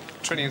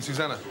 Trini and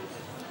Susanna.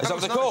 Is that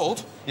what they're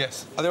called?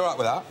 Yes. Are they all right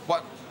with that?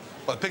 What?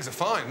 Well, the pigs are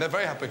fine. They're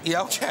very happy.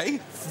 Yeah, OK.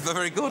 They're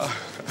very good.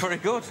 Very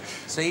good.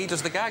 See, he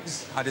does the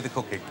gags. I do the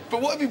cooking.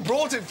 But what have you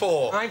brought it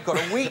for? I've got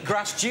a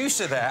wheatgrass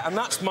juicer there, and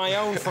that's my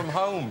own from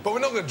home. But we're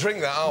not going to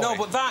drink that, are we? No,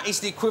 but that is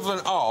the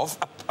equivalent of...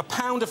 A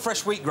pound of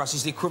fresh wheatgrass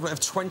is the equivalent of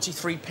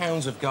 23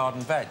 pounds of garden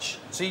veg.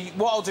 So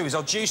what I'll do is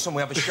I'll juice and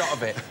we have a shot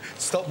of it.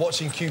 Stop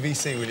watching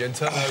QVC, will you, and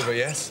turn over,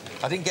 yes?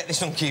 I didn't get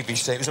this on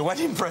QVC. It was a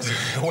wedding present.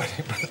 A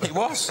wedding present? It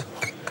was.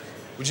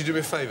 Would you do me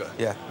a favour?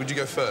 Yeah. Would you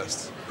go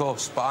first? Of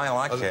course, but I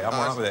like it. I'm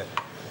all right with it.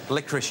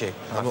 Licoricey,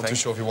 I'm not too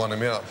sure if you're winding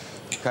me up.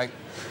 OK.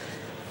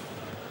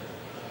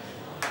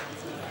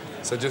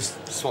 So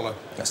just swallow.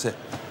 That's it.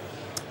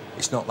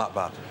 It's not that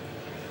bad.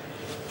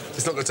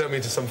 It's not going to turn me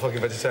into some fucking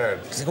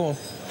vegetarian. Go on.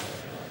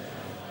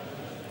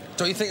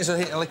 Don't you think there's a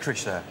hit of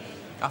licorice there?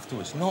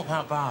 Afterwards? Not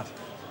that bad.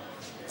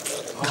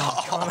 Oh,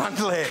 I can't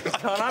handle it. I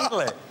can't handle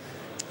it.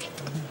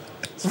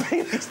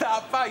 It's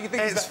that bad. You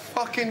think it's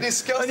fucking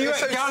disgusting. And you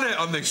ain't done it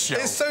on this show.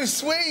 It's so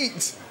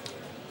sweet.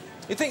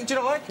 You think, do you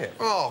not like it?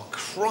 Oh,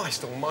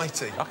 Christ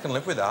almighty. I can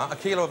live with that. A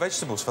kilo of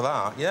vegetables for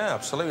that. Yeah,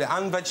 absolutely.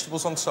 And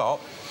vegetables on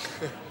top.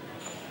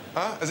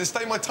 Huh? Has it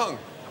stained my tongue?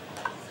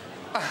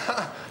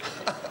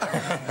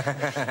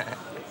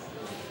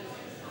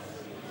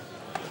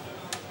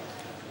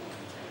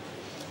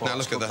 Now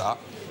look at that.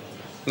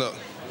 Look.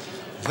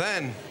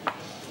 Then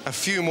a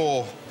few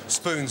more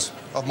spoons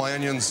of my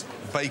onions,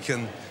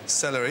 bacon,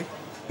 celery.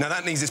 Now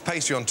that needs its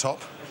pastry on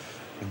top.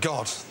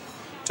 God,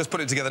 just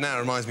put it together now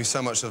reminds me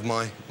so much of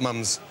my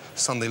mum's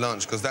Sunday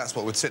lunch, because that's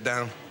what we'd sit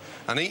down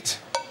and eat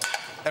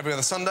every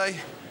other Sunday.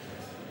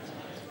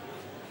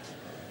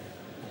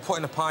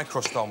 Putting a pie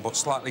crust on, but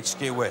slightly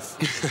skew with.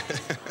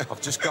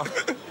 I've just got...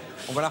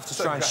 I'm going to have to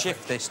try and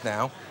shift this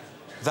now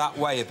that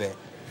way a bit.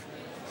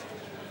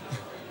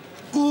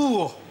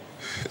 Ooh!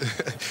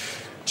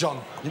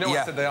 John, you know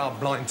I said they are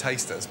blind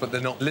tasters, but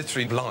they're not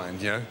literally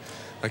blind, you know?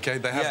 OK,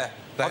 they have...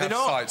 Are they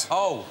not? Sight.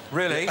 Oh,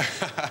 really?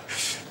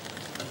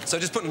 So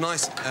just put a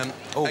nice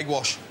egg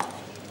wash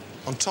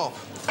on top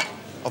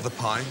of the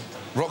pie.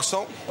 Rock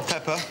salt,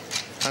 pepper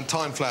and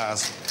thyme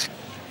flowers.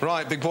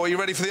 Right, big boy, you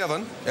ready for the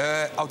oven?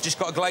 I've just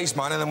got to glaze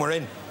mine and then we're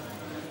in.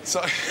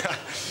 So...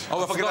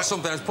 Oh, I forgot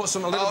something. I've put a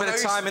little bit of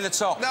thyme in the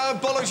top. No,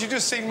 bollocks, you've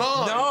just seen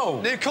mine.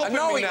 No. You're copying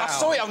me now. I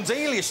saw it on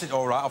Delia.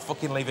 All right, I'll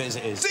fucking leave it as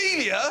it is.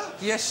 Delia?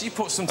 Yes, you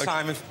put some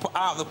thyme and put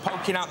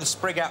poking out the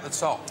sprig out the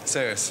top.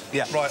 Serious?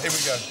 Yeah. Right, here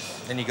we go.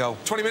 In you go.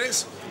 20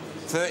 minutes?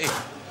 30.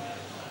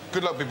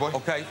 Good luck, big boy.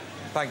 OK,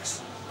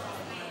 thanks.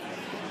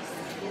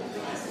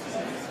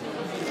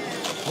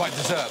 Right,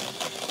 dessert.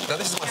 Now,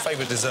 this is my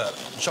favourite dessert,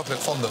 chocolate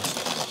fondant.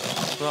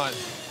 Right.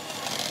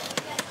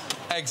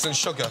 Eggs and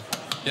sugar,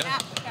 yeah?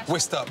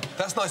 Whisked up.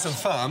 That's nice and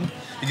firm.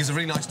 It gives a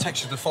really nice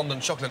texture to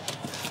fondant chocolate.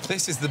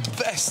 This is the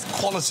best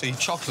quality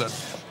chocolate,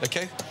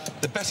 OK?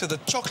 The better the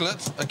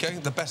chocolate, OK,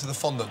 the better the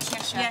fondant.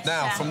 Yes, yes,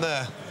 now, chef. from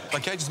there,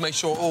 OK, just make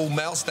sure it all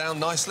melts down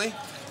nicely.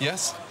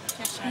 Yes?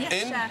 Yes, chef.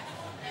 In. Yes,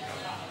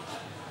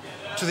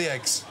 To the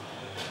eggs.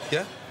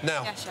 Yeah?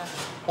 Now, Yes,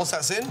 chef. once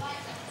that's in,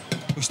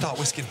 we start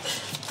whisking.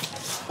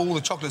 All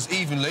the chocolates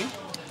evenly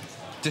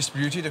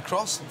distributed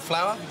across.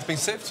 Flour has been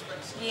sieved.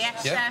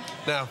 Yes, Yeah?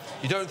 chef. Now,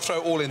 you don't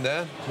throw it all in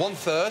there.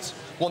 1/3,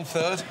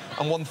 1/3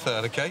 and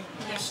 1/3, OK?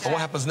 Yes, And what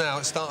chef. happens now,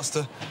 it starts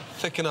to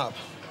thicken up,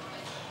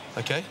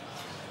 OK?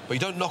 But you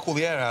don't knock all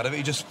the air out of it,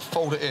 you just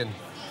fold it in.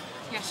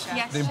 Yes, chef.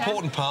 Yes, The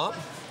important part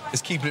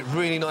is keeping it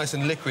really nice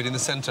and liquid in the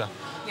centre,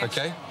 Yes.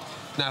 OK?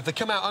 Now, if they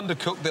come out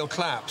undercooked, they'll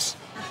collapse.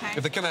 Okay.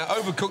 If they come out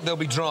overcooked, they'll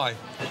be dry.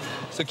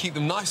 So keep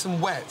them nice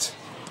and wet.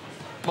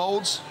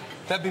 Moulds,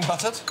 they've been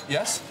buttered,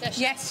 yes?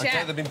 Yes, OK,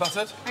 chef. they've been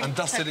buttered and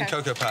dusted in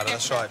cocoa powder,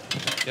 Yes, that's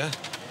right. Yeah?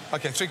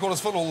 OK, 3/4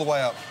 full all the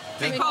way up.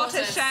 Yeah?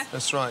 3/4, chef.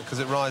 That's right, because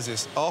it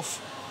rises. Off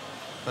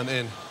and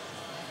in.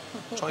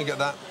 Try and get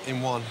that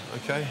in one,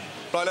 OK?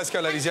 Right, let's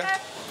go, ladies, yeah?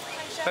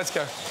 Let's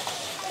go.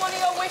 One of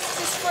your whisks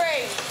is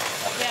free.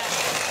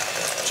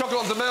 Yeah. Chocolate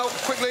on to melt,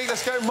 quickly,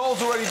 let's go.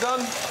 Moulds already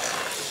done.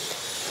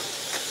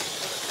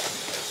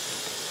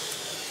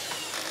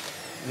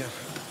 Yeah.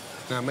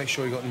 Now, make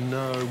sure you've got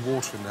no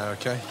water in there,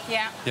 OK?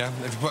 Yeah. Yeah,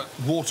 if you put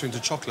water into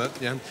chocolate,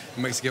 yeah, it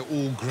makes it get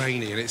all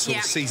grainy and it sort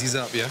of seizes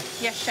up, yeah?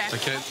 Yes, chef.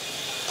 OK.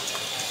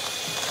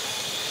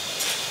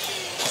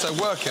 So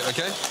work it,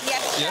 OK?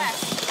 Yes, Yeah?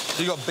 chef.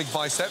 You got big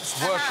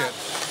biceps, work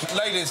it.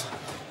 Ladies,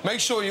 make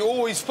sure you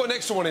always put an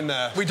extra one in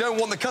there. We don't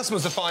want the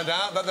customers to find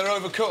out that they're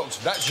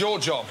overcooked. That's your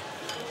job.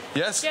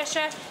 Yes? Yes,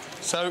 chef.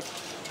 So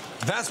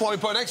that's why we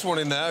put an extra one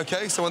in there,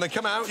 OK? So when they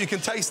come out, you can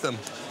taste them.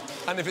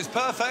 And if it's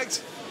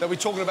perfect, they'll be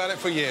talking about it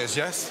for years,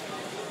 yes?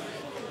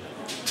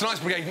 Tonight's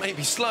brigade may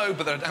be slow,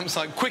 but they're a damn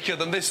sight quicker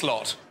than this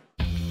lot.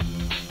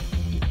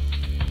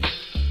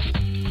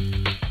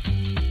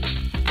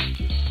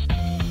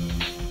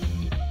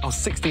 I was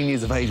 16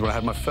 years of age when I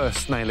had my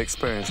first snail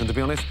experience, and to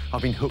be honest,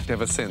 I've been hooked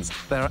ever since.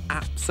 They're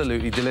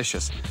absolutely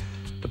delicious.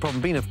 The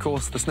problem being, of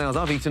course, the snails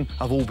I've eaten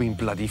have all been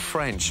bloody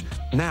French.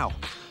 Now,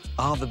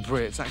 are the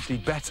Brits actually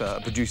better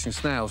at producing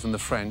snails than the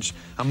French?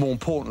 And more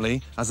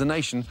importantly, as a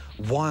nation,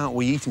 why aren't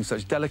we eating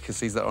such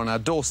delicacies that are on our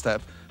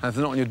doorstep? And if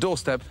they're not on your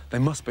doorstep, they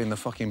must be in the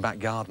fucking back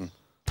garden.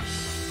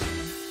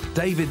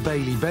 David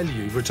Bailey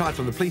Bellew retired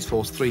from the police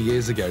force 3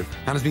 years ago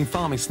and has been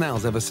farming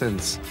snails ever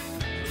since.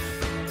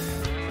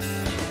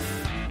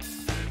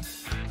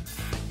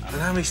 And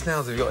how many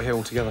snails have you got here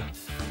altogether?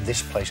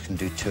 This place can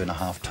do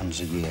 2.5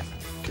 tons a year.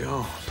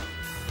 God.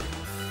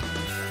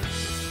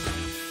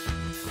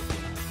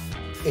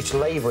 It's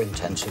labour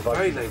intensive.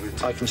 Very labour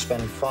intensive. I can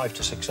spend 5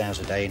 to 6 hours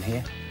a day in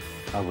here.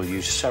 I will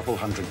use several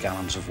hundred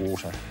gallons of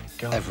water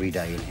every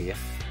day in here.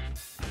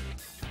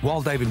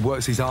 While David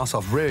works his arse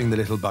off rearing the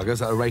little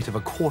buggers at a rate of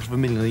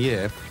 $250,000 a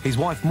year, his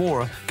wife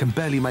Maura can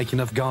barely make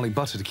enough garlic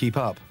butter to keep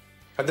up.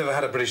 I've never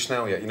had a British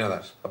snail yet, you know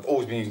that. I've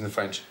always been using the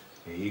French.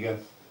 Here you go.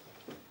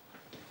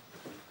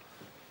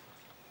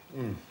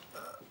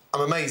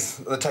 I'm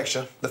amazed at the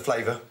texture, the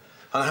flavour,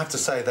 and I have to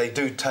say they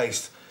do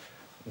taste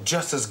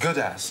just as good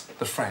as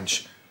the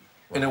French,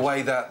 in a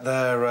way that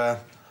they're a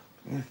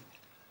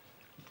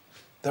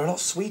lot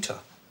sweeter.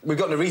 We've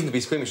got no reason to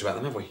be squeamish about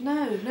them, have we?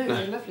 No,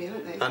 they're lovely,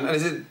 aren't they? And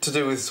is it to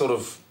do with sort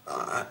of,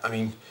 I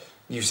mean,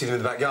 you see them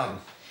in the back garden?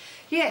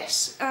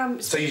 Yes.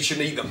 So you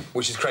shouldn't eat them,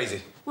 which is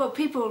crazy. Well,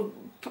 people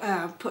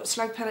put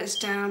slug pellets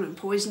down and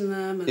poison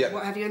them and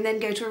what have you, and then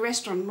go to a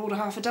restaurant and order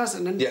half a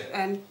dozen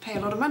and pay a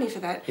lot of money for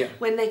that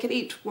when they can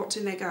eat what's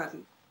in their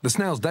garden. The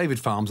snails David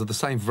farms are the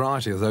same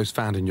variety as those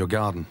found in your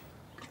garden.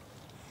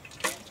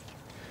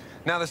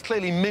 Now, there's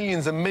clearly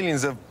millions and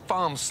millions of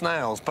farm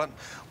snails, but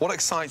what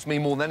excites me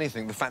more than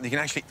anything, the fact that you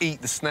can actually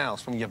eat the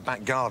snails from your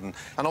back garden.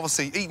 And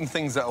obviously, eating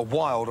things that are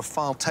wild are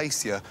far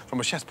tastier from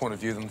a chef's point of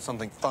view than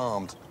something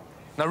farmed.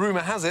 Now, rumour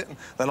has it,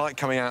 they like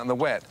coming out in the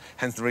wet,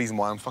 hence the reason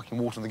why I'm fucking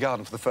watering the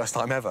garden for the first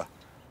time ever.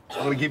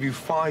 I'm going to give you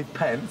 5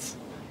 pence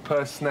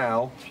per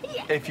snail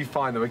if you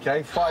find them,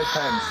 OK? 5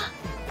 pence.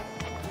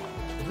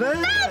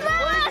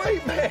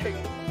 Wait, Meg!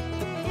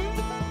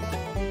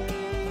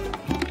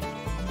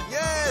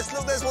 Yes,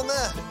 look, there's one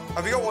there.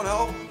 Have you got one,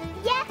 Hal?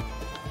 Yeah,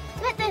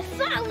 but there's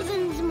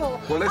thousands more.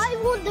 Well, I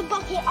want the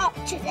bucket up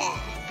to there.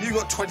 You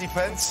got 20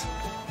 pence,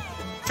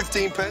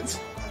 15 pence,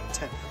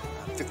 10,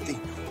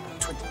 15,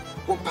 20,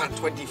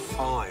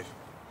 £1.25.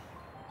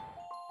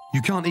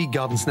 You can't eat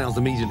garden snails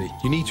immediately.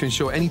 You need to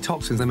ensure any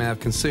toxins they may have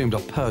consumed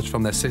are purged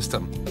from their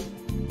system.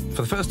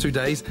 For the first 2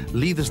 days,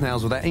 leave the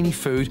snails without any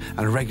food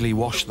and regularly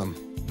wash them.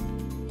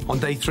 On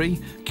day 3,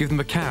 give them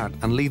a carrot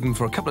and leave them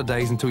for a couple of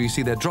days until you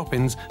see their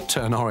drop-ins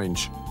turn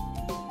orange.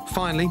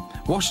 Finally,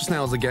 wash the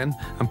snails again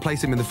and place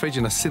them in the fridge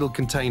in a sealed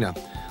container.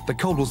 The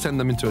cold will send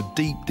them into a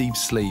deep, deep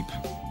sleep.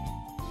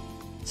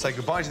 Say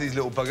goodbye to these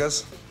little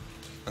buggers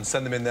and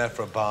send them in there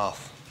for a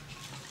bath.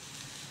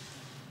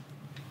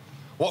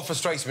 What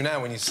frustrates me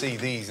now when you see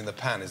these in the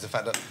pan is the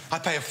fact that I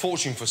pay a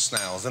fortune for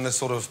snails, and they're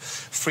sort of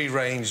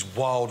free-range,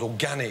 wild,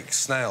 organic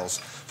snails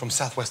from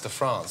southwest of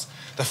France.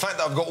 The fact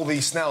that I've got all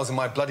these snails in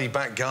my bloody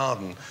back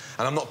garden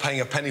and I'm not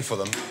paying a penny for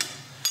them,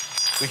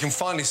 we can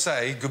finally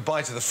say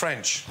goodbye to the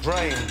French.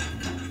 Drain.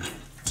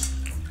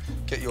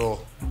 Get your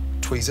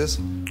tweezers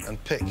and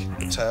pick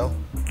the tail.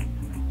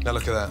 Now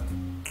look at that.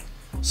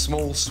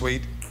 Small,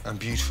 sweet and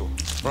beautiful.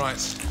 Right,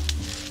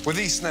 with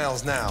these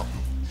snails now,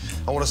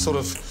 I want to sort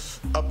of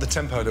up the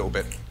tempo a little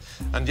bit.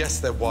 And yes,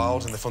 they're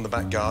wild and they're from the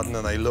back garden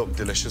and they look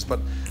delicious, but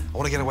I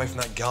want to get away from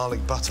that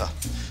garlic butter.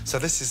 So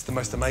this is the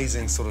most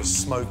amazing sort of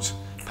smoked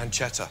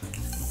pancetta.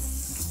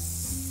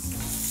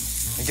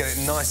 And get it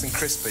nice and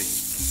crispy.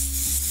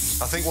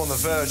 I think we're on the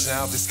verge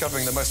now of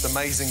discovering the most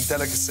amazing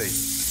delicacy.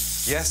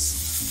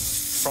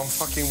 Yes, from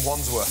fucking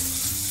Wandsworth.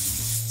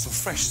 Some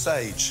fresh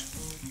sage.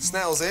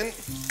 Snails in.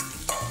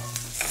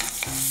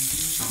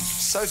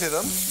 Saute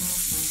them.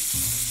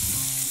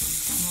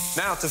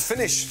 Now, to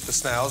finish the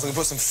snails, I'm going to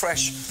put some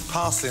fresh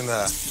parsley in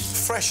there.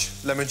 Fresh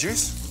lemon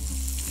juice.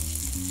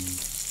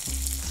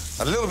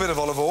 A little bit of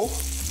olive oil.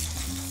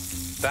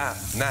 That,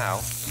 now,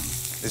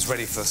 is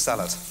ready for the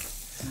salad.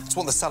 I just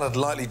want the salad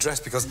lightly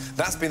dressed because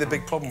that's been the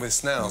big problem with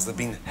snails. They've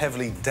been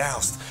heavily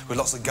doused with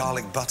lots of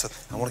garlic butter.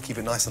 I want to keep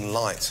it nice and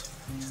light.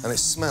 And it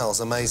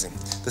smells amazing.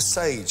 The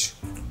sage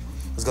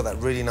has got that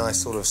really nice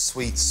sort of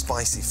sweet,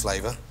 spicy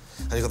flavour.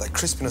 And you've got that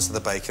crispiness of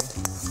the bacon.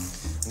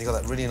 And you've got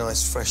that really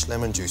nice fresh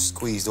lemon juice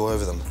squeezed all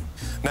over them.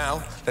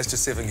 Now, let's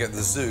just see if we can get to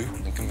the zoo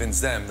and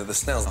convince them that the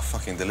snails are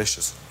fucking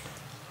delicious.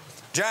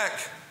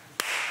 Jack!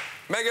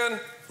 Megan,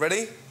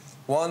 ready?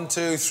 1,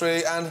 2,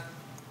 3, and...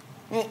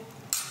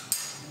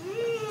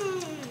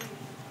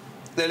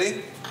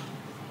 Lily?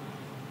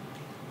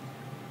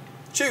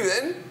 Chew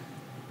then.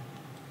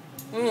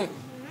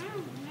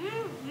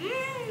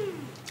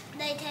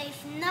 They they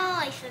taste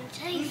nice and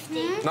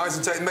tasty. Nice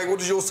and tasty. Meg, what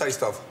does yours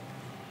taste of?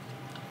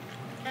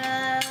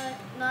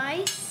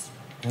 Nice.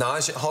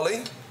 Nice.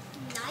 Holly?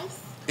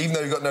 Nice. Even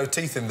though you've got no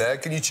teeth in there,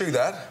 can you chew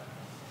that?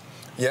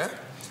 Yeah?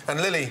 And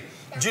Lily,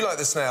 do you like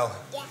the snail?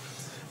 Yeah.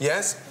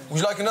 Yes? Would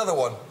you like another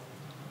one?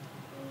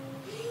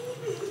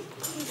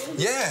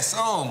 Yes.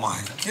 Oh,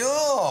 my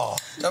God.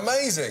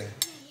 Amazing.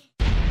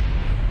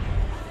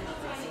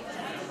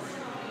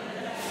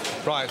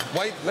 Right,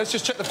 wait, let's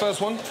just check the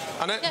first one.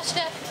 Annette? Yes,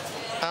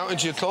 chef. Out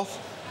into your cloth.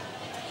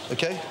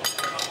 OK.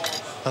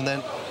 And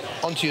then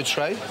onto your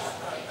tray.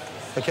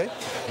 OK.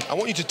 I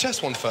want you to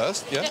test one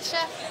first, yeah? Yes,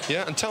 chef.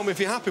 Yeah, and tell me if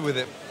you're happy with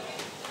it.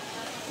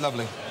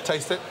 Lovely.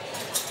 Taste it.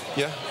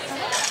 Yeah?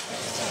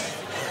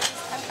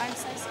 I'm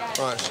so scared.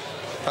 Right.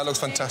 That looks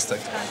fantastic.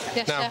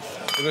 Yes, now,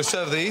 chef. we're going to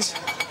serve these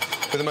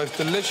with the most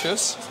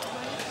delicious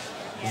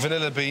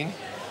vanilla bean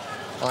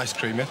ice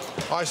cream, yeah?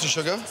 Ice and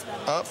sugar,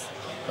 up.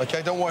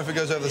 OK, don't worry if it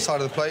goes over the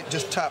side of the plate.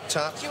 Just tap,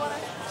 tap.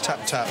 Tap,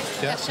 tap.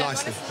 Yeah, Yes, chef.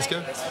 nicely. Let's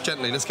go.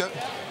 Gently, let's go.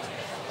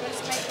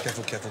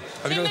 Careful, careful.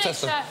 Have you done the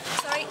tester?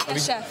 Sorry,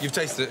 yes, chef. You've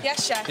tasted it?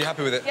 Yes, chef. You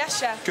happy with it? Yes,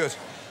 chef. Good.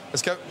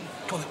 Let's go.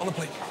 Go on the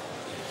plate.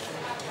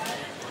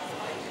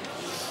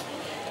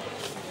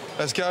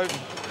 Let's go.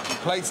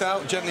 Plates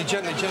out. Gently,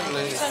 gently,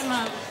 gently.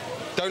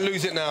 Don't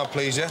lose it now,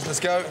 please, yeah? Let's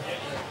go.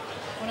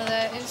 One of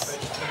those.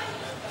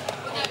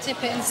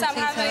 Dip it into Sam,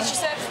 the how tea many towel. she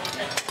said?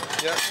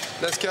 Yeah,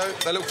 let's go.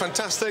 They look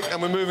fantastic,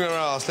 and we're moving our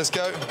arse. Let's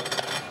go.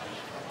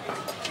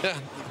 Yeah.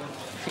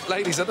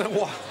 Ladies, I don't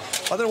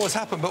know what's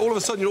happened, but all of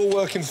a sudden you're all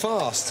working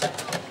fast.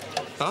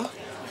 Huh?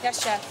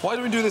 Yes, chef. Why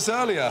didn't we do this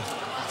earlier?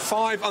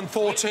 5 and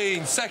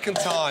 14, second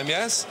time,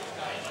 yes?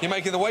 You're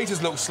making the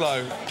waiters look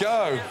slow.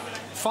 Go.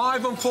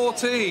 5 and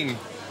 14.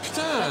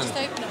 Turn. Just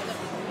open it.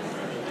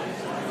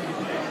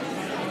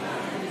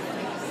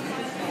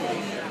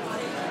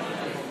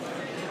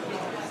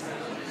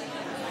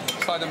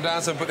 Slide them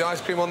down, so put the ice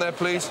cream on there,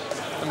 please.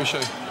 Let me show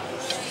you.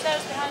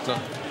 Sarah's behind No,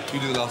 you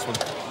do the last one.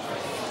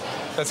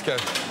 Let's go.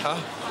 Huh?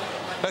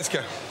 Let's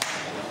go.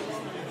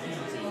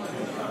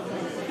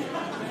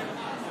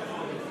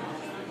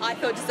 I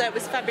thought dessert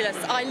was fabulous.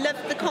 I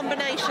loved the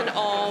combination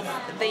of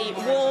the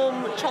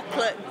warm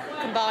chocolate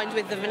combined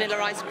with the vanilla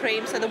ice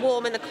cream. So the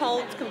warm and the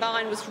cold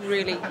combined was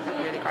really,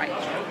 really great.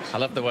 I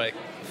love the way it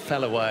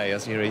fell away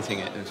as you're eating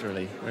it. It was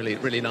really, really,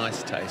 really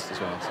nice taste as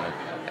well. So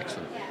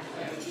excellent.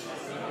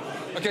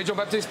 OK, John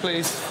Baptiste,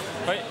 please.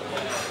 Right.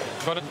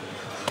 Got it.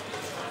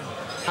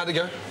 How'd it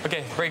go?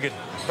 OK, very good.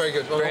 Very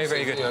good. Well,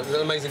 very good. You know, it was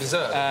an amazing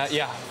dessert.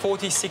 Yeah,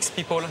 46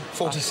 people.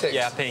 46?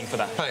 Yeah, paying for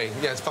that. Paying,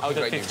 yeah, it's fucking Out of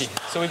great 50. news.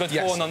 So we got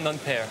Yes. 4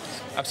 non-pair.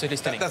 Absolutely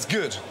stunning. That's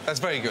good. That's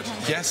very good.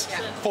 Yes?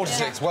 Yeah.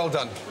 46, well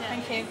done.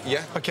 Thank you.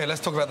 Yeah? OK,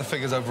 let's talk about the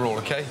figures overall,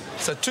 OK?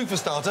 So 2 for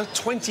starter,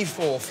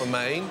 24 for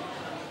main,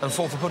 and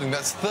 4 for pudding.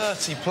 That's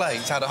 30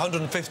 plates out of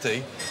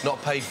 150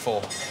 not paid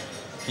for.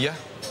 Yeah?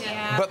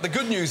 Yeah. But the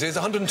good news is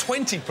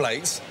 120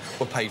 plates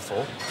were paid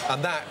for,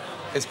 and that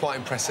is quite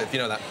impressive. You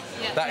know that?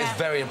 Yeah. That is Yeah.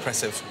 very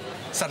impressive.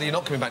 Sadly, you're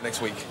not coming back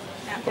next week.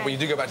 But when you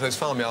do go back to those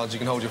farmyards, you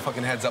can hold your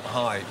fucking heads up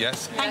high,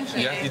 yes? Thank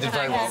you. Yeah, you did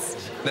very well.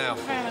 Now,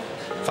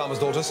 farmers'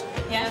 daughters?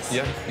 Yes.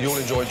 Yeah, you all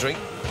enjoy a drink?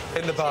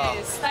 In the bar?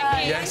 Cheers.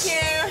 Thank you. Yes.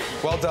 Thank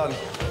you. Well done.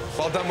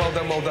 Well done, well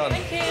done, well done.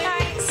 Thank you.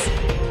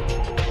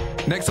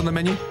 Thanks. Next on the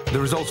menu, the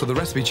results of the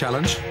recipe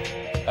challenge.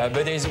 But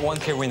there is one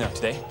clear winner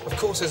today. Of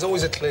course, there's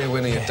always a clear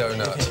winner, you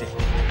donut.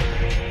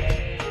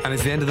 And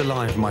it's the end of the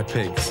line for my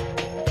pigs.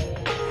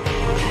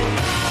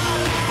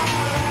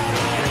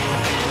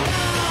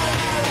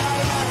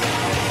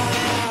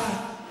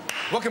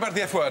 Welcome back to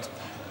the F word.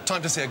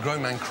 Time to see a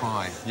grown man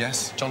cry.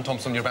 Yes, John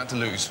Thomson, you're about to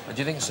lose. Do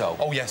you think so?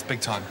 Oh, yes,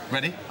 big time.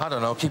 Ready? I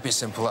don't know. Keep it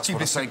simple. That's Keep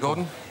what it I say, simple.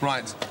 Gordon.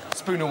 Right.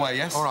 Spoon away,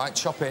 yes? All right,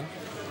 chop in.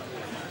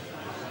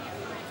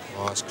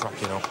 Oh, it's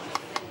cracking up.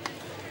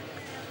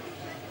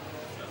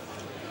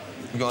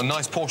 You've got a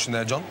nice portion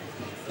there, John.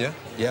 Yeah?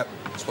 Yep,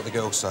 that's what the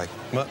girls say.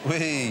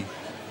 Oui.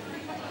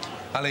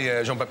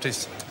 Allez,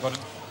 Jean-Baptiste. Got it.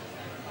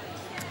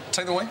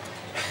 Take them away.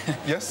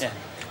 Yes? Yeah.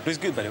 Looks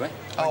good, by the way.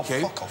 Oh,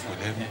 Thank you. fuck off with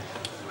him.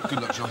 Good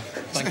luck, John.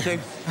 Thank you.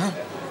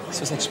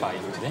 Sausage pie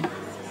for today.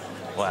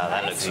 Wow,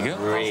 that looks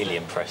really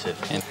impressive.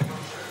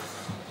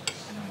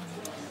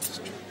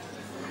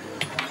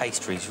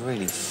 Pastry's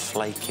really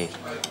flaky.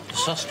 The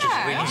sausage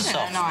is really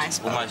soft.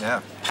 Nice. Almost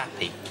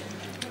happy.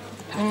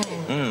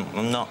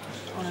 I'm not.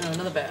 Oh, no,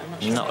 another bit.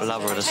 I'm not a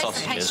lover of the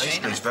sausages.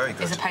 It's very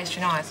good. Is the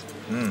pastry nice?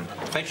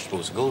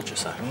 Vegetables are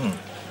gorgeous, though.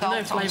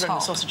 No flavour in the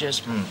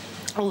sausages.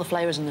 All the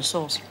flavours in the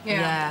sauce.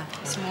 Yeah.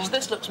 So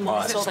this looks more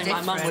like something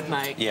my mum would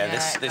make. Yeah,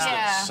 this looks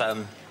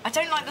I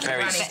don't like the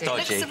very look.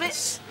 stodgy. It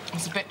looks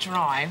it's a bit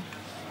dry.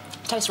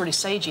 It tastes really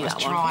sagey, It's that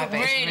dry, one. but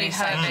it's really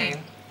herby.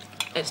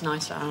 It's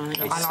nicer. I It's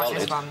I like solid.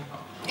 this one.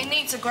 It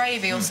needs a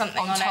gravy or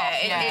something on top,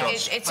 it. yeah.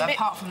 It's But a bit,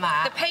 apart from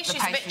that, the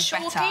pastry's a bit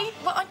chalky. better.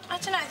 Well, I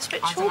don't know, it's a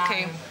bit I don't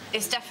chalky. know.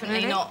 It's definitely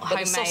Really? not But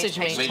homemade. the sausage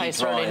meat pastry.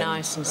 tastes really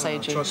nice and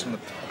sagey.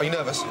 Are you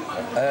nervous?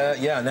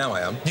 Yeah, now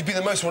I am. You've been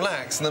the most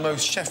relaxed and the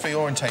most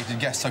chefy-orientated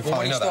guest so far. Well,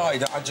 when you you know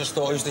started, I just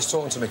thought, who's this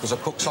talking to me? Because I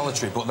cooked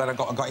solitary, but then I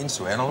got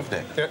into it and I loved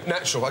it. Yeah,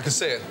 natural, I can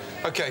see it.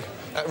 OK,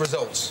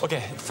 results.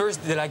 OK,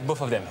 first, they like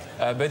both of them.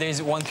 But there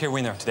is one clear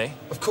winner today.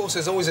 Of course,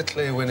 there's always a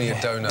clear winner, you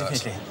donut.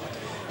 Definitely.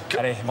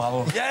 Allez,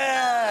 bravo.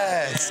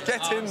 Yes!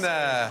 Get in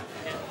there.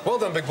 Well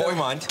done, big boy. Never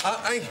mind.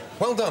 Hey,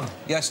 well done.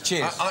 Yes,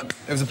 cheers.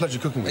 It was a pleasure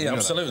cooking with you. Yeah,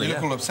 absolutely. You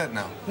look all upset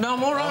now. No,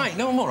 I'm all right.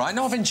 No, I'm all right.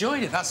 No, I've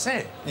enjoyed it. That's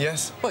it.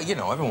 Yes? But, you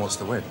know, everyone wants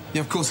to win.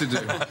 Yeah, of course they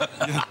do.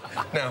 Yeah.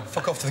 Now,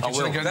 fuck off to the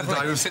kitchen and go to the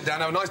dining room, sit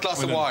down, have a nice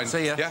glass of wine.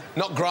 See ya. Yeah?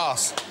 Not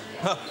grass.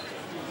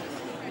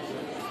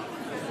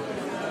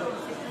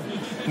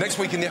 Next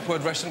week in the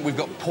F-Word restaurant, we've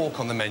got pork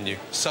on the menu.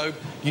 So,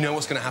 you know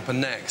what's going to happen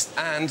next.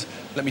 And,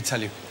 let me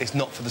tell you, it's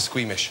not for the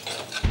squeamish.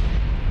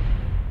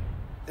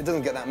 It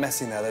doesn't get that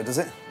messy now, though, does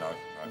it? No.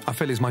 I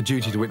feel it's my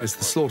duty to witness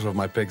the slaughter of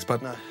my pigs,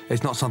 but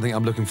it's not something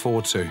I'm looking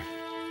forward to.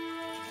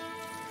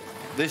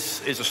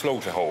 This is a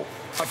slaughter hall.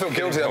 I feel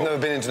guilty. I've never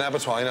been into an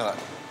abattoir, you know that?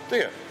 Do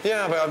you?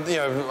 Yeah, but, you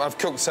know, I've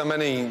cooked so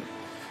many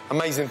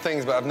amazing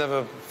things, but I've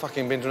never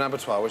fucking been to an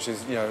abattoir, which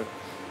is, you know...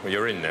 Well,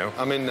 you're in now.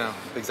 I'm in now,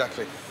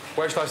 exactly.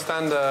 Where should I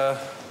stand?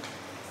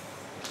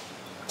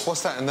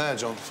 What's that in there,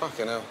 John?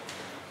 Fucking hell.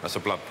 That's a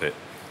blood pit.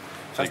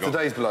 So That's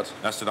today's blood?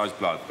 That's today's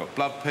blood. Got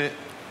blood pit,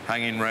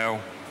 hanging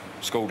rail,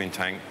 scalding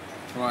tank.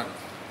 Right.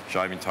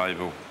 Shaving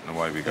table, and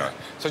away we go. Yeah.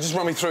 So just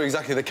run me through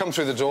exactly. They come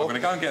through the door. I'm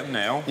going to go and get them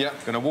now. Yeah.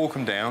 Going to walk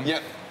them down.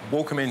 Yeah.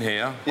 Walk them in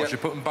here. Yeah. I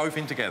should put them both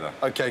in together.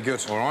 OK,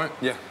 good. All right?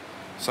 Yeah.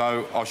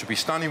 So I should be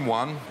stunning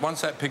one.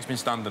 Once that pig's been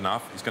stunned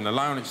enough, it's going to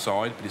lay on its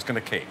side, but it's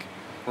going to kick.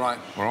 Right.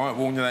 All right?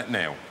 Warn you that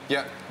now.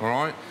 Yeah. All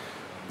right?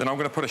 Then I'm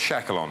going to put a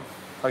shackle on.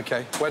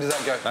 OK. Where does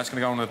that go? That's going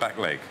to go on the back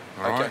leg.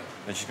 All right?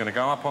 Then she's going to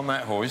go up on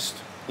that hoist.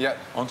 Yeah.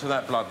 Onto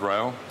that blood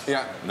rail.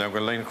 Yeah. And then I'm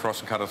going to lean across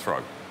and cut her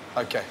throat.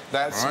 OK.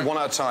 That's one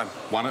at a time.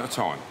 One at a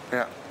time.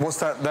 Yeah. What's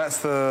that?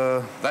 That's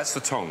the... That's the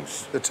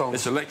tongs. The tongs.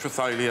 It's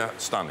electrophalia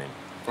stunning.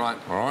 Right.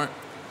 All right?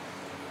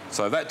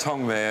 So that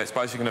tong there, it's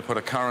basically going to put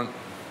a current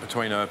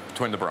between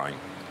the brain.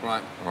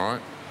 Right. All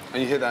right?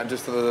 And you hit that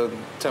just to the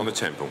temple? On the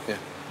temple. Yeah.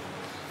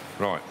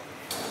 Right.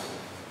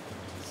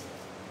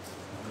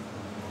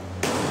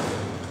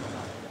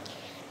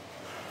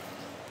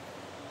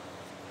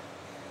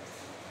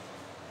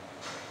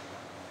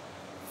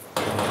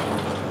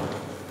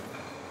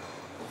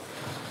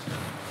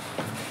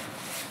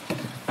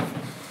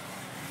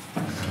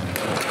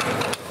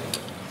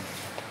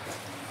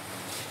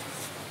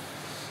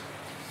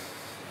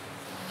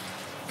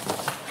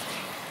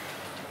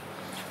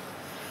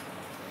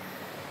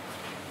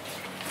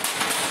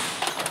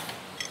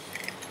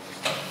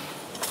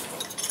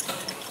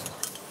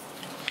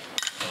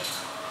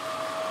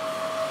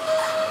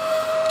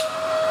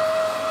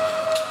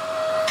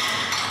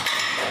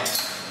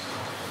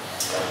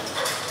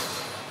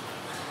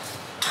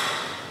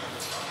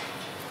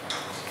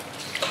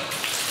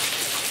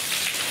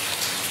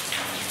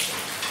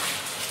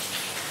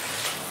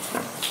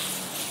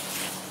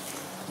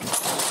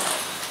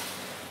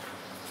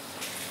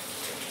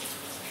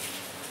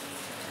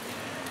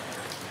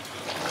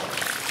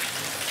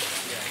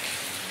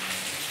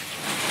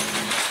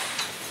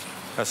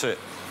 That's it.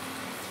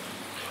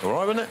 All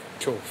right, wasn't it?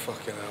 Cool,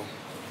 fucking hell.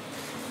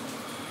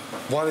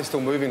 Why are they still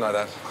moving like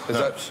that? Is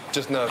Nerves. that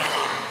just nerves?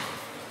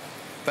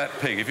 That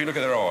pig, if you look at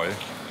their eye,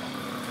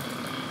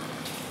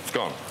 it's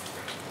gone.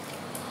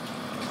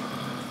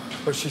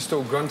 But she's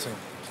still grunting.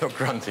 It's not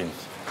grunting,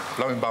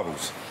 blowing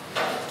bubbles.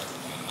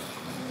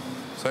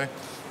 See?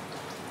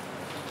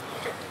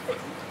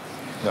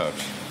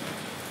 Nerves.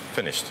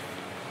 Finished.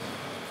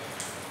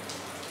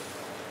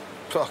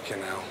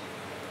 Fucking hell.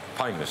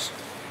 Painless.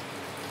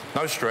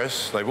 No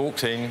stress. They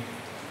walked in.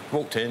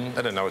 They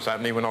didn't know what's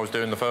happening. When I was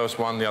doing the first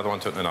one, the other one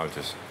took the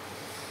notice.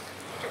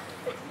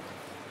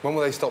 When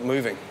will they stop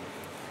moving?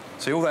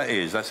 See, all that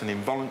is, that's an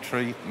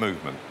involuntary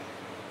movement.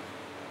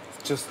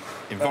 Just...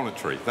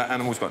 Involuntary. That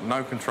animal's got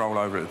no control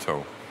over it at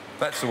all.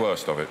 That's the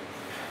worst of it.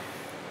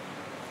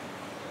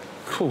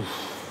 Whew.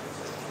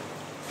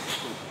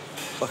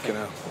 Fucking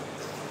hell.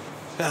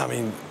 Yeah, I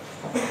mean...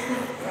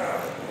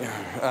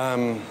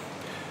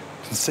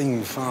 It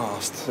seemed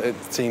fast. It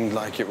seemed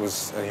like it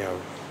was, you know...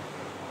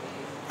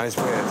 And it's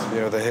weird, you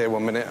know, they're here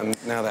 1 minute and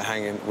now they're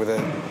hanging with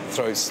their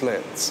throats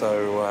slit.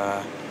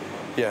 So,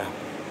 yeah,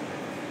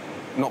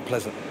 not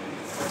pleasant.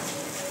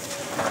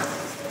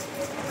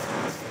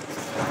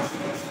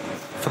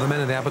 For the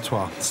men in the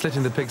abattoir,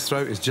 slitting the pig's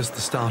throat is just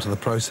the start of the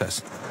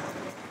process.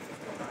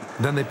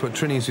 Then they put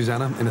Trini and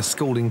Susanna in a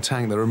scalding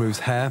tank that removes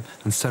hair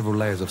and several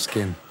layers of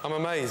skin. I'm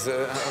amazed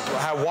at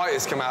how white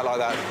it's come out like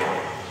that.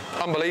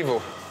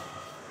 Unbelievable.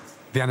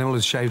 The animal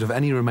is shaved of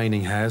any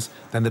remaining hairs,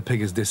 then the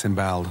pig is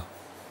disemboweled.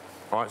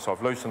 Right, so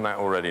I've loosened that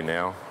already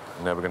now,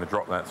 and now we're going to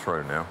drop that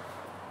through now.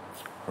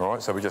 All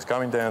right, so we're just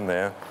going down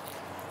there,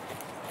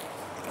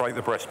 break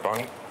the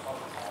breastbone.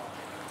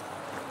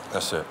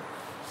 That's it.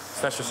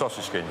 That's your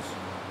sausage skins.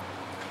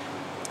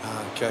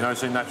 Okay. You know,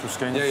 see natural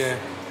skins? Yeah.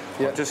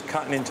 Just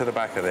cutting into the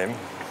back of them.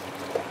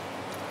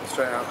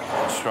 Straight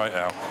out. Straight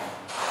out.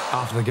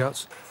 After the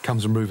guts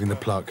comes removing the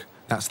pluck.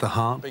 That's the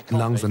heart,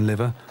 lungs and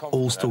liver,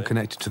 all still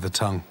connected to the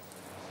tongue.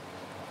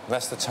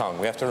 That's the tongue.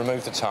 We have to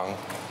remove the tongue.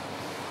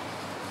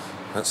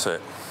 That's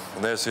it.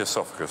 And there's the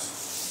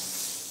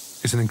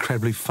esophagus. It's an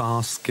incredibly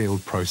fast,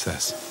 skilled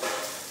process.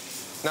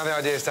 Now the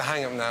idea is to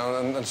hang them now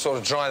and sort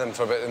of dry them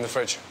for a bit in the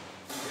fridge.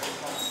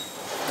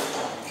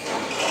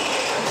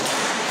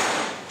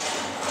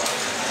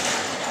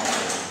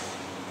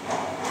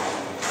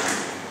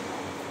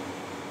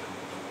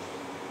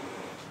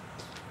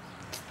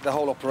 The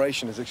whole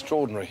operation is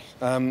extraordinary.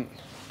 I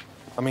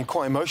mean,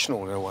 quite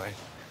emotional in a way.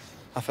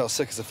 I felt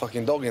sick as a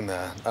fucking dog in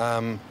there.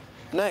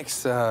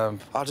 Next, I'll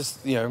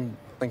just, you know,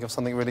 think of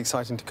something really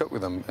exciting to cook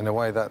with them in a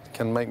way that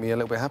can make me a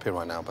little bit happier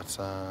right now, but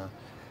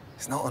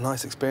it's not a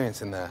nice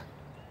experience in there.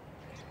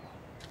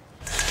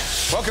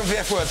 Welcome to the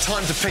F Word,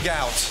 time to pig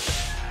out.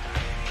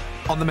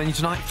 On the menu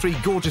tonight, 3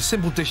 gorgeous,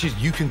 simple dishes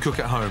you can cook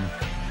at home.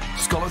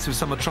 Scallops with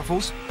summer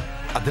truffles,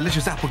 a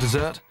delicious apple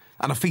dessert,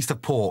 and a feast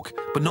of pork,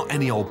 but not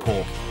any old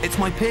pork. It's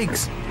my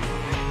pigs.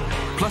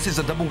 Plus, it's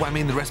a double whammy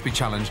in the recipe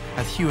challenge,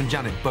 as Hugh and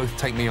Janet both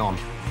take me on.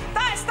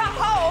 That's the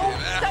hole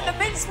that the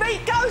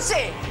mincemeat goes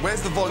in.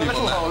 Where's the volume on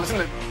that? Hole,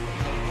 isn't it?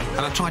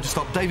 And I tried to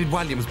stop David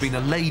Walliams being a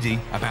lady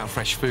about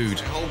fresh food.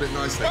 Hold it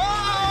nicely. The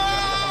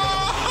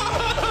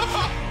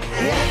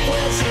F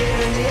word's here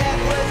and the F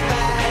word's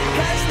bad.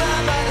 Curse my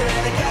mother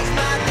and I curse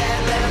my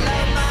dad. But I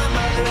love my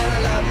mother and I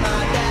love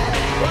my dad.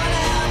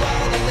 Wanna have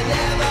all that they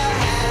never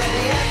had.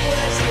 The F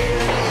word's here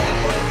and the F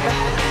word's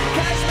bad.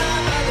 Curse my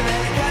mother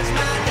and I curse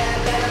my dad.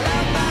 But I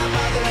love my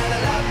mother and I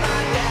love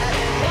my dad.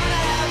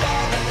 Wanna have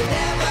all that they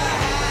never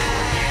had.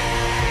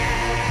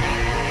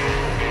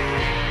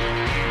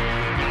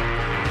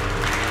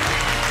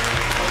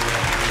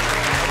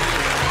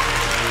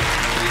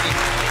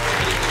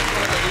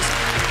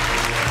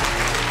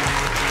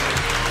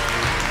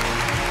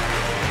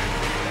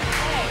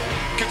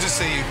 Good to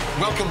see you.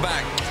 Welcome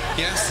back.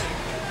 Yes?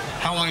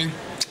 How are you?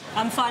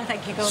 I'm fine,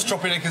 thank you, Gordon.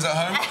 Stroppy knickers at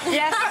home?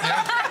 Yes.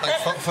 Yeah?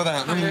 Thanks for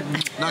that.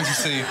 Nice to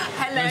see you.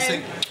 Hello.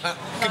 Lucy,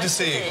 good to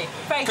see you.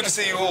 Good to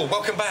see you all.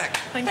 Welcome back.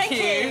 Thank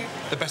you.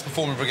 The best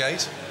performing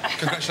brigade.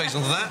 Congratulations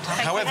on that.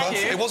 However,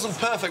 it wasn't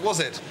perfect, was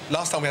it?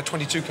 Last time we had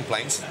 22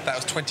 complaints. That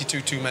was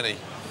 22 too many.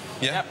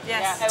 Yeah? Yep.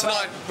 Yes.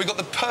 Tonight, we got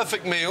the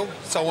perfect meal,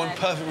 so I want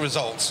perfect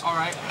results. All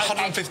right.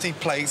 150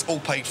 plates, all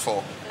paid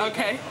for.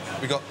 Okay.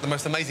 We got the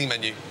most amazing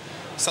menu.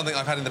 Something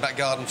I've had in the back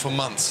garden for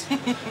months.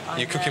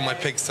 You're cooking my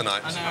pigs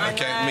tonight.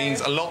 Okay, it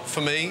means a lot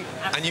for me.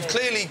 And you've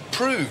clearly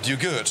proved you're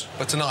good.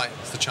 But tonight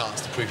is the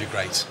chance to prove you're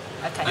great.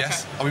 Okay.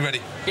 Yes? Are we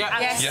ready? Yeah.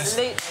 Yes.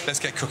 Let's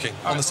get cooking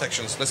on the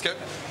sections. Let's go.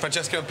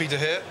 Francesca and Peter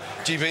here.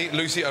 GB,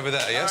 Lucy over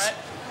there, yes? All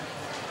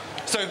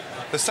right. So,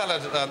 the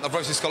salad of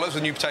roasted scallops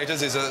with new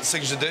potatoes is a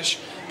signature dish.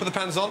 Put the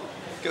pans on,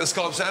 get the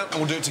scallops out, and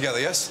we'll do it together,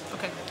 yes?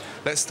 Okay.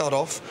 Let's start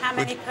off. How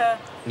many per?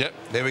 Yep,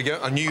 there we go.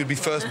 I knew you'd be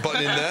first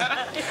button in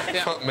there.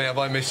 Yeah. Fuck me, have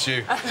I missed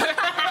you?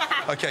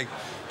 OK,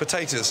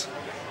 potatoes.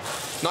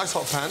 Nice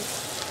hot pan.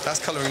 That's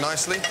colouring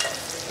nicely.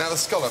 Now the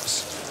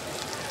scallops.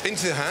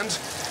 Into the hand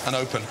and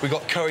open. We've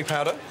got curry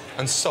powder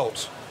and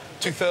salt.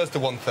 2/3 to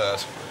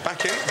 1/3.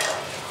 Back in.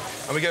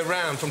 And we go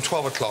round from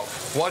 12 o'clock.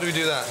 Why do we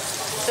do that?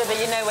 So that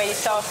you know where you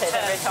started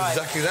every time.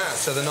 Exactly that,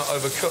 so they're not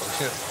overcooked.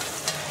 Yeah.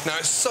 Now,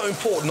 it's so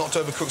important not to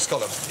overcook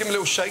scallops. Give them a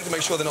little shake to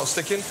make sure they're not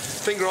sticking.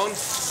 Finger on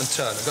and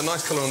turn. They've got a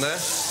nice colour on there.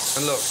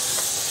 And look.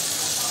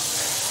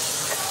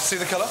 See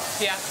the colour?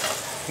 Yeah.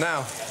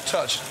 Now,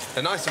 touch.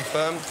 They're nice and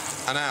firm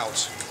and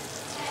out.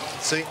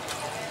 See?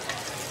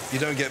 You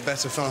don't get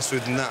better fast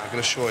food than that, I can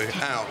assure you.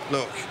 Out,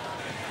 look.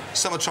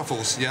 Summer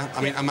truffles, yeah?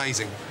 I mean,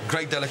 amazing.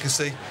 Great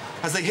delicacy.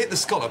 As they hit the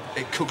scallop,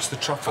 it cooks the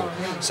truffle.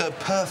 So it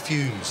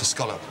perfumes the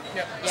scallop.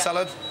 Yep.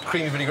 Salad,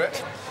 creamy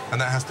vinaigrette. And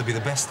that has to be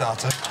the best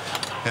starter,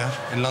 yeah,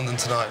 in London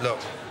tonight. Look.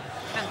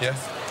 Yeah?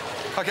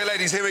 OK,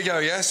 ladies, here we go,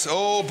 yes?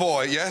 Oh,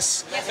 boy,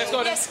 yes? Yes,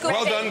 Gordon.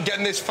 Well done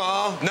getting this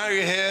far. Now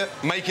you're here,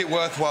 make it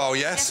worthwhile,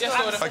 yes? Yes,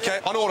 Gordon. OK,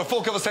 on order,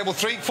 4 covers table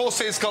 3, 4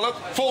 seared scallop,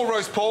 4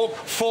 roast pork,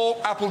 4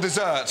 apple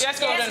dessert. Yes,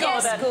 Gordon.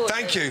 Yes, Gordon.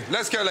 Thank you.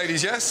 Let's go,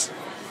 ladies, yes?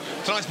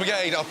 Tonight's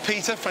brigade are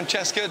Peter,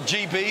 Francesca,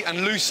 GB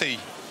and Lucy.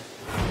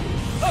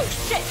 Oh,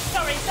 shit,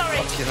 sorry.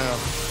 You know.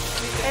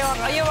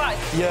 Are you all right?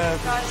 Yeah.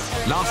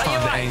 Last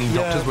time the A&E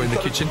doctors were in the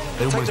kitchen,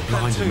 they almost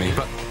blinded me,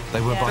 but they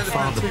were by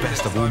far the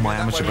best of all my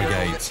amateur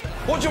brigades.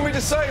 What do you want me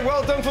to say?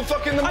 Well done for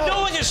fucking them up. I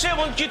don't want you to say. I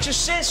want you to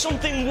say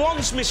something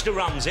once, Mr.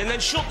 Ramsay, and then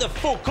shut the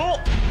fuck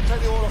up.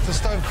 Take the oil off the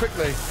stove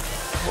quickly.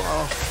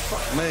 Oh,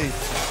 fuck me.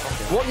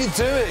 What are you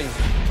doing?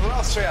 For the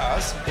last 3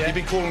 hours, you've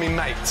been calling me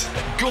mate.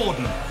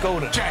 Gordon.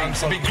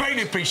 James, it'd be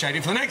greatly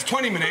appreciated for the next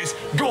 20 minutes,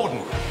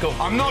 Gordon.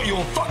 I'm not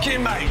your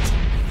fucking mate.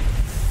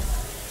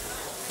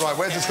 Right,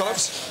 where's the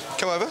scallops?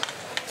 Come over.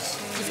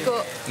 You've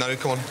got... No,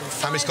 come on.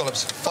 How many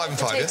scallops? 5 and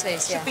 5, yeah?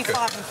 Potatoes, yeah. Should be Good.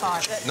 5 and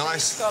 5.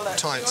 Nice,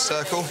 tight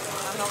circle.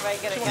 I'm not very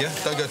good at Yeah,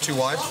 don't go too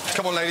wide.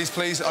 Come on, ladies,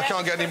 please. I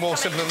can't get any more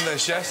simple than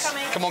this, yes?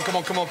 Come on.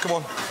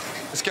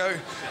 Let's go.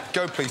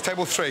 Go, please.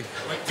 Table 3.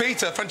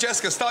 Peter,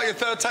 Francesca, start your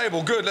third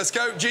table. Good, let's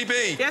go.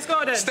 GB. Yes,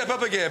 Gordon. Step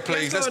up a gear,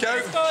 please. Yes, let's go.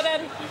 Yes,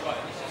 Gordon.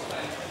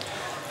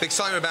 The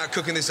excitement about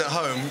cooking this at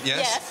home, yes?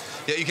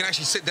 Yes. Yeah, you can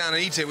actually sit down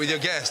and eat it with your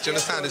guests. Do you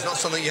understand? It's not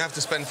something you have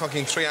to spend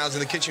fucking 3 hours in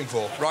the kitchen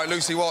for. Right,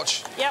 Lucy,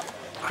 watch. Yep.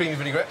 Creamy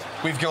vinaigrette.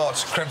 We've got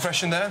creme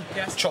fraiche in there.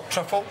 Yes. Chopped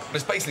truffle. But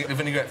it's basically a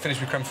vinaigrette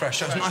finished with creme fraiche.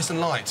 So it's nice and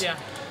light. Yeah.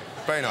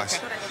 Very nice.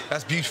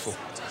 That's beautiful.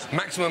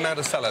 Maximum amount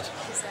of salad.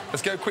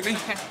 Let's go quickly.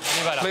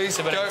 Please,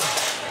 go.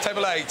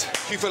 Table 8.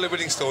 Hugh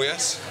Fearnley-Whittingstall,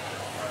 yes?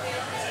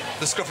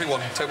 The scruffy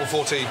one, table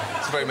 14.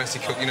 It's a very messy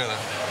cook, you know that.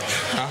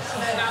 Huh?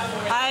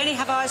 I only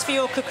have eyes for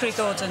your cookery,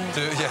 Gordon.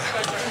 Yeah.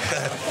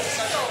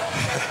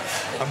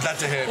 I'm glad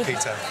to hear it,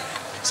 Peter.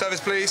 Service,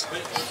 please.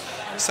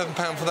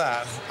 £7 for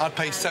that. I'd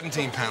pay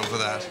 £17 for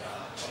that.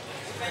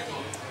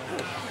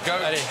 Go.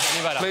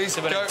 Please,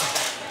 go.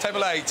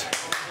 Table 8.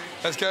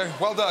 Let's go.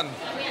 Well done.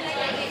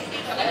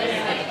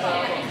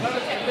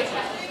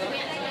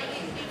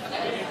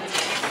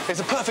 It's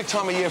a perfect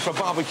time of year for a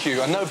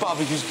barbecue, and no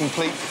barbecue's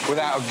complete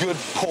without a good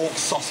pork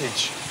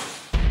sausage.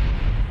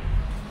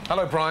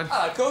 Hello, Brian.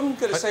 Hello, Gordon.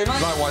 Good to see you,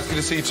 mate. Likewise, good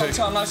to see you too. Long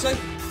time no see.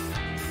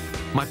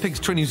 My pigs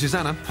Trini and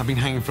Susanna have been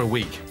hanging for a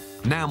week.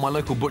 Now my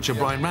local butcher,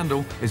 Brian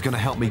Randall, is going to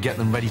help me get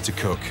them ready to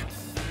cook.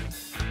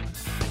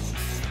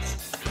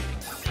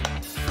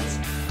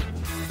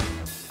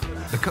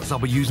 The cuts I'll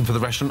be using for the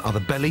restaurant are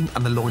the belly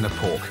and the loin of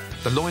pork.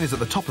 The loin is at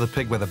the top of the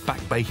pig where the back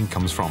bacon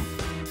comes from.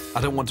 I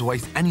don't want to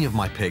waste any of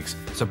my pigs,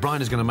 so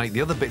Brian is going to make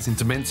the other bits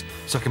into mince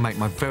so I can make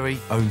my very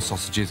own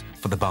sausages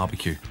for the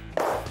barbecue.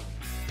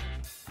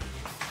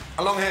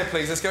 Along here,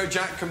 please. Let's go.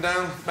 Jack, come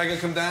down. Megan,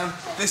 come down.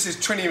 This is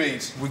Trini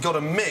meat. We've got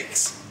to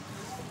mix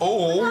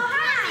all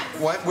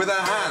with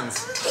our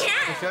hands.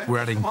 Okay. We're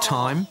adding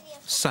thyme,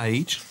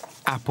 sage,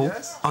 apple,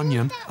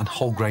 onion and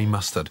whole grain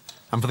mustard.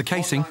 And for the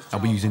casing, I'll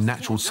be using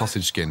natural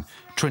sausage skin,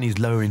 Trini's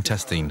lower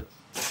intestine.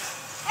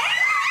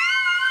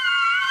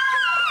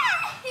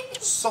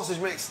 Sausage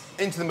mix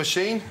into the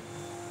machine.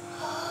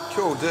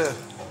 Cool, dear.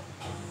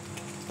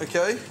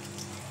 OK.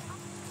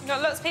 You've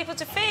got lots of people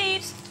to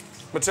feed.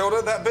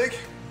 Matilda, that big?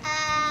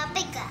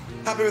 Bigger.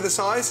 Happy with the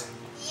size?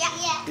 Yeah.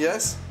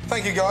 Yes.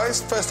 Thank you,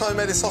 guys. First time I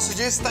made the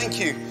sausages. Thank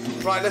you.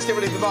 Right, let's get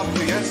ready for the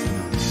barbecue, yes?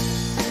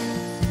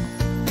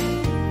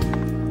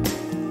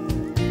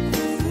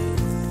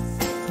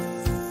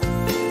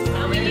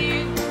 How are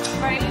you?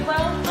 Very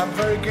well. I'm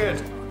very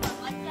good.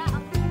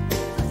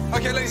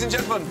 OK, ladies and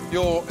gentlemen,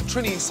 your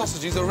Trini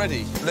sausages are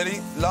ready.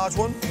 Lily, large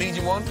one,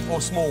 medium one, or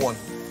small one?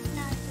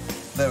 No.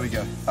 There we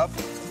go. Up.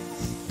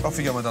 Off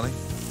you go, my darling.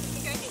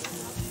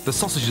 The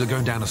sausages are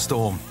going down a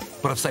storm,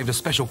 but I've saved a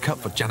special cup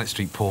for Janet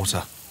Street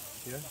Porter.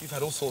 Yeah, you've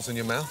had all sorts in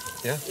your mouth,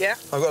 yeah? Yeah.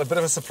 I've got a bit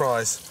of a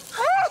surprise.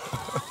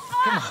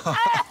 Come on.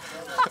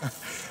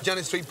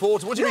 Janet Street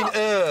Porter, what do you mean, What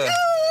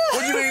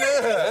do you mean,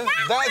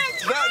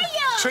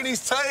 That's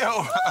Trini's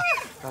tail.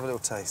 Have a little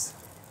taste.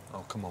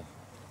 Oh, come on.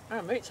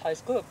 Oh, meat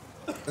tastes good.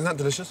 Isn't that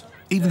delicious?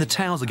 Even the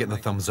towels are getting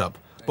the thumbs up,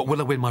 but will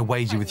I win my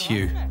wager with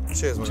Hugh?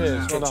 Cheers, man.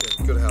 Cheers. Well done.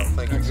 Good health.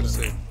 Thank you. Good to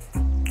see you.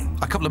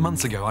 A couple of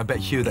months ago, I bet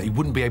Hugh that he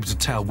wouldn't be able to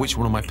tell which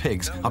one of my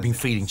pigs I've been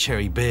feeding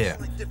cherry beer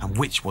and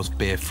which was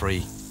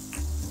beer-free.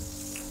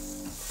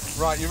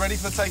 Right, you ready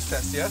for the taste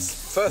test,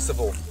 yes? First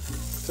of all.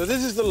 So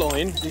this is the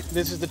loin,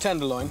 this is the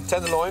tenderloin.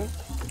 Tenderloin.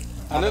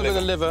 A little bit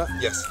of liver.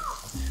 Yes.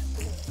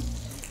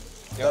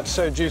 That's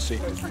so juicy.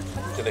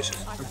 Delicious.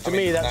 To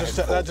me,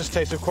 that just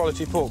tastes of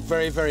quality pork.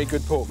 Very, very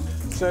good pork.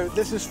 So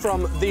this is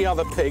from the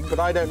other pig, but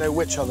I don't know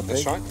which other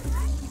pig. That's right.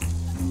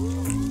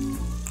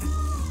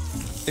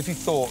 If you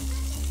thought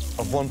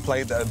of one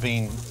plate that had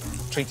been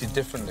treated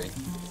differently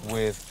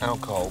with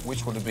alcohol,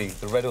 which would it be,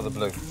 the red or the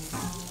blue?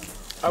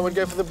 I would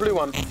go for the blue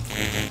one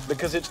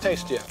because it's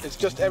tastier. It's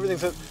just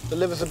everything's the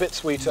liver's a bit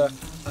sweeter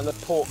and the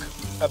pork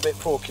a bit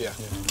porkier.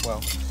 Yeah.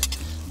 Well,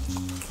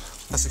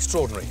 that's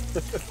extraordinary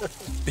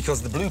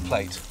because the blue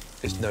plate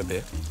is no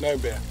beer. No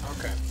beer.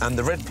 Okay. And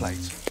the red plate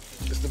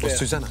is the beer. was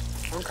Susanna.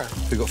 Okay.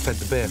 Who got fed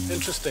the beer.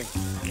 Interesting.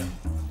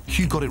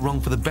 Hugh got it wrong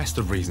for the best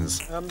of reasons.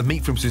 The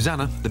meat from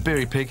Susanna, the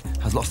beery pig,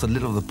 has lost a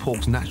little of the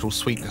pork's natural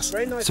sweetness.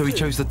 Very nice so he too.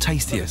 chose the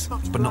tastiest,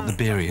 but not the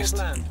beeriest.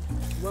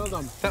 Well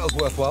done. That was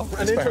worthwhile.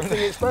 An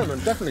interesting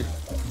experiment, definitely.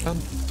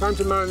 Time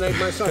to marinate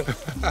myself.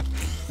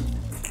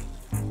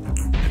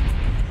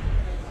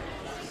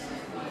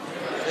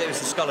 It was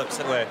the scallops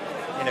that were,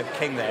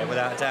 king there,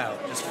 without a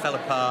doubt. Just fell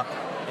apart.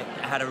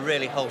 It had a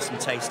really wholesome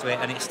taste to it,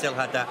 and it still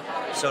had that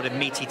sort of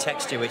meaty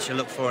texture which you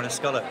look for in a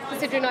scallop.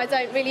 Considering I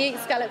don't really eat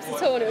scallops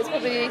at all, and it was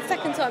probably the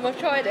second time I've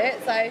tried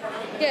it, so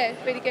yeah,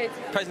 really good.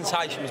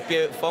 Presentation was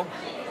beautiful,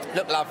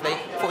 looked lovely,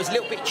 thought it was a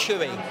little bit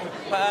chewy,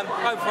 but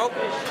overall,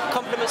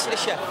 compliments to the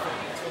chef.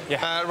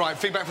 Yeah. Right,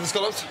 feedback from the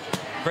scallops?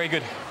 Very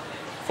good.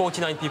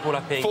 49 people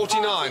are paying.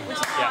 49?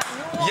 Yeah.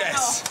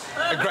 Yes.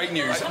 Great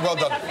news. Well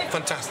done.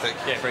 Fantastic.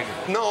 Yeah, very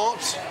good.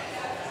 Not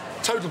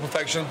total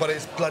perfection, but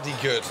it's bloody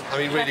good. I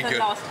mean, really good.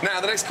 Now,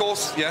 the next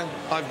course, yeah,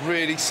 I've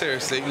really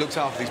seriously looked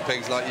after these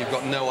pigs like you've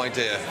got no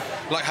idea.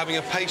 Like having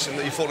a patient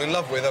that you fall in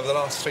love with over the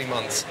last 3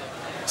 months.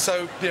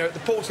 So, you know, the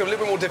pork's a little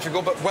bit more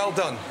difficult, but well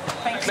done.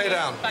 Thank Clear you.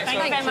 down. Thank you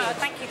very much.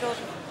 Thank you,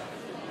 Gordon.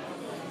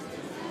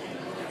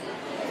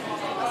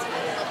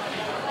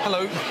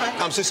 Hello.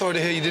 I'm so sorry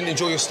to hear you didn't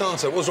enjoy your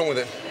starter. What was wrong with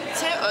it?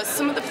 Potatoes.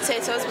 Some of the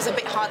potatoes was a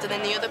bit harder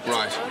than the other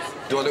potatoes.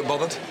 Right. Do I look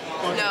bothered?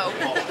 No.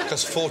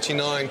 Because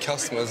 49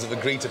 customers have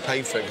agreed to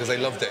pay for it because they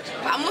loved it.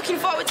 But I'm looking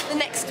forward to the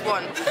next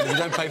one. And if you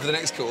don't pay for the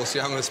next course,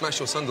 I'm going to smash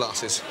your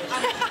sunglasses.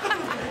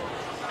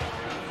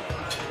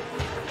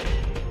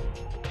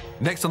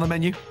 Next on the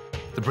menu,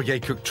 the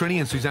brigade cook Trini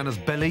and Susanna's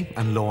belly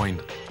and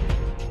loin.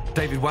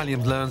 David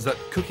Walliams learns that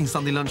cooking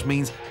Sunday lunch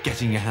means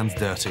getting your hands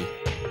dirty.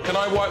 Can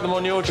I wipe them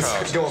on your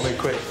trousers? Go on then,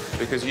 quick.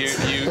 Because you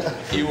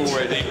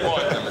already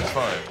wiped them, it's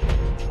fine.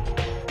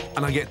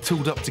 And I get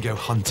tooled up to go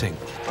hunting.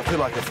 I feel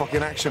like a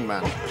fucking action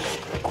man.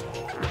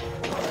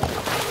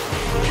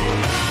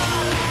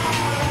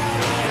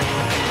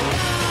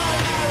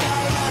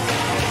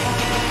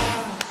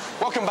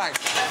 Welcome back.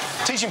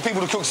 Teaching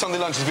people to cook Sunday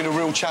lunch has been a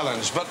real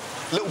challenge, but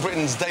Little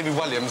Britain's David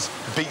Walliams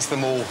beats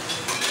them all.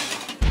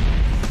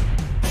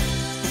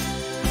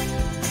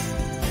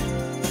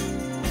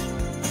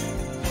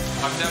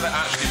 I've never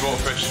actually bought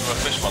fish from a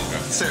fishmonger.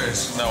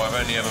 Serious? No, I've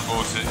only ever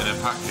bought it in a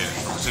packet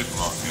from a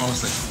supermarket.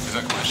 Honestly? Is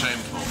that quite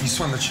shameful? You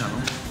swam the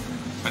channel.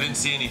 I didn't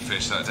see any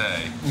fish that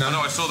day. No? Oh, no,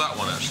 I saw that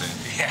one, actually.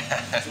 Yeah.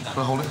 Can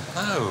I hold it?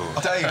 No.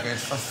 David,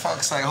 for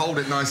fuck's sake, hold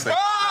it nicely.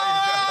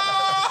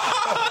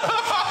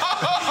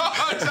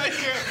 Take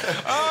it!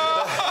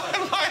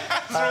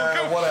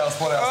 What else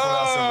have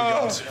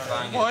we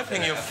got?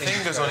 Wiping your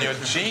fingers on your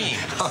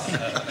jeans.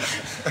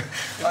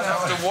 You don't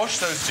have to wash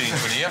those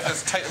jeans when you have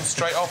to take them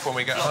straight off when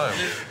we get home.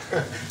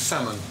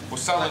 Salmon. Well,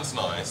 salmon's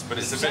nice, but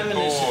it's a bit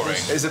boring.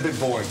 It's a bit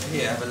boring.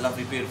 Here, have a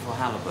lovely, beautiful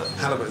halibut.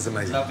 Halibut is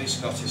amazing. Lovely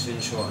Scottish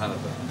inshore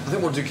halibut. I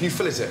think what to do, can you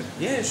fillet it?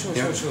 Yeah, sure.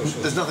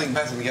 There's nothing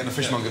better than getting a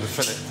fishmonger to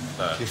fillet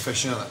your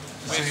fish, you know that?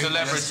 We're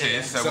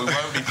celebrities, so we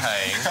won't be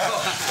paying.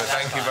 So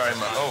thank you very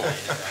much.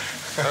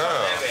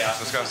 Oh, that's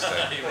disgusting.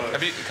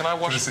 Can I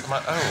wash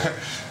my... Oh.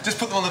 Just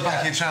put them on the back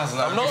of your trousers.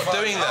 I'm not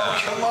doing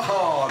that. Come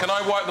on. Can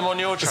I wipe them on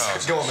your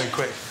trousers? Go on then,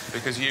 quick.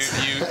 Because you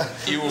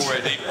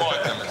already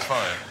wiped them, it's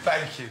fine.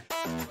 Thank you.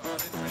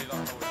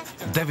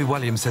 David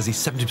Walliams says he's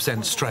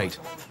 70% straight.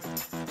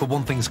 But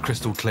one thing's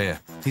crystal clear.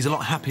 He's a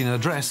lot happier in a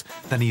dress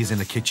than he is in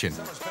the kitchen.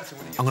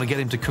 I'm going to get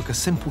him to cook a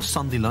simple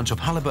Sunday lunch of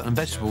halibut and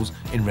vegetables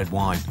in red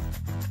wine.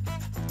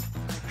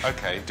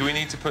 OK, do we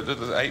need to put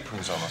the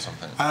aprons on or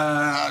something?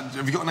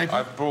 Have you got an apron?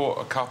 I've brought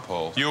a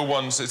couple. Your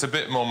one's, it's a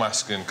bit more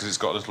masculine because it's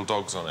got little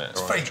dogs on it.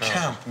 It's very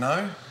camp,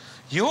 no?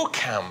 Your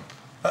camp?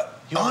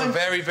 You have a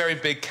very, very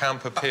big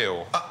camp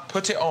appeal.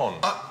 Put it on.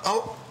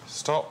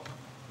 Stop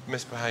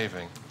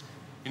misbehaving.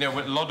 You know,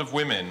 a lot of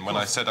women, when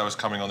I said I was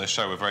coming on this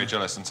show, were very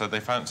jealous and said they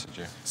fancied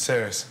you.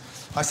 Serious.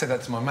 I said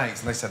that to my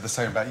mates and they said the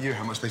same about you,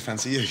 how much they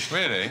fancy you.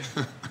 Really?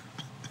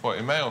 What,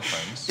 your male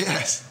friends?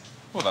 Yes.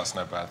 Well, that's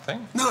no bad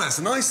thing. No, that's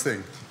a nice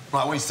thing.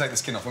 Right, I want you to take the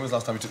skin off. When was the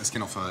last time you took the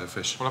skin off a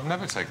fish? Well, I've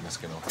never taken the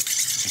skin off.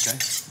 OK.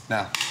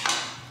 Now,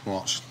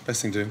 watch.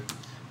 Best thing to do,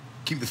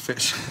 keep the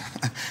fish.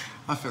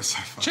 I feel so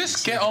fucking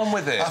Just get on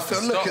with it. I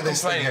feel, look at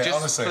this thing here, just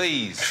honestly.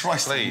 Please,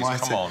 please,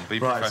 come on, be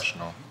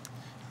professional.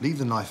 Leave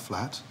the knife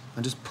flat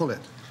and just pull it.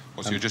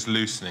 Well, so you're just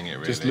loosening it,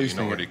 really? Just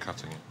loosening you're not it. really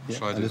cutting it. Yeah,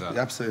 Shall I do that?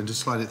 Absolutely, and just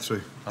slide it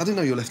through. I didn't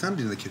know you're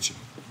left-handed in the kitchen.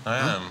 I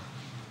am.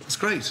 That's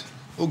great.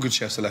 All good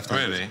chefs are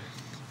left-handed. Really?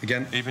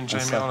 Again? Even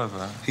Jamie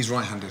Oliver? He's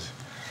right-handed.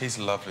 He's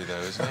lovely,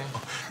 though, isn't he?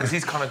 Because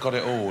he's kind of got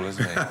it all,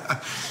 isn't he?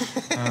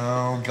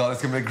 Oh, God,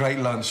 it's going to be a great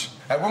lunch.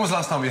 When was the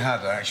last time you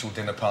had an actual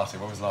dinner party?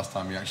 When was the last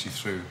time you actually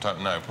threw?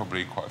 Don't know,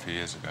 probably quite a few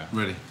years ago.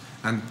 Really?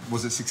 And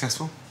was it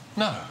successful?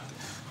 No.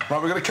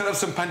 Right, we're going to cut up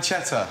some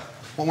pancetta.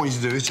 What I want you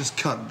to do is just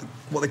cut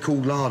what they call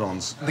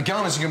lardons. The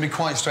garnish is going to be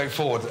quite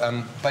straightforward.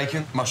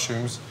 Bacon,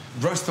 mushrooms,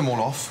 roast them all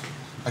off,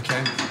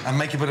 OK, and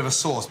make a bit of a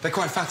sauce. They're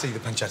quite fatty, the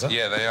pancetta.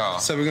 Yeah, they are.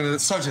 So we're going to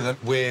saute them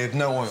with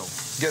no oil.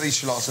 Get these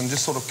shallots and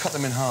just sort of cut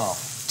them in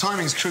half.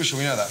 Timing's crucial,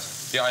 we know that.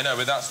 Yeah, I know,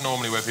 but that's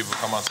normally where people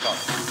come unstuck.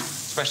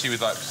 Especially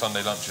with, like,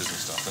 Sunday lunches and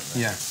stuff, isn't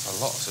there? Yeah. A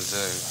lot to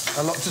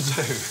do. A lot to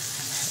do.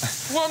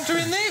 Well, I'm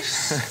doing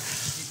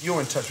this.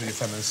 You're in touch with your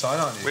feminine side,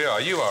 aren't you? We are.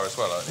 You are as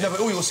well, aren't you? No, but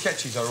all your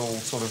sketches are all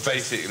sort of...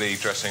 Basically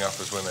dressing up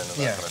as women and that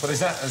kind of but thing. is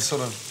that as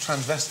sort of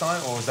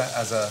transvestite, or is that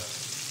as a...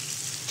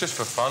 Just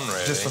for fun,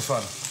 really. Just for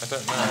fun? I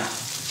don't know.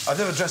 I've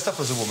never dressed up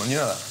as a woman, you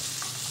know that?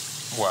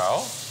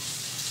 Well,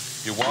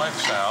 your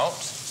wife's out.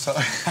 So...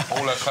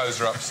 all her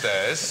clothes are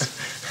upstairs.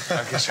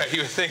 I can show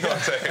you a thing or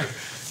two.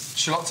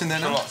 Shallots in there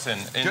now? Shallots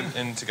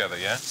in together,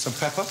 yeah? Some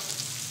pepper.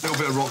 A little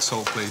bit of rock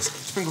salt, please.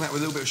 Sprinkle that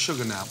with a little bit of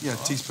sugar now. Yeah,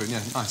 a teaspoon,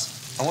 yeah, nice.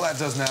 And what that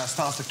does now, it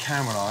starts to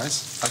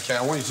caramelise. OK,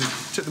 I want you to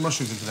tip the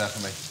mushrooms into there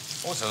for me.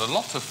 Also, a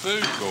lot of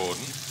food,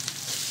 Gordon.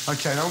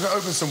 OK, now I'm going to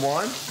open some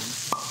wine.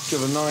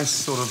 Give a nice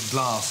sort of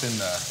glass in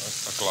there.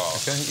 A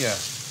glass? OK, yeah.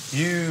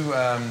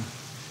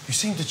 You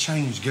seem to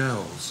change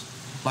girls,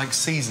 like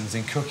seasons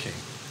in cooking.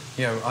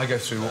 You know, I go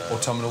through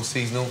autumnal,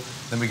 seasonal,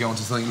 then we go on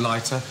to something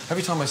lighter.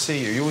 Every time I see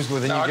you, you always go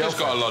with a new girlfriend. I've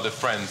just got a lot of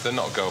friends. They're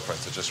not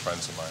girlfriends, they're just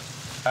friends of mine.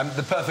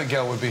 The perfect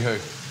girl would be who?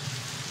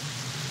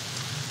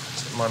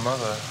 My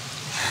mother.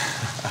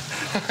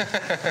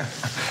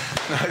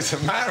 No, it's a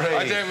Mary.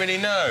 I don't really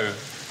know.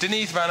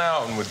 Denise Van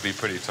Outen would be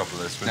pretty top of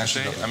the list, wouldn't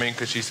she? Lovely. I mean,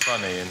 because she's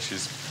funny and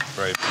she's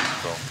very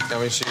beautiful. I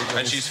mean,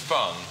 and she's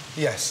fun.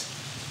 Yes.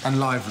 And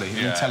lively,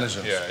 and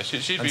intelligent. Yeah,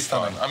 she'd be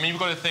fun. I mean, you've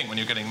got to think, when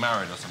you're getting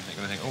married or something, you've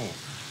got to think, oh,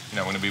 you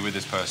know, I'm going to be with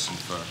this person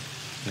for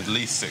at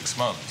least 6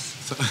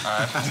 months.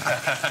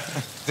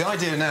 The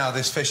idea now of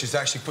this fish is to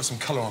actually put some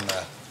colour on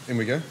there. In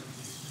we go.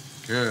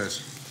 Good.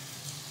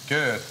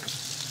 Good.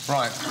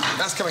 Right,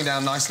 that's coming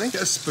down nicely.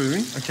 Get a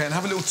spoon, OK, and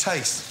have a little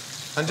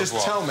taste. And just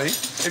tell me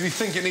if you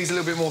think it needs a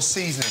little bit more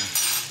seasoning.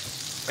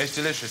 It's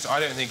delicious. I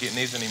don't think it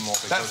needs any more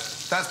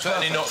because... That's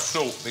certainly perfect. not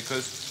salt,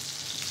 because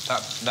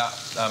that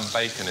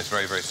bacon is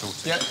very, very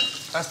salty. Yeah,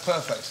 that's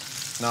perfect.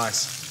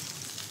 Nice.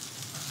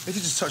 If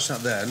you just touch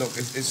that there, look,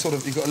 it's sort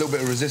of... You've got a little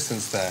bit of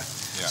resistance there.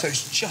 Yeah. So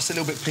it's just a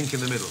little bit pink in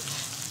the middle.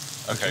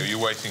 OK, you're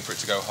waiting for it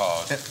to go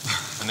hard,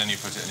 and then you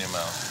put it in your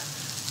mouth.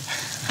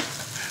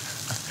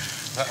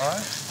 Is that all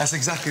right? That's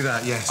exactly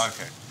that, yes.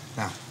 OK.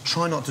 Now,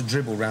 try not to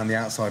dribble round the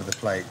outside of the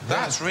plate.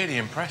 That's really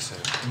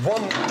impressive.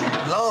 One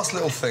last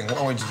little thing, what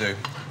I want you to do...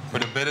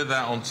 Put a bit of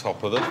that on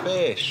top of the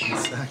fish.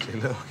 Exactly,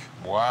 look.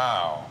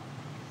 Wow.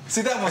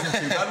 See, that wasn't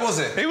too bad, was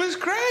it? It was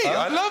great.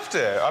 I loved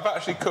it. I've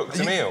actually cooked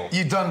a meal.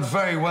 You've done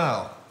very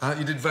well.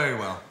 You did very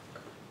well.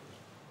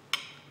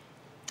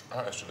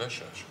 That is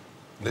delicious.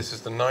 This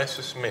is the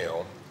nicest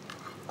meal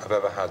I've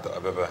ever had that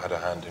I've ever had a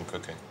hand in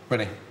cooking.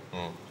 Really?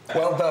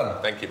 Well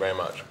done. Thank you very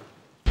much.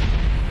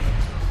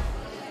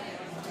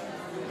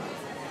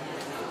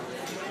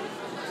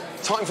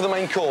 Time for the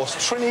main course.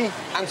 Trini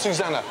and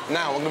Susanna.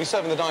 Now, I'm going to be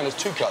serving the diners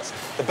 2 cuts.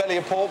 The belly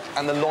of pork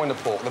and the loin of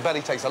pork. The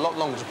belly takes a lot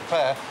longer to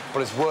prepare,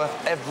 but it's worth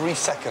every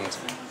second.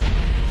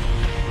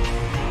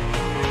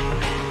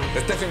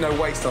 There's definitely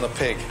no waste on a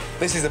pig.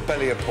 This is a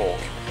belly of pork.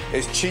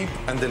 It's cheap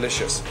and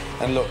delicious.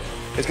 And look,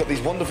 it's got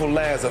these wonderful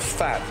layers of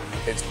fat.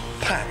 It's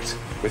packed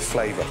with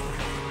flavour.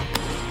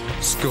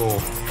 Score.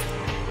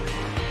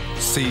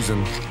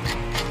 Season.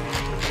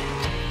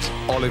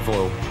 Olive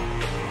oil.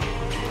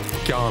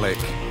 Garlic.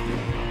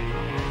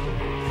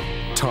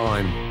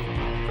 Time.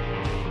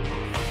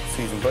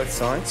 Season both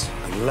sides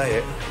and lay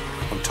it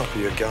on top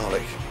of your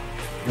garlic.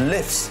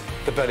 Lifts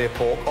the belly of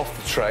pork off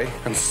the tray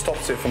and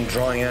stops it from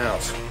drying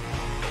out.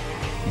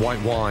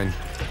 White wine.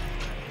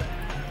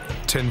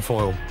 Tin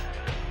foil.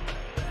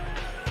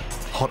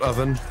 Hot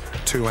oven,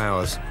 2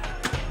 hours.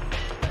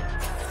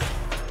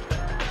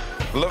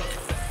 Look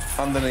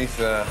underneath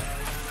there.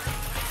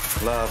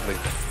 Lovely.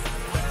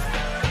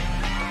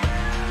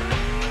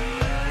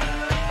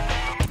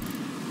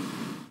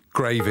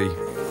 Gravy.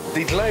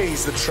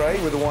 Deglaze the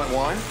tray with the white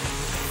wine.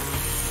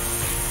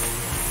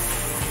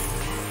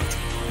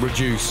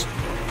 Reduce.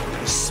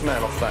 The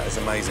smell off that is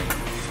amazing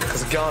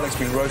because the garlic's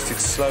been roasted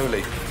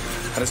slowly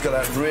and it's got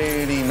that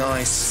really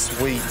nice,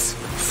 sweet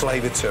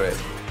flavour to it.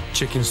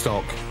 Chicken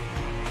stock.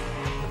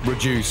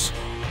 Reduce.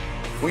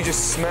 We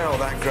just smell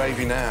that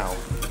gravy now.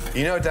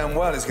 You know damn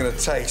well it's going to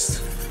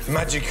taste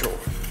magical.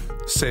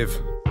 Sieve.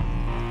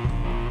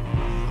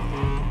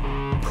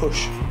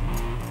 Push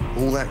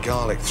all that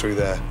garlic through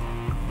there.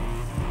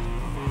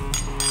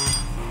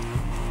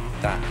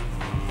 That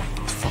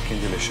is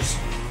fucking delicious.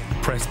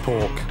 Pressed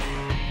pork.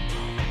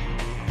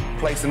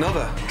 Place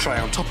another tray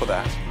on top of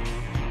that.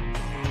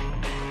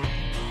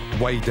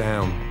 Way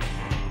down.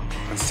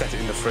 And set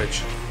it in the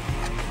fridge.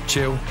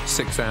 Chill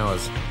 6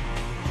 hours.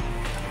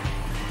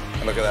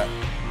 And look at that.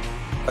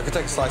 I could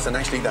take a slice and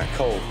actually eat that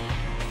cold.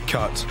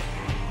 Cut.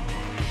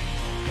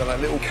 They're like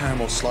little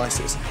caramel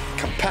slices.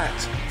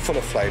 Compact, full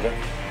of flavour,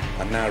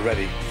 and now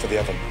ready for the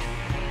oven.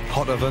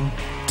 Hot oven,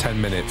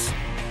 10 minutes.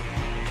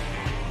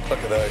 Look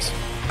at those.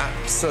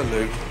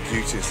 Absolute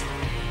beauties.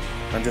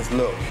 And just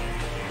look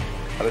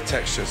at the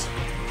textures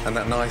and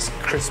that nice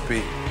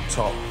crispy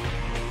top.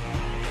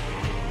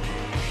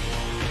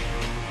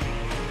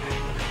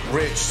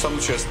 Rich,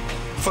 sumptuous,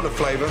 full of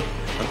flavour,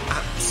 and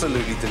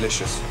absolutely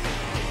delicious.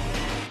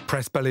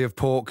 Pressed belly of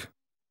pork,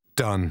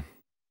 done.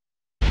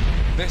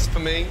 This, for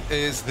me,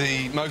 is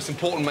the most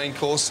important main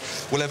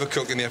course we'll ever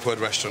cook in the F-Word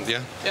restaurant,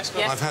 yeah? Yes,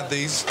 I've had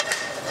these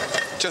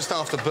just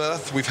after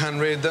birth. We've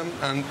hand-reared them,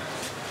 and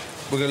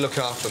we're going to look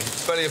after them.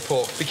 Belly of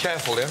pork. Be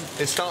careful, yeah?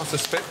 It starts to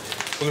spit.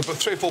 We're going to put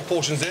 3 or 4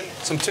 portions in,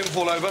 some tin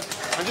foil over,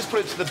 and just put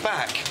it to the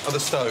back of the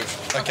stove,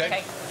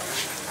 OK?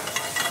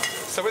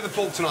 So with the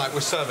pork tonight, we're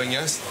serving,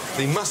 yes,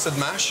 the mustard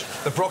mash,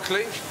 the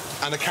broccoli,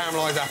 and the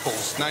caramelised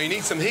apples. Now, you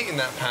need some heat in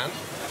that pan,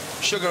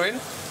 sugar in,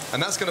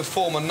 and that's going to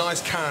form a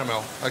nice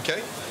caramel,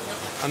 OK?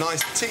 A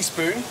nice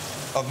teaspoon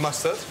of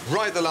mustard,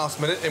 right at the last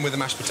minute, in with the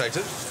mashed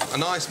potato. A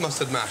nice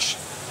mustard mash.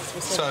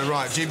 So,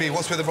 right, GB,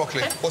 what's with the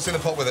broccoli? What's in the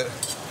pot with it?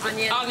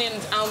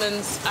 Onions,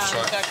 almonds,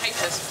 and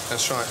capers.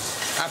 That's right.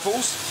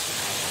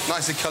 Apples,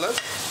 nicely coloured.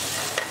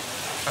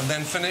 And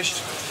then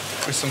finished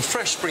with some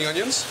fresh spring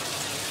onions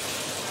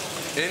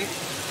in,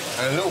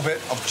 and a little bit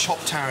of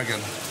chopped tarragon.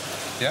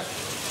 Yeah?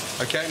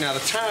 OK, now the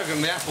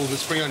tarragon, the apples, and the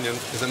spring onion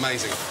is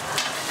amazing.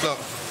 Look,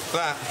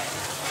 that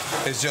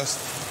is just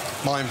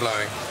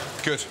mind-blowing.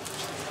 Good.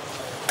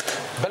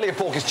 Belly of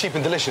pork is cheap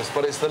and delicious,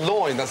 but it's the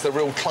loin that's the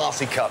real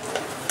classy cut.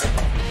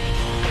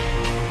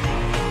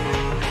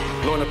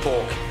 Loin of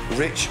pork,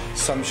 rich,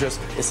 sumptuous,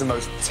 it's the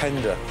most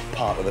tender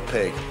part of the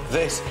pig.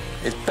 This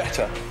is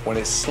better when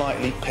it's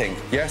slightly pink.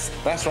 Yes,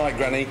 that's right,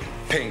 Granny,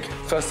 pink.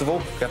 First of all,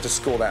 you have to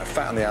score that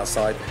fat on the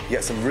outside, you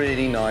get some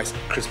really nice,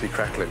 crispy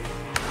crackling.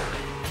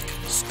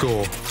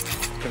 Score.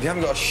 If you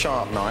haven't got a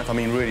sharp knife, I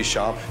mean really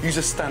sharp, use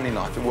a Stanley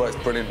knife, it works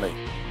brilliantly.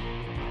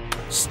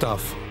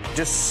 Stuff.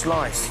 Just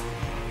slice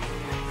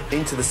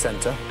into the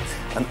centre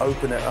and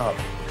open it up.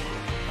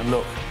 And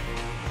look.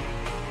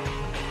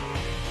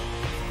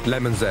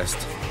 Lemon zest.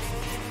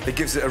 It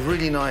gives it a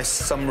really nice,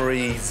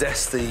 summery,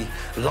 zesty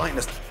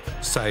lightness.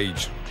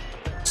 Sage.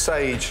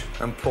 Sage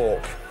and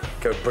pork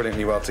go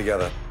brilliantly well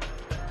together.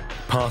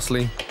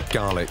 Parsley,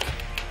 garlic.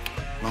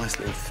 Nice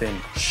little thin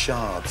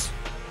shards.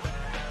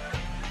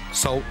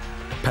 Salt,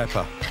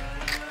 pepper.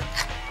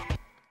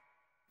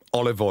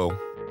 Olive oil.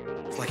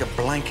 It's like a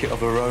blanket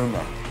of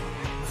aroma.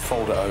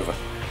 Fold it over,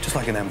 just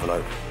like an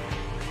envelope.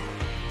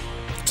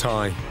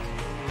 Thyme.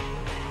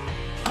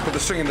 Put the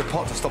string in the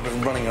pot to stop it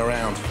from running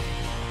around.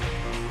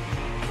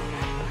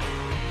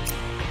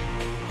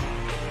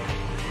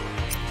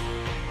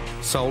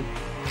 Salt,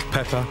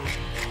 pepper,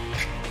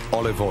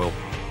 olive oil.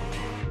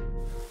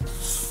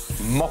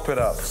 Mop it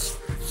up.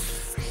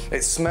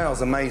 It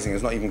smells amazing,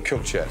 it's not even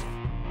cooked yet.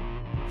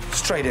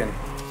 Straight in.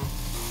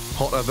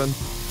 Hot oven,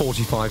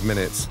 45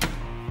 minutes.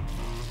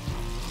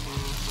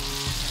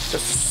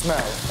 Just the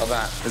smell of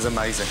that is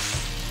amazing.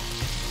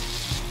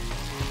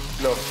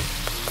 Look,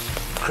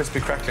 crispy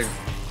crackling.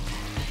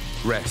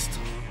 Rest.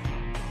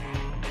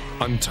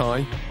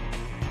 Untie.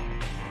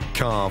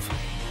 Carve.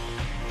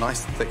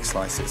 Nice thick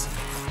slices.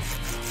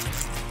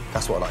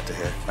 That's what I like to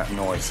hear, that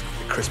noise,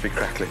 the crispy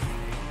crackling.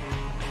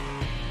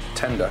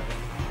 Tender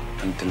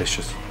and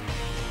delicious.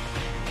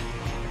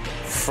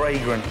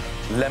 Fragrant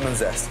lemon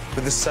zest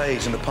with the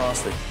sage and the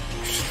parsley.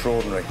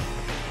 Extraordinary.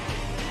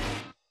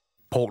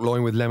 Pork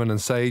loin with lemon and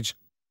sage.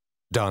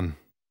 Done.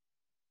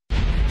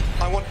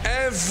 I want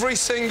every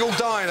single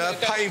diner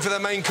paying for their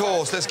main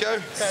course. Let's go.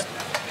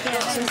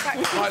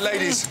 Right,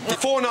 ladies.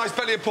 4 nice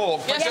belly of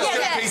pork.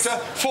 Yes. Peter.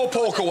 4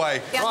 pork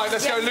away. Yes. Right,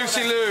 let's go.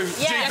 Lucy Lou,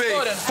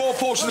 GB. 4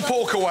 portions of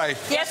pork away.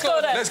 Yes,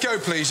 Gordon. Let's go,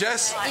 please,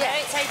 yes? Yeah,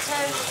 potato.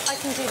 I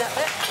can do that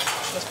bit.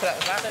 Let's put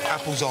that back.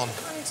 Apples on.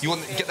 You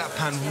want to get that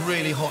pan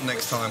really hot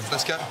next time.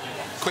 Let's go.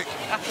 Quick.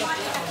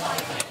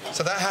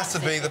 So that has to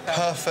be the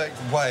perfect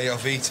way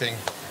of eating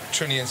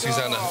Trini and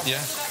Susanna,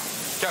 yeah?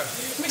 Go.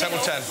 Table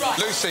 10.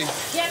 Lucy.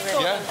 Yes,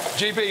 Gordon. Yeah?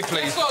 GB,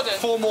 please. Yes, Gordon.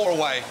 4 more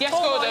away. Yes,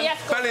 Gordon. Yes,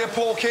 Gordon. Belly of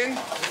pork in.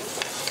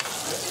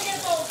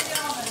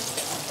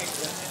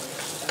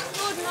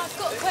 Gordon, I've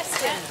got a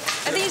question.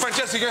 Are these...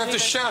 Francesca, you're going to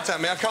have to shout at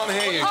me. I can't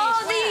hear you.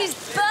 Are these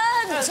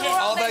burnt or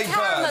are they burnt?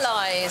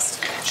 caramelised?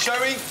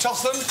 Sherry,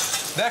 toss them.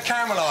 They're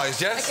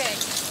caramelised, yes?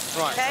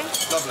 Okay. Right. Okay.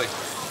 Lovely.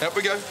 Up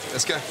we go.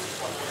 Let's go.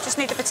 Just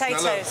need the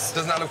potatoes. Now look,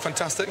 doesn't that look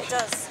fantastic? It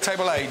does.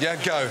 Table 8, yeah,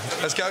 go.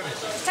 Let's go.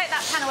 Take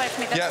that pan away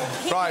from me. Yeah,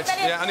 right.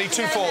 Yeah, I need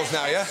 2 fours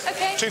now, yeah?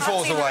 Okay. 2 I'll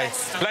fours see the away.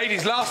 rest.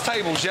 Ladies, last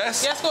tables,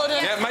 yes? Yes,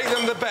 Gordon. Yeah, make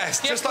them the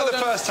best. Yes, Just like the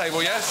Gordon. first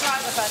table, yes?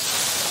 Right, the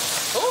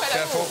first. Oh,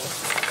 hello. Careful.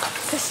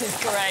 This is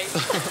great.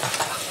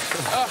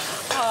 Oh,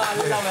 I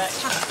love it.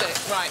 Fantastic.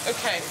 Right,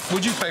 OK.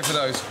 Would you pay for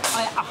those?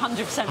 I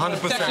 100%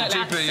 100%.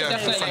 Definitely. GP, yeah.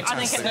 Definitely. I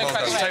think Fantastic. it's Well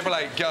done. great. Table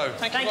 8, go.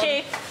 Thank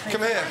you.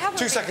 Come here.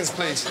 2 seconds,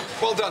 please.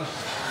 Well done.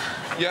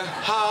 Yeah,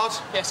 hard.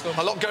 Yes, Gordon.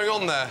 A lot going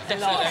on there.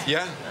 Definitely.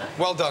 Yeah,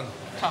 well done.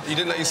 You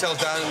didn't let yourselves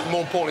down.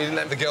 More importantly, you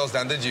didn't let the girls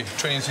down, did you?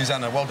 Trini and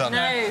Susanna, well done.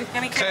 No.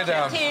 Let me Clear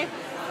down. Thank you.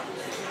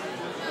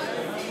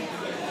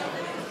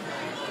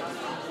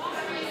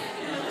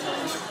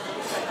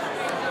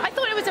 I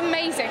thought it was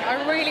amazing.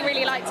 I really,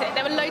 really liked it.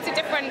 There were loads of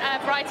different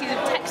varieties of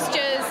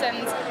textures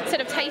and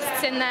sort of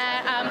tastes in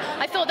there.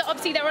 I thought that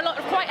obviously there were a lot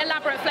of quite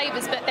elaborate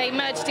flavours, but they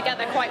merged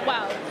together quite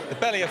well. The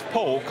belly of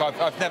pork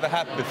I've never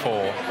had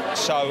before,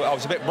 so I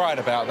was a bit worried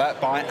about that,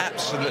 but I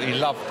absolutely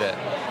loved it.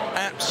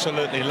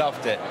 Absolutely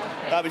loved it.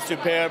 That was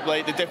superb,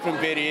 like the different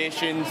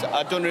variations.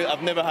 I've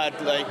never had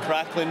like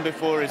crackling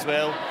before as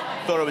well.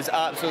 Thought it was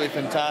absolutely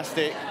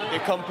fantastic. The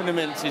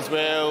accompaniments as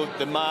well,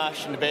 the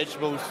mash and the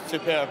vegetables,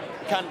 superb.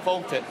 Can't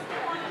fault it.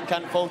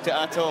 Can't fault it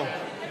at all.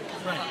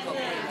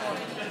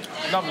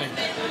 Lovely.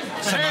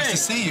 So nice to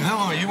see you. How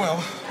are you?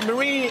 Well,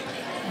 Marie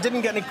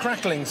didn't get any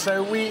crackling,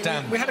 so we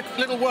had a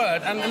little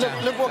word, and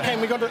look what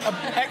came. We got an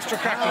extra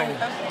crackling.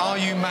 Are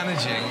you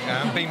managing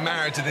being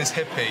married to this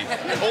hippie?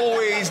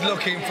 Always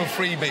looking for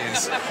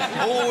freebies.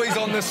 Always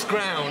on the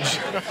scrounge.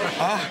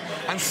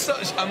 And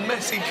such a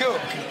messy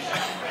cook.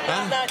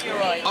 That you're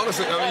right.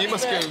 Honestly, I mean, you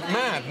must go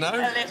mad, no?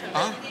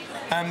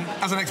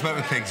 As an expert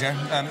with pigs, yeah,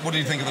 what do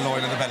you think of the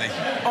loin and the belly?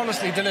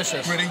 Honestly,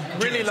 delicious. Really?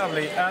 Really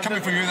lovely.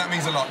 Coming from you, that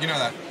means a lot. You know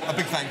that. A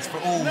big thanks for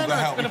all the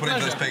help you put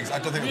into those pigs. I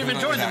don't think You've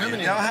enjoyed them,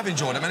 haven't you? Yeah, I have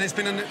enjoyed them, and it's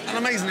been an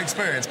amazing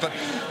experience, but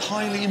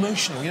highly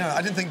emotional. You know,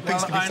 I didn't think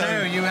pigs could be so I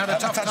know, you had a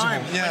tough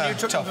time when you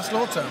took them to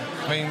slaughter.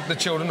 I mean, the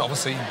children,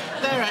 obviously...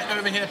 They're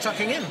over here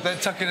tucking in. They're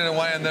tucking in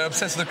away, and they're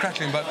obsessed with the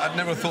crackling, but I'd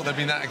never thought they'd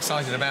been that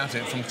excited about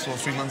it from sort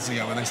of 3 months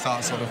ago when they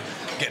start sort of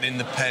getting in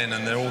the pen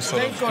and they're all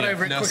sort They've got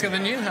over it quicker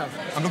than you have.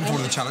 I'm looking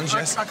forward to the challenge,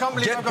 yes. I can't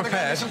believe I've got to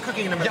go do some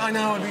cooking in a minute. Yeah, I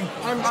know.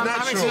 I'm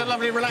having such a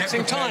lovely,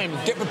 relaxing time.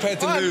 Get prepared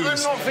to lose.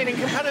 I'm not feeling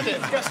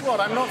competitive. Guess what?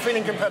 I'm not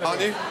feeling competitive.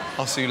 Aren't you?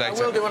 I'll see you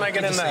later. I will do when I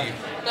get in there.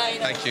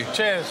 Thank you.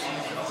 Cheers.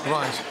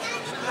 Right.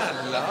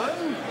 Hello.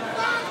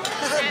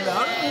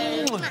 Hello.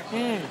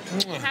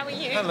 How are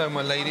you? Hello,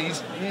 my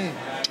ladies.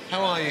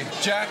 How are you?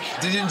 Jack,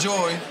 did you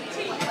enjoy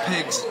the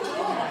pigs?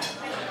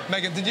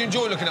 Megan, did you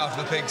enjoy looking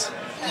after the pigs?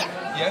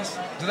 Yeah. Yes?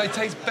 Do they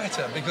taste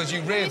better because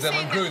you reared them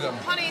and grew them?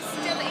 Honey's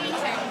still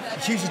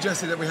eating. Hugh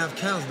suggested that we have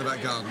cows in the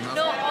back garden.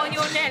 Not on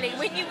your Nelly.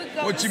 When you were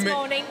gone this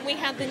morning, we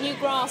had the new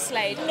grass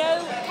laid.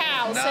 No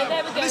cows. No, So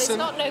there we go. listen. It's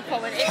not no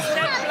comment. It's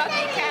no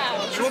bloody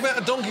cows. So what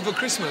about a donkey for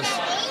Christmas?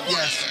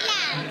 Yes.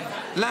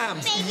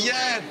 Lambs.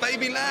 Yeah,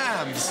 baby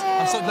lambs.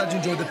 I'm so glad you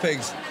enjoyed the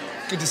pigs.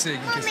 Good to see you.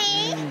 Good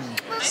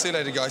kiss. See you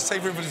later, guys.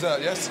 Save room for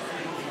dessert, yes?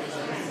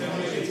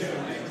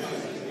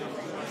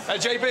 Hey,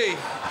 JB.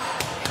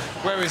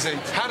 Where is he?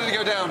 How did he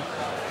go down?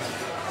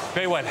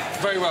 Very well.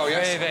 Very well,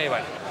 yes? Very, very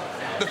well.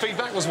 The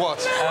feedback was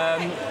what?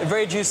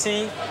 Very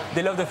juicy.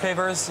 They love the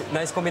flavors.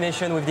 Nice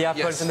combination with the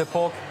apples and the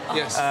pork.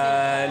 Yes.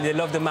 They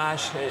love the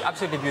mash.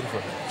 Absolutely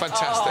beautiful.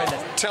 Fantastic.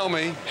 Tell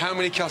me, how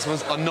many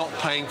customers are not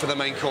paying for the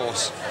main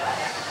course?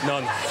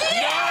 None.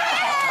 Yes!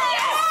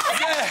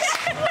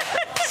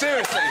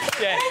 Seriously?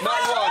 Yeah.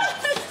 Not one?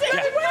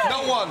 Yeah.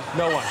 Not one?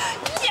 No one.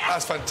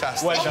 That's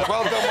fantastic. Well done.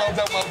 Well done, well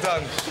done, well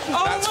done.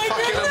 That's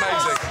fucking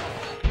amazing.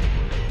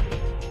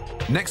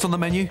 Next on the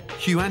menu,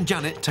 Hugh and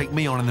Janet take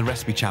me on in the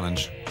recipe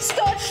challenge.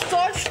 Stodge.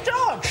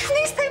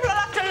 These people will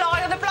have to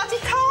lie on the bloody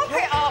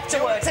carpet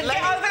afterwards and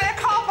get over their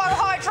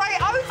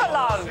carbohydrate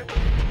overload.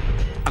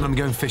 And I'm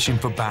going fishing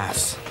for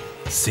bass.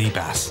 Sea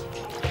bass.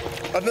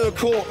 I've never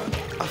caught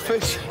a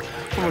fish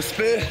from a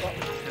spear,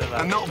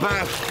 and not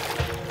bad.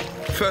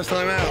 First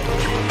time out.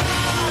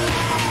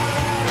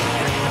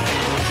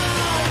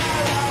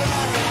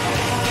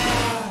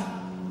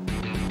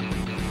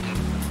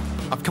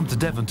 I've come to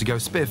Devon to go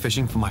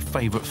spearfishing for my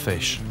favourite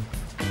fish.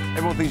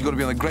 Everyone thinks you've got to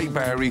be on the Great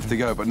Barrier Reef to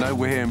go, but no,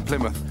 we're here in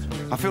Plymouth.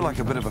 I feel like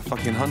a bit of a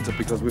fucking hunter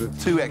because we're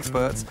two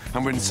experts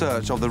and we're in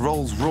search of the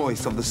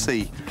Rolls-Royce of the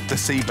sea, the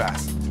sea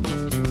bass.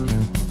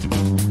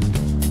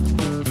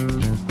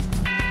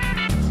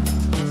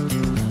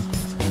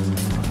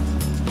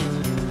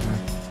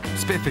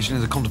 Spearfishing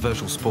is a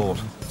controversial sport.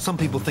 Some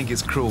people think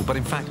it's cruel, but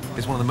in fact,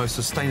 it's one of the most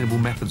sustainable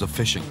methods of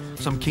fishing,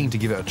 so I'm keen to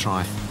give it a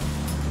try.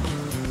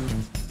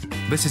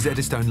 This is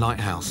Eddystone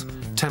Lighthouse,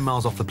 10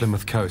 miles off the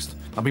Plymouth coast.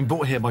 I've been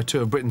brought here by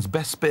two of Britain's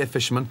best spear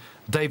fishermen,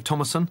 Dave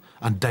Thomson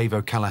and Dave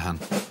O'Callaghan.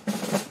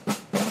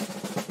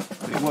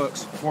 It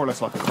works more or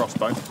less like a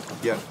crossbow.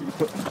 Yeah. You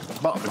put the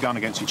butt of the gun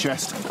against your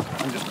chest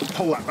and just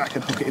pull that back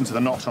and hook it into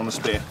the notch on the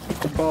spear.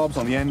 Barbs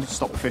on the end,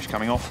 stop the fish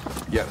coming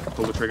off. Yeah.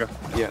 Pull the trigger.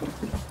 Yeah.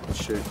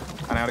 Shoot.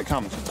 And out it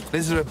comes.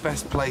 This is the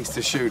best place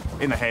to shoot.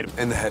 In the head.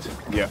 In the head.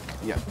 Yeah.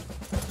 Yeah.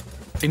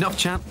 Enough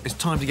chat, it's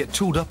time to get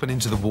tooled up and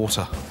into the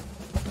water.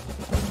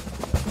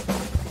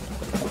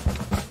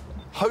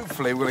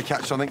 Hopefully we're going to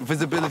catch something.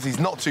 Visibility's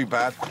not too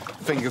bad.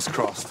 Fingers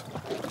crossed.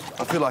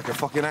 I feel like a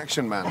fucking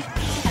action man.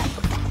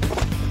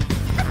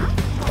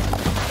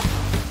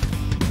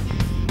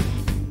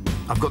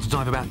 I've got to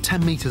dive about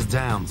 10 metres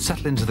down,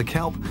 settle into the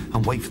kelp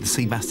and wait for the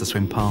sea bass to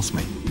swim past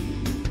me.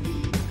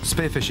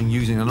 Spearfishing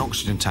using an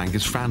oxygen tank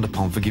is frowned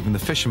upon for giving the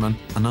fisherman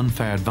an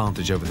unfair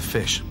advantage over the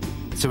fish.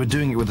 So we're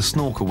doing it with a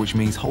snorkel, which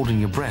means holding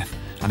your breath,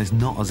 and it's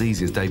not as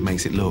easy as Dave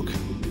makes it look.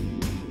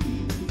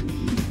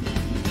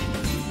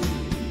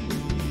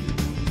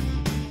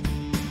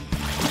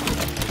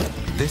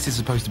 This is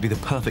supposed to be the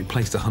perfect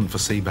place to hunt for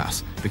sea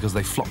bass because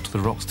they flock to the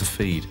rocks to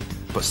feed.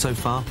 But so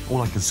far,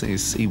 all I can see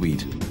is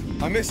seaweed.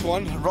 I missed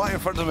one right in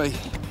front of me.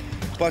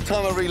 By the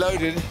time I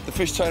reloaded, the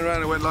fish turned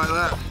around and went like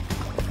that,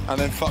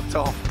 and then fucked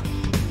off.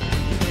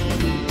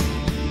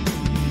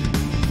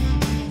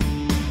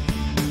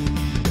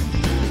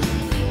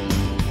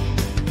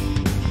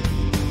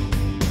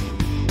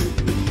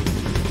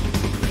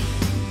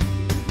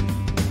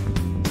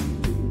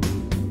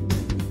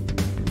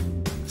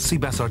 Sea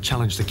bass are a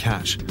challenge to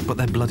catch, but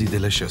they're bloody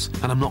delicious,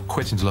 and I'm not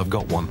quitting till I've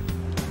got one.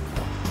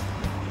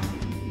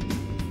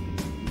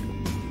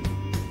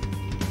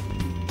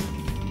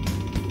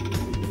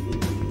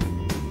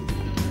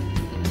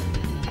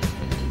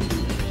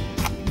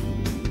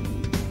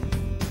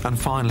 And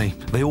finally,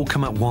 they all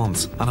come at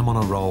once, and I'm on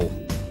a roll.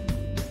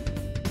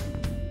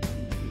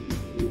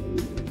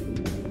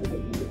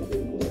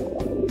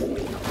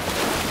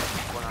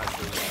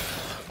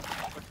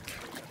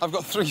 I've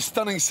got 3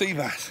 stunning sea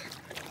bass.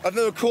 I've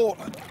never caught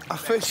a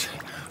fish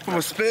from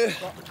a spear,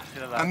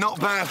 and not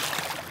bad.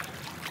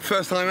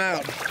 First time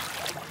out.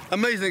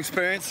 Amazing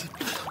experience.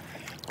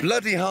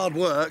 Bloody hard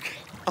work.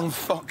 I'm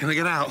fuck gonna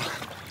get out.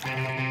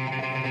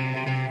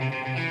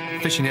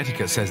 Fishing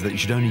etiquette says that you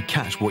should only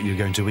catch what you're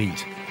going to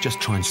eat. Just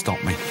try and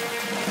stop me.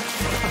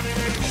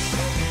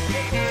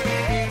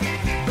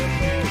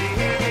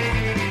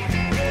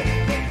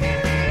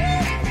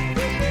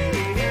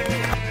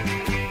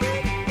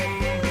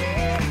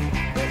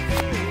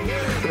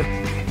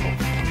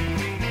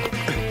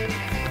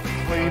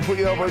 Well, you put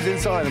your elbows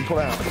inside and pull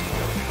out.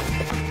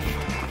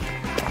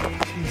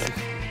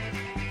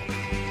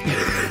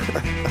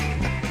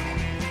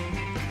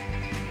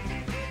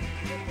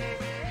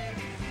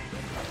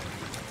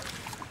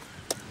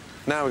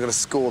 Now we're going to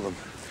score them.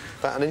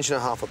 About 1.5 inches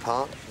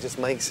apart. It just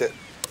makes it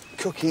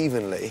cook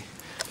evenly,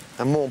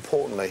 and more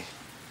importantly,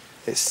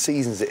 it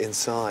seasons it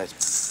inside.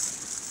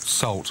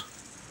 Salt,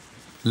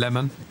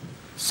 lemon,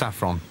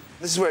 saffron.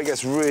 This is where it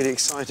gets really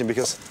exciting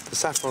because the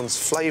saffron's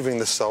flavouring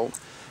the salt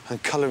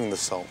and colouring the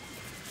salt.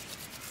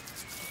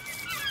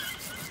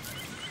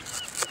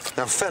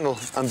 Now, fennel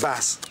and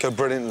bass go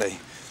brilliantly.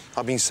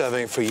 I've been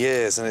serving it for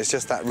years, and it's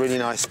just that really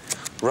nice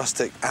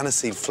rustic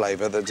aniseed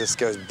flavour that just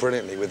goes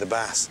brilliantly with the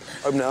bass.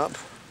 Open it up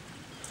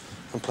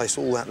and place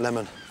all that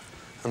lemon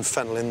and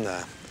fennel in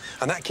there.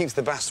 And that keeps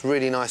the bass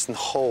really nice and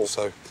whole,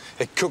 so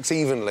it cooks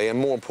evenly and,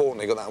 more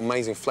importantly, got that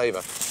amazing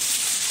flavour.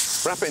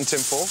 Wrap it in tin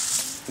foil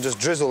and just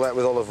drizzle that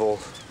with olive oil,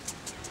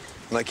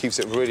 and that keeps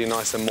it really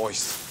nice and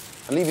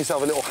moist. And leave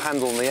yourself a little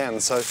handle on the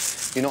end so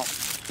you're not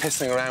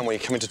pissing around when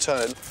you're coming to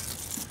turn it.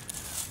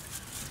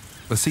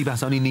 The sea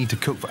bass only need to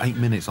cook for 8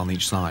 minutes on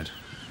each side.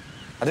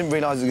 I didn't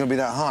realise it was going to be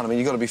that hard. I mean,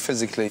 you've got to be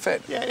physically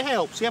fit. Yeah, it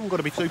helps. You haven't got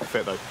to be super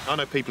fit, though. I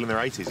know people in their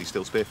 80s who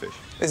still spearfish.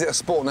 Is it a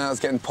sport now that's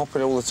getting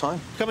popular all the time?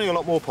 Becoming a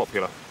lot more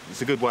popular.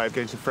 It's a good way of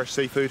getting some fresh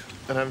seafood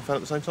and having fun at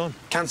the same time.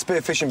 Can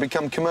spearfishing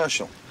become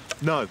commercial?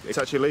 No, it's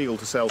actually illegal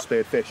to sell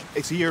speared fish.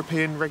 It's a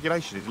European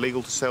regulation. It's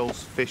illegal to sell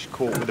fish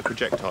caught with a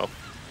projectile.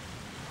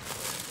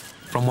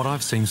 From what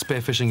I've seen,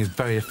 spearfishing is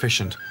very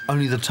efficient.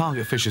 Only the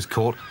target fish is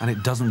caught and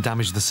it doesn't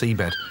damage the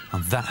seabed,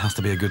 and that has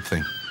to be a good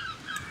thing.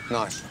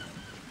 Nice.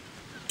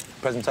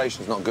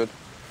 Presentation's not good.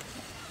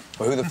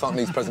 Well, who the fuck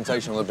needs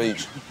presentation on the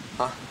beach?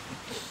 Huh?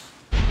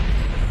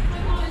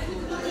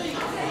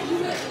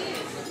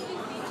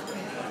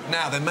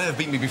 Now, they may have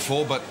beaten me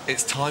before, but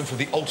it's time for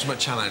the ultimate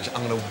challenge.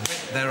 I'm going to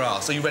whip their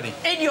ass. Are you ready?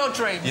 In your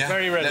dreams. Yeah?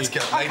 Very ready. Let's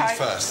go. Okay. Ladies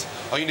first.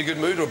 Are you in a good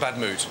mood or a bad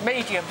mood?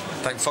 Medium.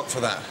 Thank fuck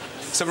for that.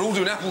 So we're all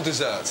doing apple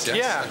desserts, yes?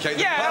 Yeah. Okay,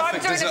 the Yeah, I'm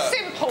perfect doing dessert. a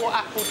simple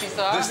apple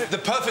dessert. The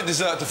perfect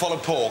dessert to follow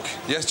pork.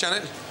 Yes,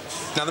 Janet?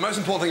 Now, the most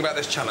important thing about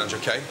this challenge,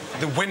 OK,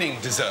 the winning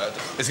dessert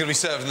is going to be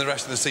served in the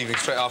rest of this evening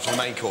straight after the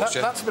main course,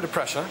 yeah? That's a bit of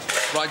pressure.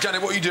 Right,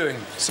 Janet, what are you doing?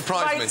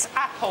 Surprise me. Baked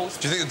apples.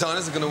 Do you think the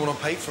diners are going to want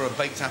to pay for a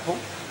baked apple?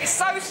 It's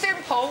so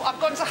simple. I've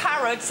gone to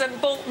Harrods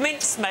and bought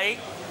mincemeat.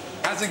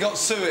 Has it got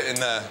suet in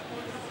there?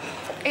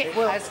 It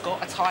has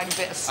got a tiny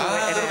bit of suet in a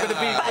it. little bit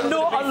of beef. But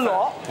not a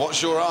lot.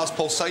 What's your ass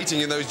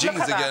pulsating in those jeans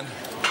Look at again?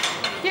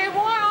 Yeah,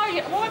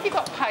 why have you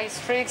got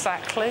pastry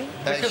exactly?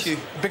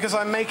 Because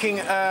I'm making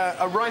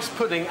a rice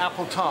pudding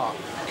apple tart.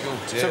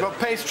 Oh, dear. So I've got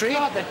pastry,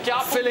 God, the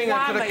double filling,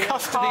 I've got a whammy of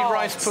custardy carbs.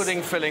 rice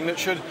pudding filling that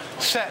should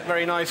set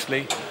very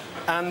nicely.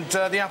 And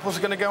the apples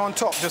are going to go on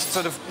top, just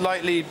sort of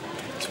lightly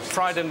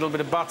fried in a little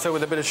bit of butter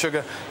with a bit of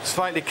sugar,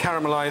 slightly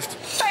caramelised.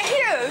 But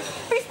Hugh,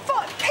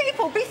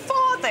 people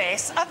before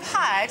this have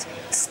had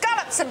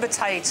scallops and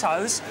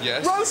potatoes,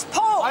 Yes. roast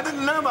pork. I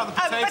didn't know about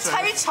the potatoes.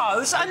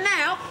 Potatoes, and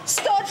now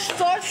stodge.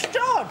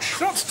 It's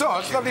not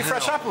stodge, lovely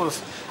fresh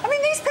apples. I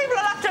mean, these people will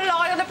have to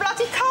lie on the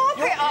bloody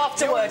carpet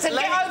afterwards and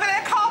get over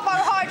their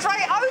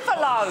carbohydrate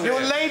overload.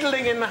 You're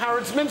ladling in the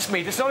Harrods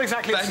mincemeat. It's not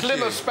exactly a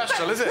slimmer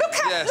special, is it? Look,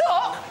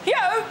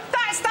 Hugh,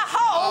 that's the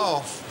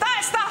hole.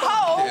 That's the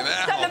hole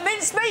that the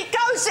mincemeat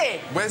goes in.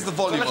 Where's the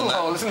volume on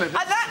that? hole, isn't it? And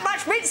that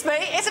much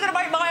mincemeat isn't going to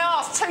make my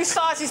arse 2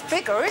 sizes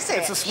bigger, is it?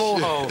 It's a small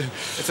hole.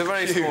 It's a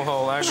very small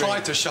hole, I agree. Try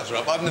to shut her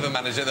up. I've never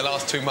managed it in the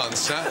last 2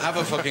 months. Yeah? Have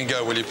a fucking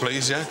go, will you,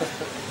 please, yeah?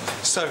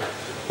 So,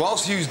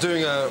 whilst Hugh's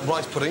doing a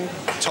rice pudding,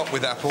 topped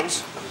with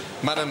apples,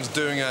 Madam's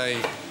doing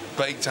a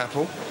baked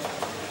apple,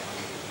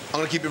 I'm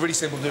going to keep it really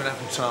simple and do an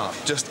apple tart.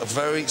 Just a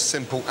very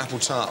simple apple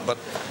tart. But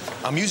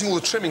I'm using all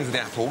the trimmings of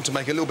the apple to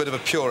make a little bit of a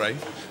puree,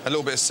 a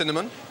little bit of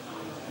cinnamon,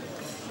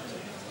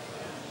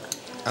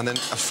 and then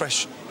a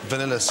fresh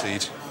vanilla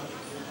seed.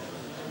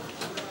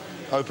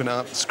 Open it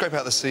up, scrape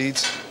out the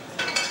seeds,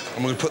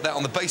 and we're going to put that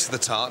on the base of the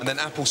tart, and then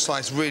apple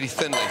sliced really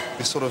thinly,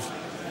 this sort of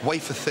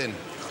wafer thin.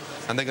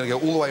 And they're going to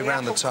go all the way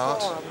around the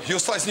tart. You're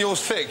slicing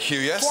yours thick, Hugh,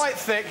 yes? Quite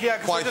thick, yeah,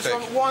 because I just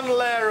want one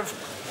layer of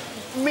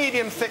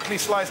medium thickly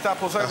sliced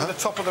apples over the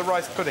top of the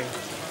rice pudding.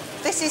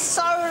 This is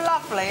so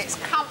lovely. It's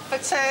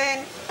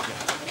comforting.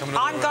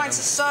 I'm going to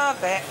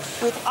serve it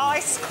with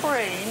ice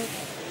cream.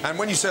 And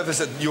when you serve this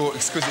at your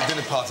exquisite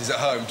dinner parties at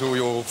home to all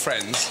your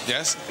friends,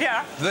 yes?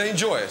 Yeah. Do they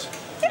enjoy it?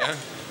 Yeah.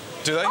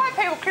 Do they? I have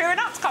people queuing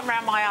up to come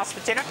round my house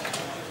for dinner.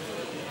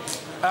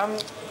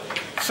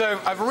 So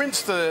I've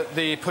rinsed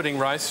the pudding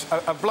rice,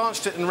 I've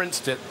blanched it and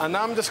rinsed it, and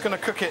now I'm just going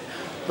to cook it,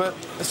 but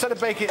instead of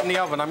baking it in the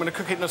oven, I'm going to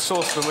cook it in a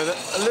saucepan with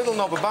a little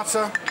knob of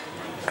butter,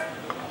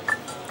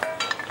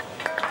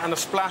 and a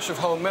splash of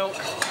whole milk.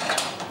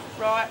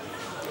 Right.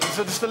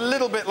 So just a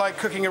little bit like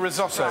cooking a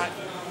risotto. Right.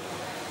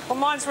 Well,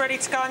 mine's ready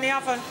to go in the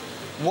oven.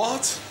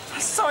 What?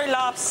 Sorry,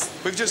 loves.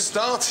 We've just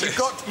started.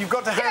 You've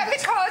got to have... Yeah,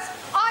 because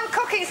I'm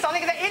cooking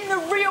something that in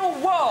the real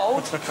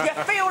world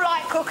you feel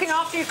like cooking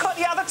after you cook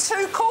the other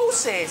 2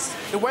 courses.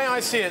 The way I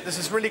see it, this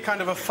is really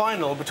kind of a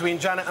final between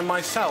Janet and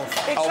myself.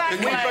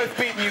 Exactly. We've both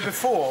beaten you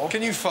before.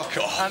 Can you fuck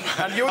off?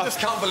 And you're I just...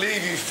 can't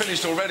believe you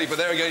finished already, but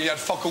there again, you had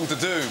fuck all to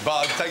do.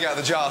 But take it out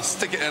of the jar,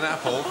 stick it in an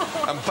apple,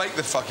 and bake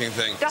the fucking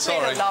thing. Doesn't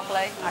it look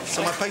lovely, actually?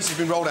 So my paste has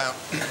been rolled out.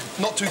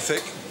 Not too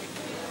thick.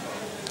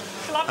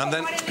 Shall I put And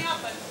then mine in the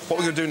oven? what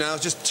we're going to do now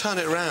is just turn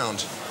it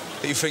around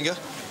at your finger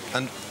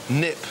and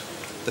nip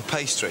the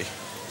pastry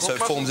so it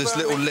forms this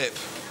little lip.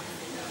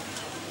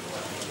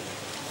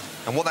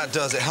 And what that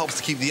does, it helps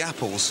to keep the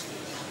apples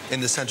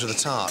in the centre of the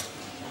tart.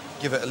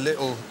 Give it a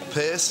little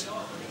pierce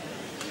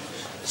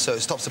so it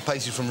stops the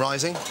pastry from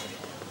rising.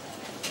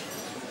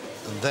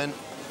 And then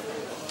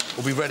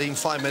we'll be ready in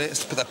 5 minutes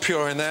to put that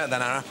puree in there, and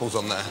then our apples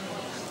on there.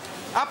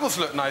 Apples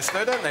look nice,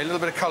 though, don't they? A little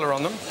bit of colour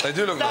on them. They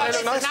do look nice. They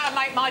look nice. That'll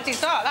make my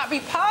dessert. That'd be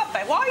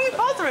perfect. Why are you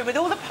bothering with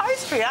all the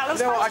pastry? That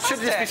looks fantastic. I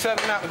should just be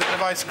serving that with a bit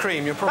of ice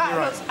cream. You're probably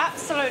right. That looks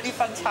absolutely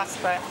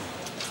fantastic.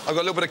 I've got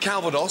a little bit of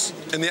Calvados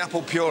in the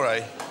apple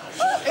puree.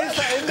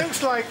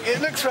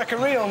 It looks like a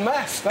real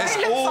mess. It's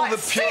it looks all like the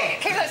pure.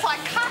 sick. It looks like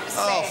capsic.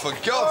 Oh, for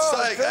God's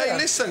sake! Dear. Hey,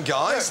 listen,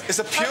 guys, Look. it's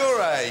a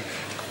puree.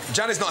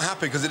 Janet's not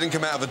happy because it didn't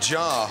come out of a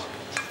jar.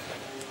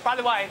 By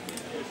the way,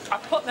 I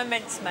put the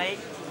mincemeat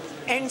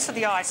into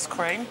the ice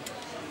cream.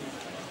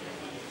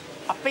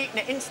 I've beaten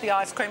it into the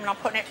ice cream and I'm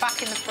putting it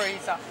back in the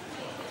freezer.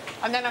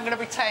 And then I'm going to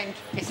pretend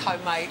it's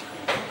homemade.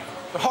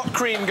 The hot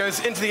cream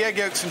goes into the egg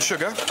yolks and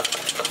sugar,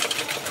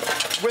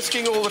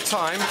 whisking all the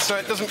time so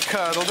it doesn't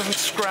curdle, doesn't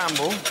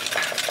scramble.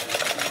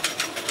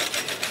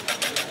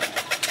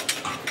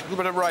 A little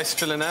bit of rice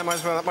still in there,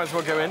 that might as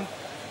well go in.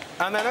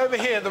 And then over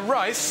here, the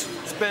rice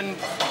has been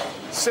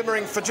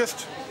simmering for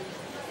just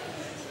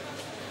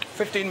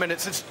 15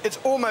 minutes. It's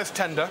almost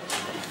tender.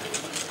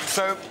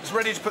 So it's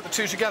ready to put the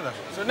 2 together.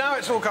 So now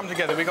it's all come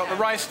together. We've got the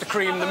rice, the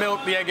cream, the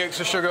milk, the egg yolks,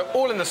 the sugar,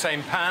 all in the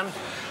same pan.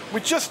 We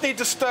just need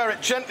to stir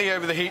it gently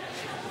over the heat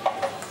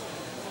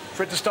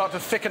for it to start to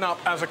thicken up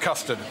as a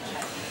custard.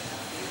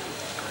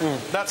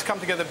 That's come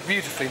together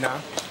beautifully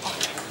now.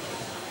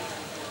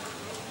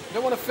 You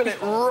don't want to fill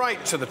it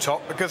right to the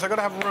top because I've got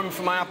to have room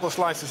for my apple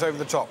slices over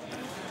the top.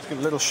 Let's give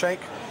it a little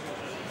shake.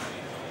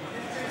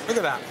 Look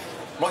at that.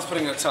 Rice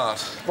pudding in a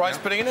tart. Rice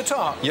pudding in a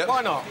tart. Yep.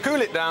 Why not?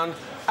 Cool it down.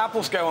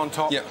 Apples go on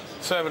top. Yep.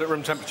 Serve it at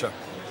room temperature.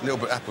 A little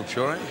bit of apple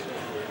puree.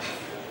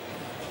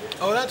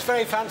 Oh, that's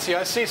very fancy.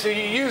 I see. So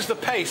you use the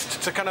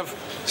paste to kind of...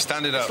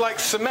 Stand it up. It's like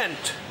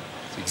cement.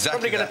 Exactly.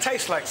 Probably going to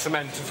taste like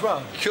cement as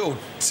well. Cool.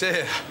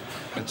 Dear.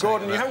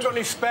 Gordon, you haven't got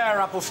any spare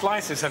apple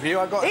slices, have you?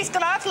 He's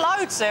going to have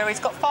loads there. He's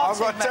got far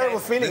too many. I've got a terrible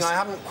feeling I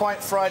haven't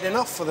quite fried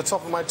enough for the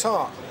top of my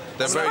tart.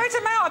 Spread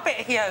them out a bit,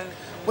 Hugh.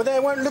 Well, they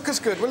won't look as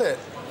good, will it?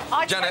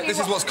 Janet, this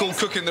is what's called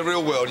cooking the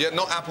real world, yeah?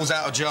 Not apples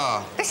out of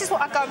jar. This is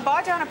what I go and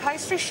buy down at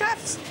pastry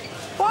chefs.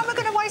 Why am I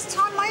going to waste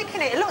time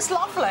making it? It looks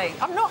lovely.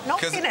 I'm not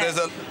knocking it.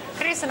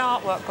 It is an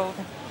artwork,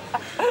 Gordon.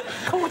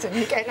 Gordon,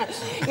 you can't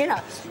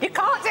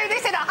do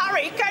this in a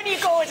hurry, can you,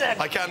 Gordon?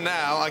 I can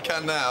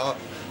now.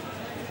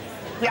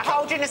 You're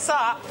holding us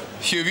up.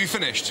 Hugh, have you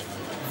finished?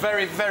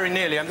 Very, very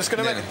nearly. I'm just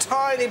going to make a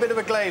tiny bit of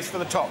a glaze for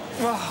the top.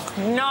 Oh,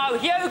 no,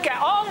 Hugh, get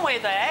on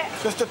with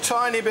it. Just a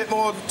tiny bit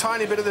more,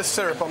 tiny bit of this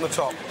syrup on the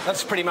top.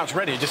 That's pretty much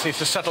ready. It just needs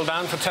to settle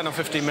down for 10 or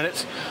 15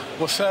 minutes.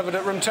 We'll serve it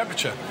at room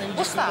temperature.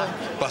 What's that?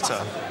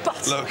 Butter.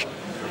 Butter. Look.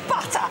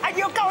 Butter? And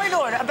you're going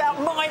on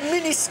about my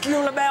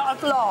minuscule amount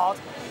of lard?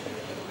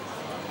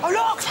 Oh,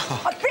 look!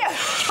 A bit...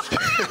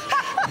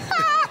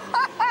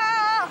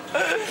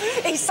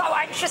 He's so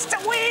anxious to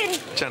win.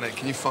 Janet,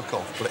 can you fuck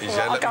off, please? Well,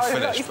 Yeah, let me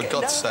finish, for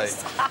God's sake.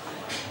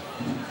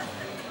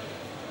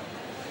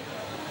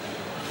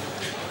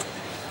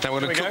 Now we're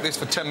going to cook this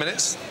for 10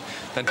 minutes,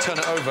 then turn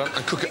it over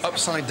and cook it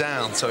upside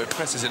down so it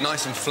presses it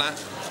nice and flat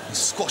and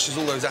squashes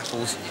all those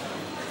apples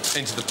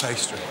into the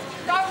pastry.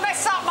 Don't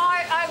mess up my...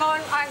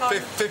 Hang on.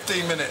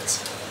 15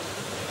 minutes.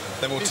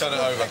 Then we'll turn it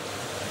over.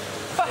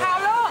 For how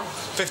long?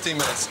 15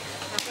 minutes.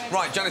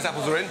 Right, Janet's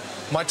apples are in.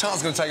 My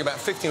tart's going to take about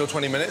 15 or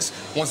 20 minutes.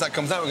 Once that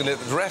comes out, we're going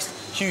to let it rest.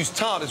 Hugh's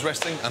tart is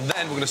resting, and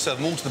then we're going to serve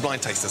them all to the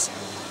blind tasters.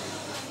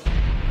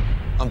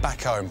 I'm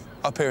back home,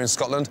 up here in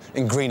Scotland,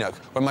 in Greenock,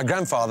 where my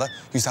grandfather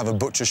used to have a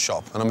butcher's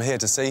shop, and I'm here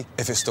to see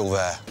if it's still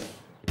there.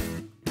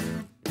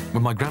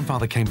 When my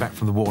grandfather came back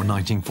from the war in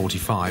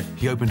 1945,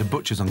 he opened a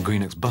butcher's on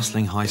Greenock's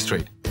bustling High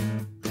Street.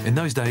 In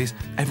those days,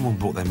 everyone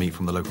bought their meat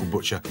from the local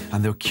butcher,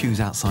 and there were queues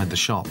outside the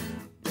shop.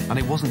 And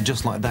it wasn't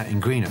just like that in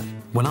Greenock.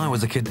 When I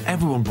was a kid,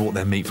 everyone bought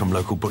their meat from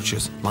local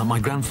butchers, like my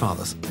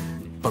grandfather's.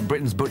 But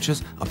Britain's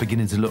butchers are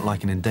beginning to look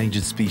like an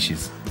endangered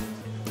species.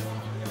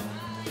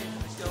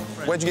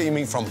 Where'd you get your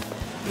meat from?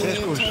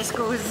 Tesco's.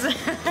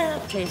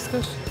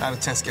 Tesco's. Out of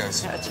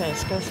Tesco's? Out of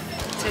Tesco's.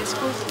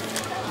 Tesco's.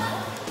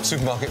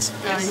 Supermarkets?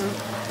 Yes.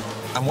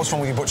 And what's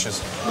wrong with your butchers?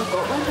 We've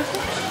got one,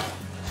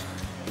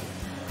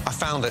 I I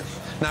found it.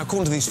 Now,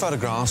 according to these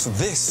photographs,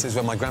 this is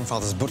where my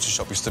grandfather's butcher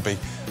shop used to be,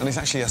 and it's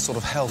actually a sort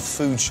of health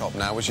food shop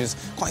now, which is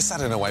quite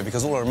sad in a way,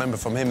 because all I remember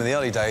from him in the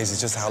early days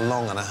is just how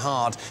long and how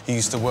hard he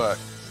used to work.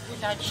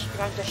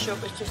 The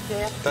shop was just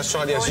there. That's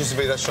right, yes, used to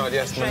be, that's right,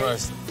 yes,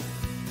 Monroe's.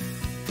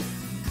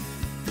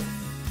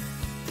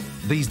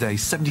 These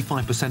days,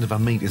 75% of our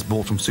meat is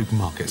bought from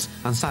supermarkets,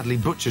 and sadly,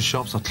 butcher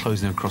shops are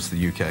closing across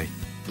the UK.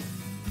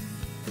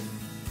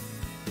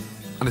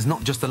 And it's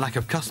not just the lack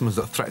of customers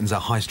that threatens our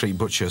high street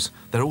butchers.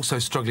 They're also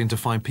struggling to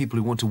find people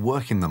who want to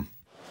work in them.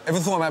 Ever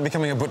thought about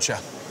becoming a butcher?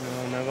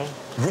 No, never.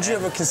 Would you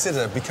ever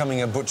consider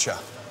becoming a butcher?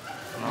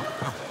 No.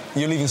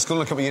 You're leaving school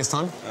in a couple of years'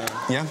 time?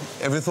 Yeah?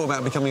 Ever thought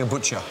about becoming a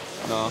butcher?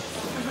 No.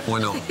 Why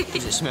not?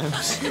 Because it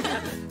smells.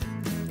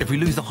 If we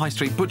lose the high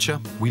street butcher,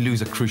 we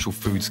lose a crucial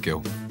food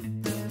skill.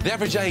 The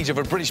average age of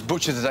a British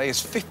butcher today is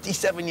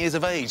 57 years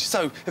of age.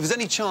 So, if there's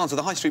any chance of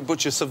the high street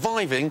butcher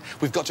surviving,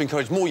 we've got to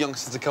encourage more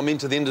youngsters to come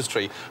into the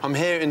industry. I'm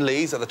here in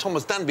Leeds at the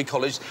Thomas Danby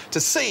College to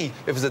see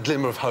if there's a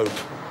glimmer of hope.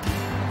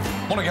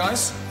 Morning,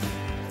 guys.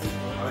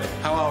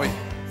 How are we?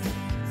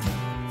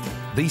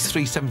 These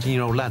three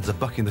 17-year-old lads are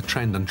bucking the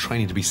trend and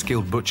training to be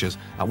skilled butchers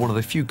at one of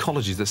the few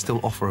colleges that still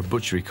offer a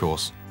butchery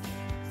course.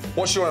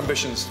 What's your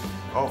ambitions?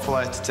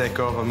 Hopefully to take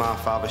over my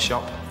father's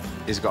shop.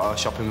 He's got a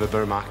shop in the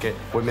Borough Market.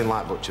 Women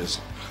like butchers.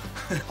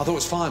 I thought it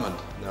was firemen.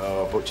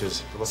 No,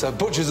 butchers. So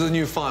butchers are the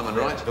new firemen,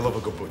 right? They love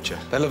a good butcher.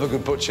 They love a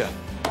good butcher.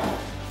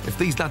 If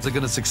these lads are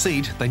going to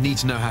succeed, they need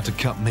to know how to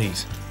cut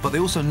meat. But they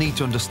also need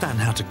to understand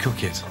how to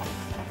cook it.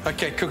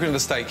 OK, cooking the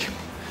steak.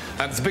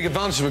 It's a big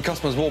advantage when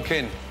customers walk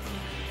in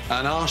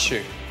and ask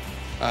you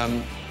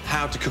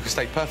how to cook a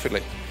steak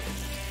perfectly.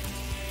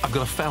 I've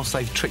got a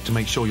fail-safe trick to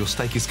make sure your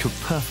steak is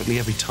cooked perfectly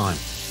every time.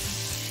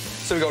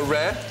 So we've got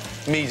rare,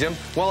 medium.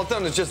 Well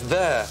done is just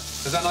there.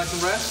 Is that nice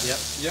and rare? Yep.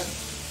 Yep.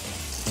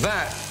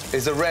 That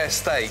is a rare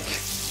steak.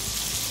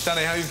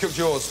 Danny, how you cooked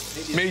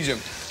yours? Medium.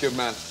 Good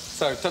man.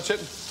 So, touch it.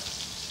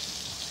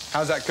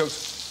 How's that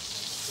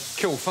cooked?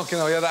 Cool. Fucking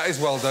hell, yeah, that is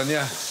well done,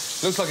 yeah.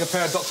 Looks like a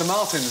pair of Dr.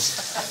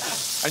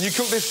 Martens. And you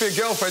cooked this for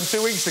your girlfriend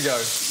 2 weeks ago?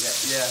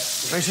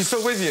 Yeah. And she's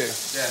still with you?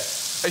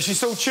 Yeah. Is she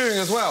still chewing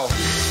as well?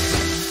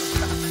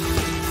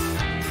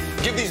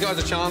 Give these guys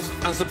a chance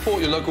and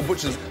support your local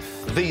butchers.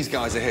 These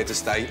guys are here to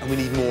stay, and we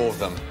need more of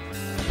them.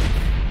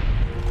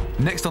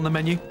 Next on the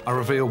menu, I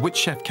reveal which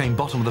chef came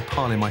bottom of the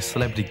pile in my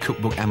celebrity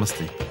cookbook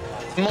amnesty.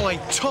 My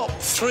top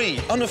 3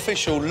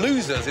 unofficial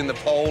losers in the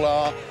poll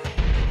are...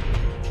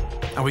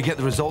 And we get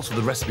the results of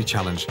the recipe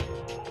challenge.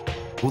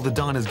 Will the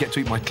diners get to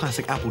eat my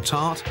classic apple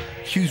tart,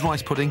 Hugh's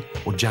rice pudding,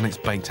 or Janet's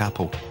baked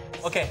apple?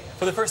 OK,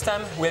 for the first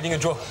time, we're having a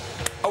draw.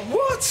 A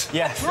what?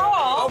 Yes. A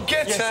draw? Oh,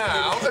 get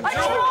out! A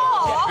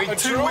draw? With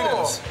 2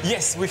 winners?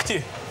 Yes, with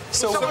 2.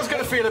 So someone's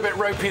going to feel a bit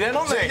ropey then,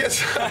 aren't they?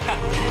 Yes.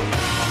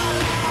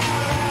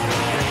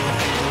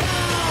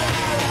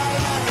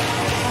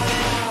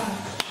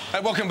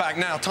 Welcome back.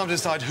 Now, time to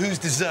decide whose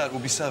dessert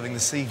we'll be serving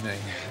this evening.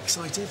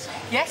 Excited?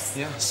 Yes.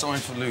 Yeah, sorry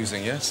for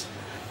losing, yes?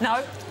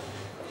 No.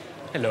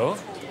 Hello.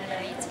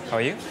 How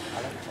are you?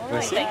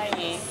 Thank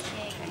you.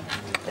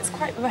 It's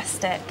quite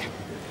rustic.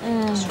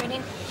 It's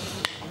really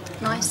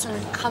nice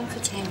and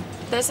comforting.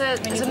 There's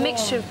a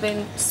mixture of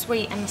being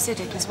sweet and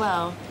acidic as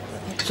well.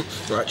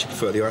 I actually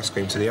prefer the ice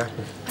cream to the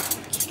apple.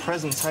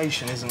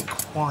 Presentation isn't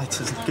quite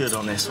as good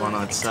on this one,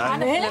 I'd say.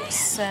 Kind of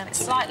looks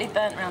slightly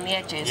burnt around the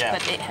edges, Yeah.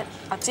 but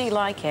I do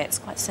like it. It's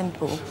quite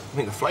simple. I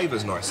think the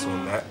flavour's nice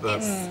on that, but...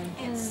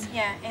 It's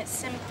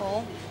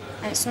simple.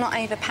 And it's not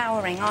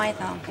overpowering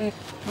either.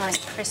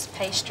 Nice crisp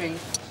pastry.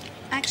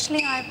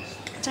 Actually, I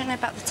don't know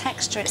about the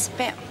texture. It's a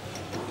bit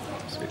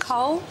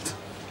cold.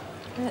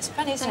 And it's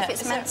funny, isn't it? If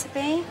it's meant to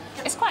be.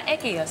 It's quite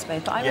eggy, I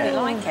suppose, but I really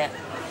like it.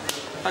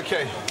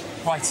 OK.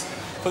 Right.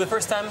 For the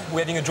first time,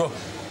 we're having a draw.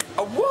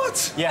 A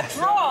what? Yes.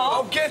 Draw?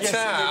 Oh, get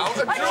out!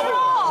 A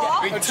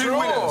draw? With 2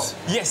 winners?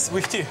 Yes,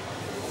 with 2.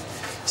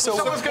 So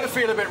someone's going to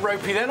feel a bit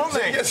ropey then, aren't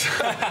they? Yes.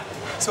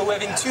 So we're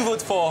having 2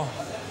 votes for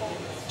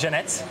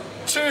Janet.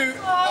 2.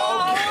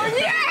 Oh,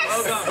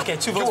 yes! OK,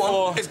 2 votes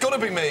for... It's got to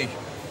be me.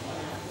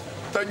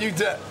 Don't you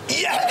dare.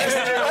 Yes!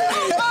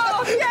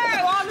 Oh,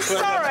 yeah, I'm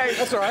sorry.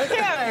 That's all right.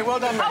 Yeah. Well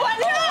done, mate. Oh, at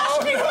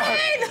last we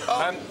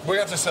win! We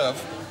have to serve.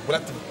 We'll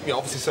have to,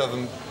 obviously serve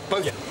them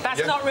both. Yeah.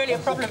 That's not really a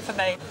problem for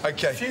me.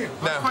 OK. Phew,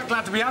 I'm quite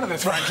glad to be out of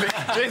this, frankly.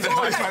 Jesus.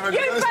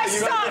 You best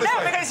start now,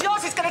 because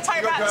yours is going to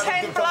take about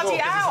 10 bloody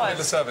hours.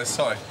 The service,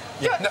 sorry.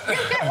 Get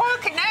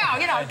working now,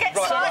 get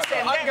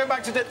slicing. I can go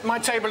back to my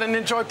table and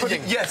enjoy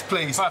pudding. Yes,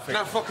 please. Perfect.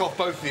 Now, fuck off,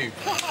 both of you.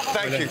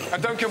 Thank you.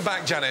 And don't come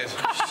back, Janet.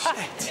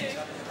 Shit.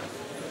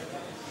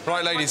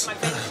 Right, ladies.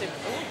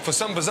 For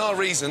some bizarre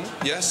reason,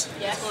 yes,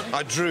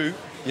 I drew,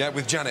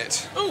 with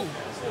Janet. Ooh.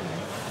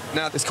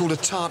 Now, it's called a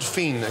tart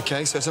fiend,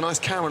 OK? So it's a nice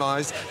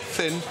caramelised,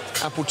 thin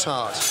apple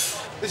tart.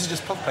 This is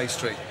just puff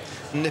pastry.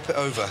 Nip it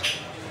over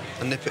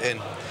and nip it in.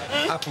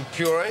 Apple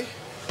puree.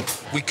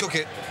 We cook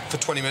it for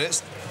 20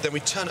 minutes, then we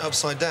turn it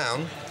upside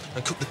down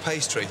and cook the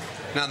pastry.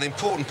 Now, the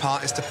important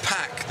part is to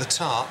pack the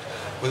tart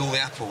with all the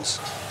apples.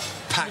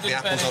 Pack the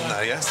apples on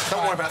there, yes?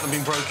 Don't worry about them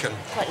being broken.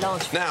 Quite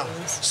large. Now,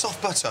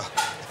 soft butter.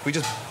 We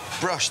just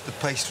brush the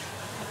pastry.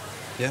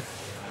 Yeah?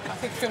 I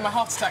think I feel my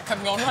heart attack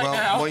coming on right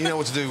now. Well, you know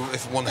what to do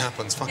if one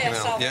happens. Fucking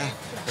hell, yeah?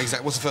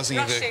 Exactly. What's the first thing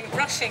you do?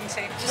 Rushing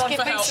to. Just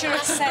make sure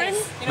it's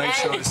safe. Make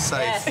sure it's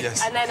safe,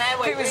 yes. And then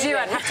if it was you,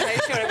 I'd have to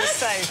make sure it was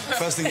safe.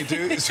 First thing you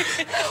do is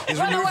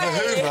remove the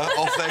Hoover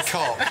off their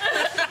cock.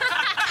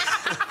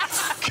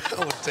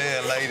 Oh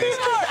dear, ladies.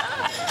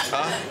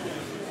 Huh?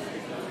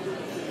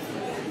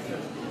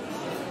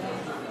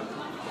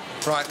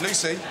 Right,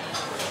 Lucy.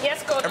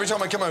 Yes, Gordon. Every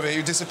time I come over here,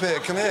 you disappear.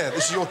 Come here.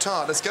 This is your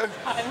tart. Let's go.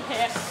 I'm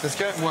here. Let's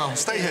go. Well,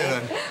 stay here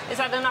then. Is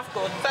that enough,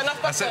 Gordon? Is that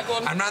enough butter,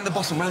 Gordon? And round the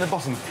bottom, round the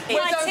bottom.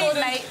 Well done,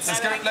 Gordon. Mates. Let's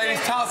go,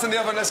 ladies. Tarts in the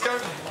oven. Let's go.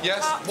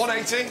 Yes.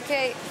 180.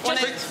 Okay.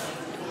 180.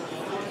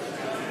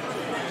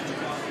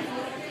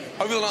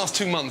 Over the last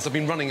 2 months, I've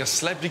been running a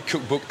celebrity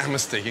cookbook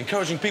amnesty,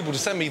 encouraging people to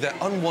send me their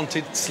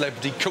unwanted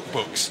celebrity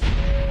cookbooks.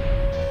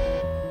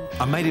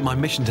 I made it my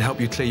mission to help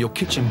you clear your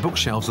kitchen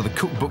bookshelves of the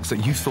cookbooks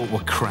that you thought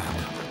were crap.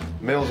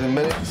 Meals in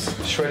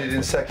minutes, shredded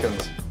in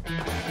seconds.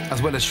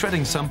 As well as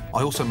shredding some,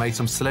 I also made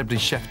some celebrity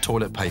chef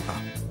toilet paper.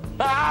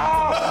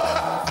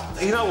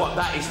 You know what?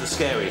 That is the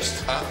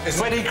scariest.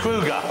 Freddy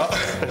Krueger.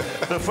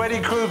 The Freddy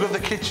Krueger of the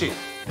kitchen.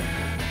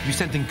 You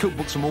sent in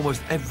cookbooks from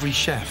almost every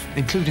chef,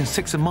 including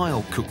 6 of my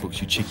old cookbooks,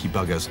 you cheeky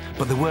buggers.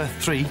 But there were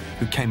 3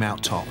 who came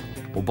out top,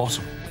 or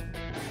bottom.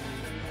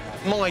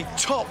 My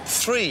top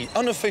 3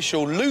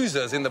 unofficial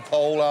losers in the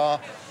poll are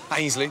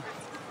Ainsley,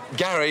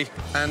 Gary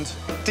and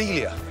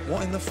Delia.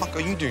 What in the fuck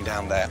are you doing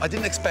down there? I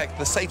didn't expect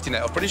the safety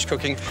net of British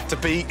cooking to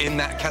be in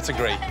that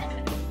category.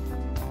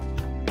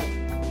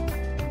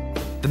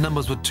 The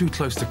numbers were too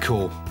close to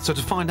call, so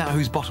to find out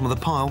who's bottom of the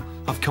pile,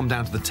 I've come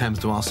down to the Thames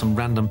to ask some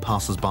random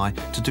passers-by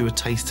to do a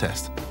taste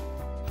test.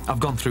 I've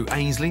gone through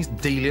Ainsley's,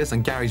 Delia's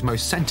and Gary's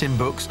most sent-in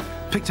books,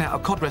 picked out a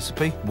cod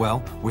recipe,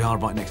 well, we are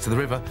right next to the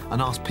river, and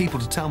asked people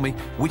to tell me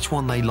which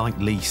one they like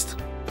least.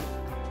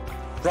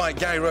 Right,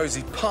 Gary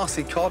Rosie,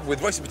 parsley cod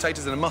with roasted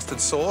potatoes and a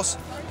mustard sauce.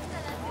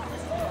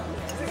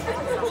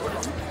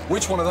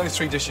 Which one of those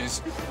 3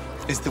 dishes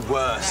is the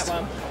worst?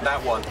 That one.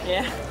 That one?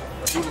 Yeah.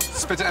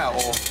 Spit it out,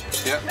 or...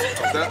 Yeah?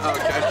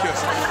 OK, good.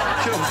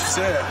 Good,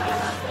 sir.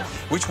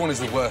 Which one is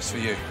the worst for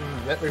you?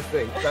 Let me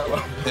think. That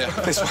one. Yeah,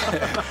 this one.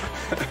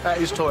 That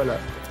is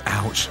toilet.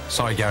 Ouch.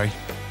 Sorry, Gary.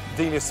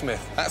 Delia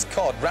Smith. That's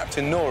cod wrapped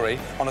in nori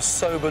on a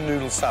soba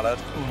noodle salad.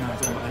 Oh, no, I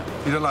don't like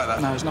that. You don't like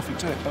that? No, there's nothing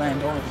to it.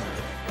 Bland, horrible.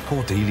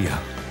 Poor Delia.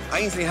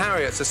 Ainsley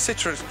Harriet's a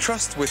citrus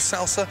crust with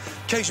salsa,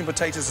 Cajun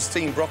potatoes and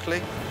steamed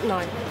broccoli. No.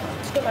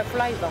 It's got no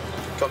flavour.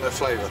 Got no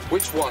flavour.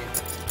 Which one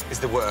is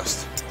the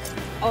worst?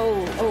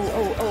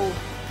 Oh.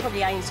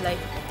 Probably Ainsley.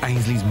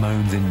 Ainsley's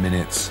moans in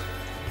minutes.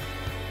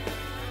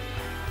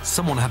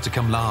 Someone had to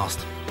come last,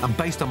 and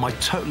based on my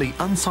totally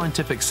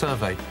unscientific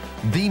survey,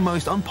 the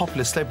most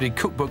unpopular celebrity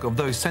cookbook of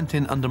those sent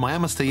in under my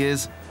amnesty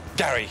is...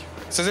 Gary.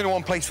 So there's only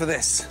one place for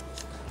this.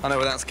 I know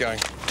where that's going.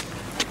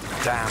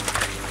 Damn.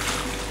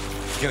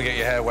 You're gonna get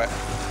your hair wet.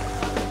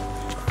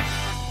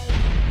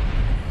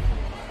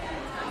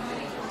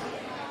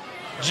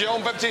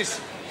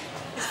 Jean-Baptiste.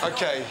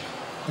 OK.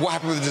 What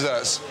happened with the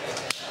desserts?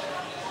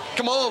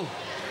 Come on.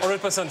 100%.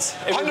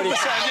 100%,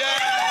 yeah!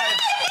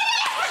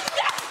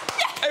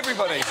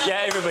 Everybody?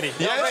 Yeah, everybody.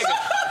 Yes?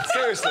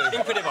 Seriously?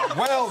 Incredible.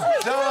 Well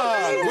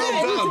done. Well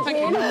done. Thank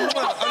you.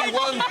 Only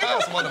one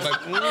person won it, mate.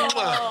 Well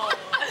done.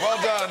 Well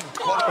done.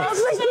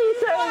 Thank you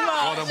so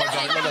much. Well done, my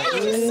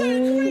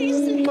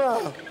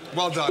darling.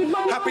 Well done.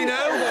 Happy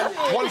now?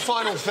 One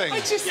final thing.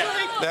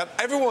 Yeah,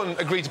 everyone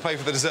agreed to pay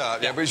for the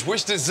dessert, yeah, but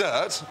which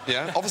dessert,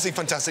 yeah, obviously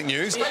fantastic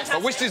news,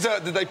 but which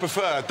dessert did they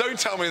prefer? Don't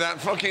tell me that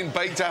fucking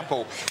baked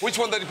apple. Which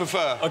one did they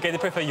prefer? OK, they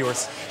prefer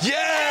yours.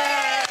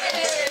 Yeah!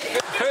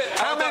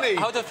 How many?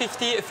 Out of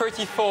 50,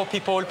 34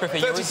 people prefer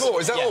yours.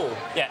 34, is that all?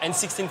 Yeah, and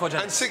 16 for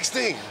Jan. And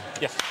 16?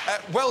 Yeah.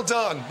 Well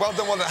done. Well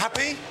done, well done.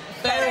 Happy?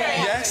 Very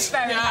Yes?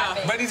 Very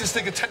happy. Ready to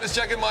stick a tetanus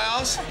jag in my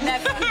arse?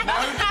 Never. No?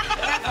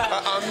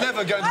 I'm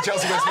never going to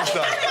Chelsea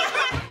Westminster.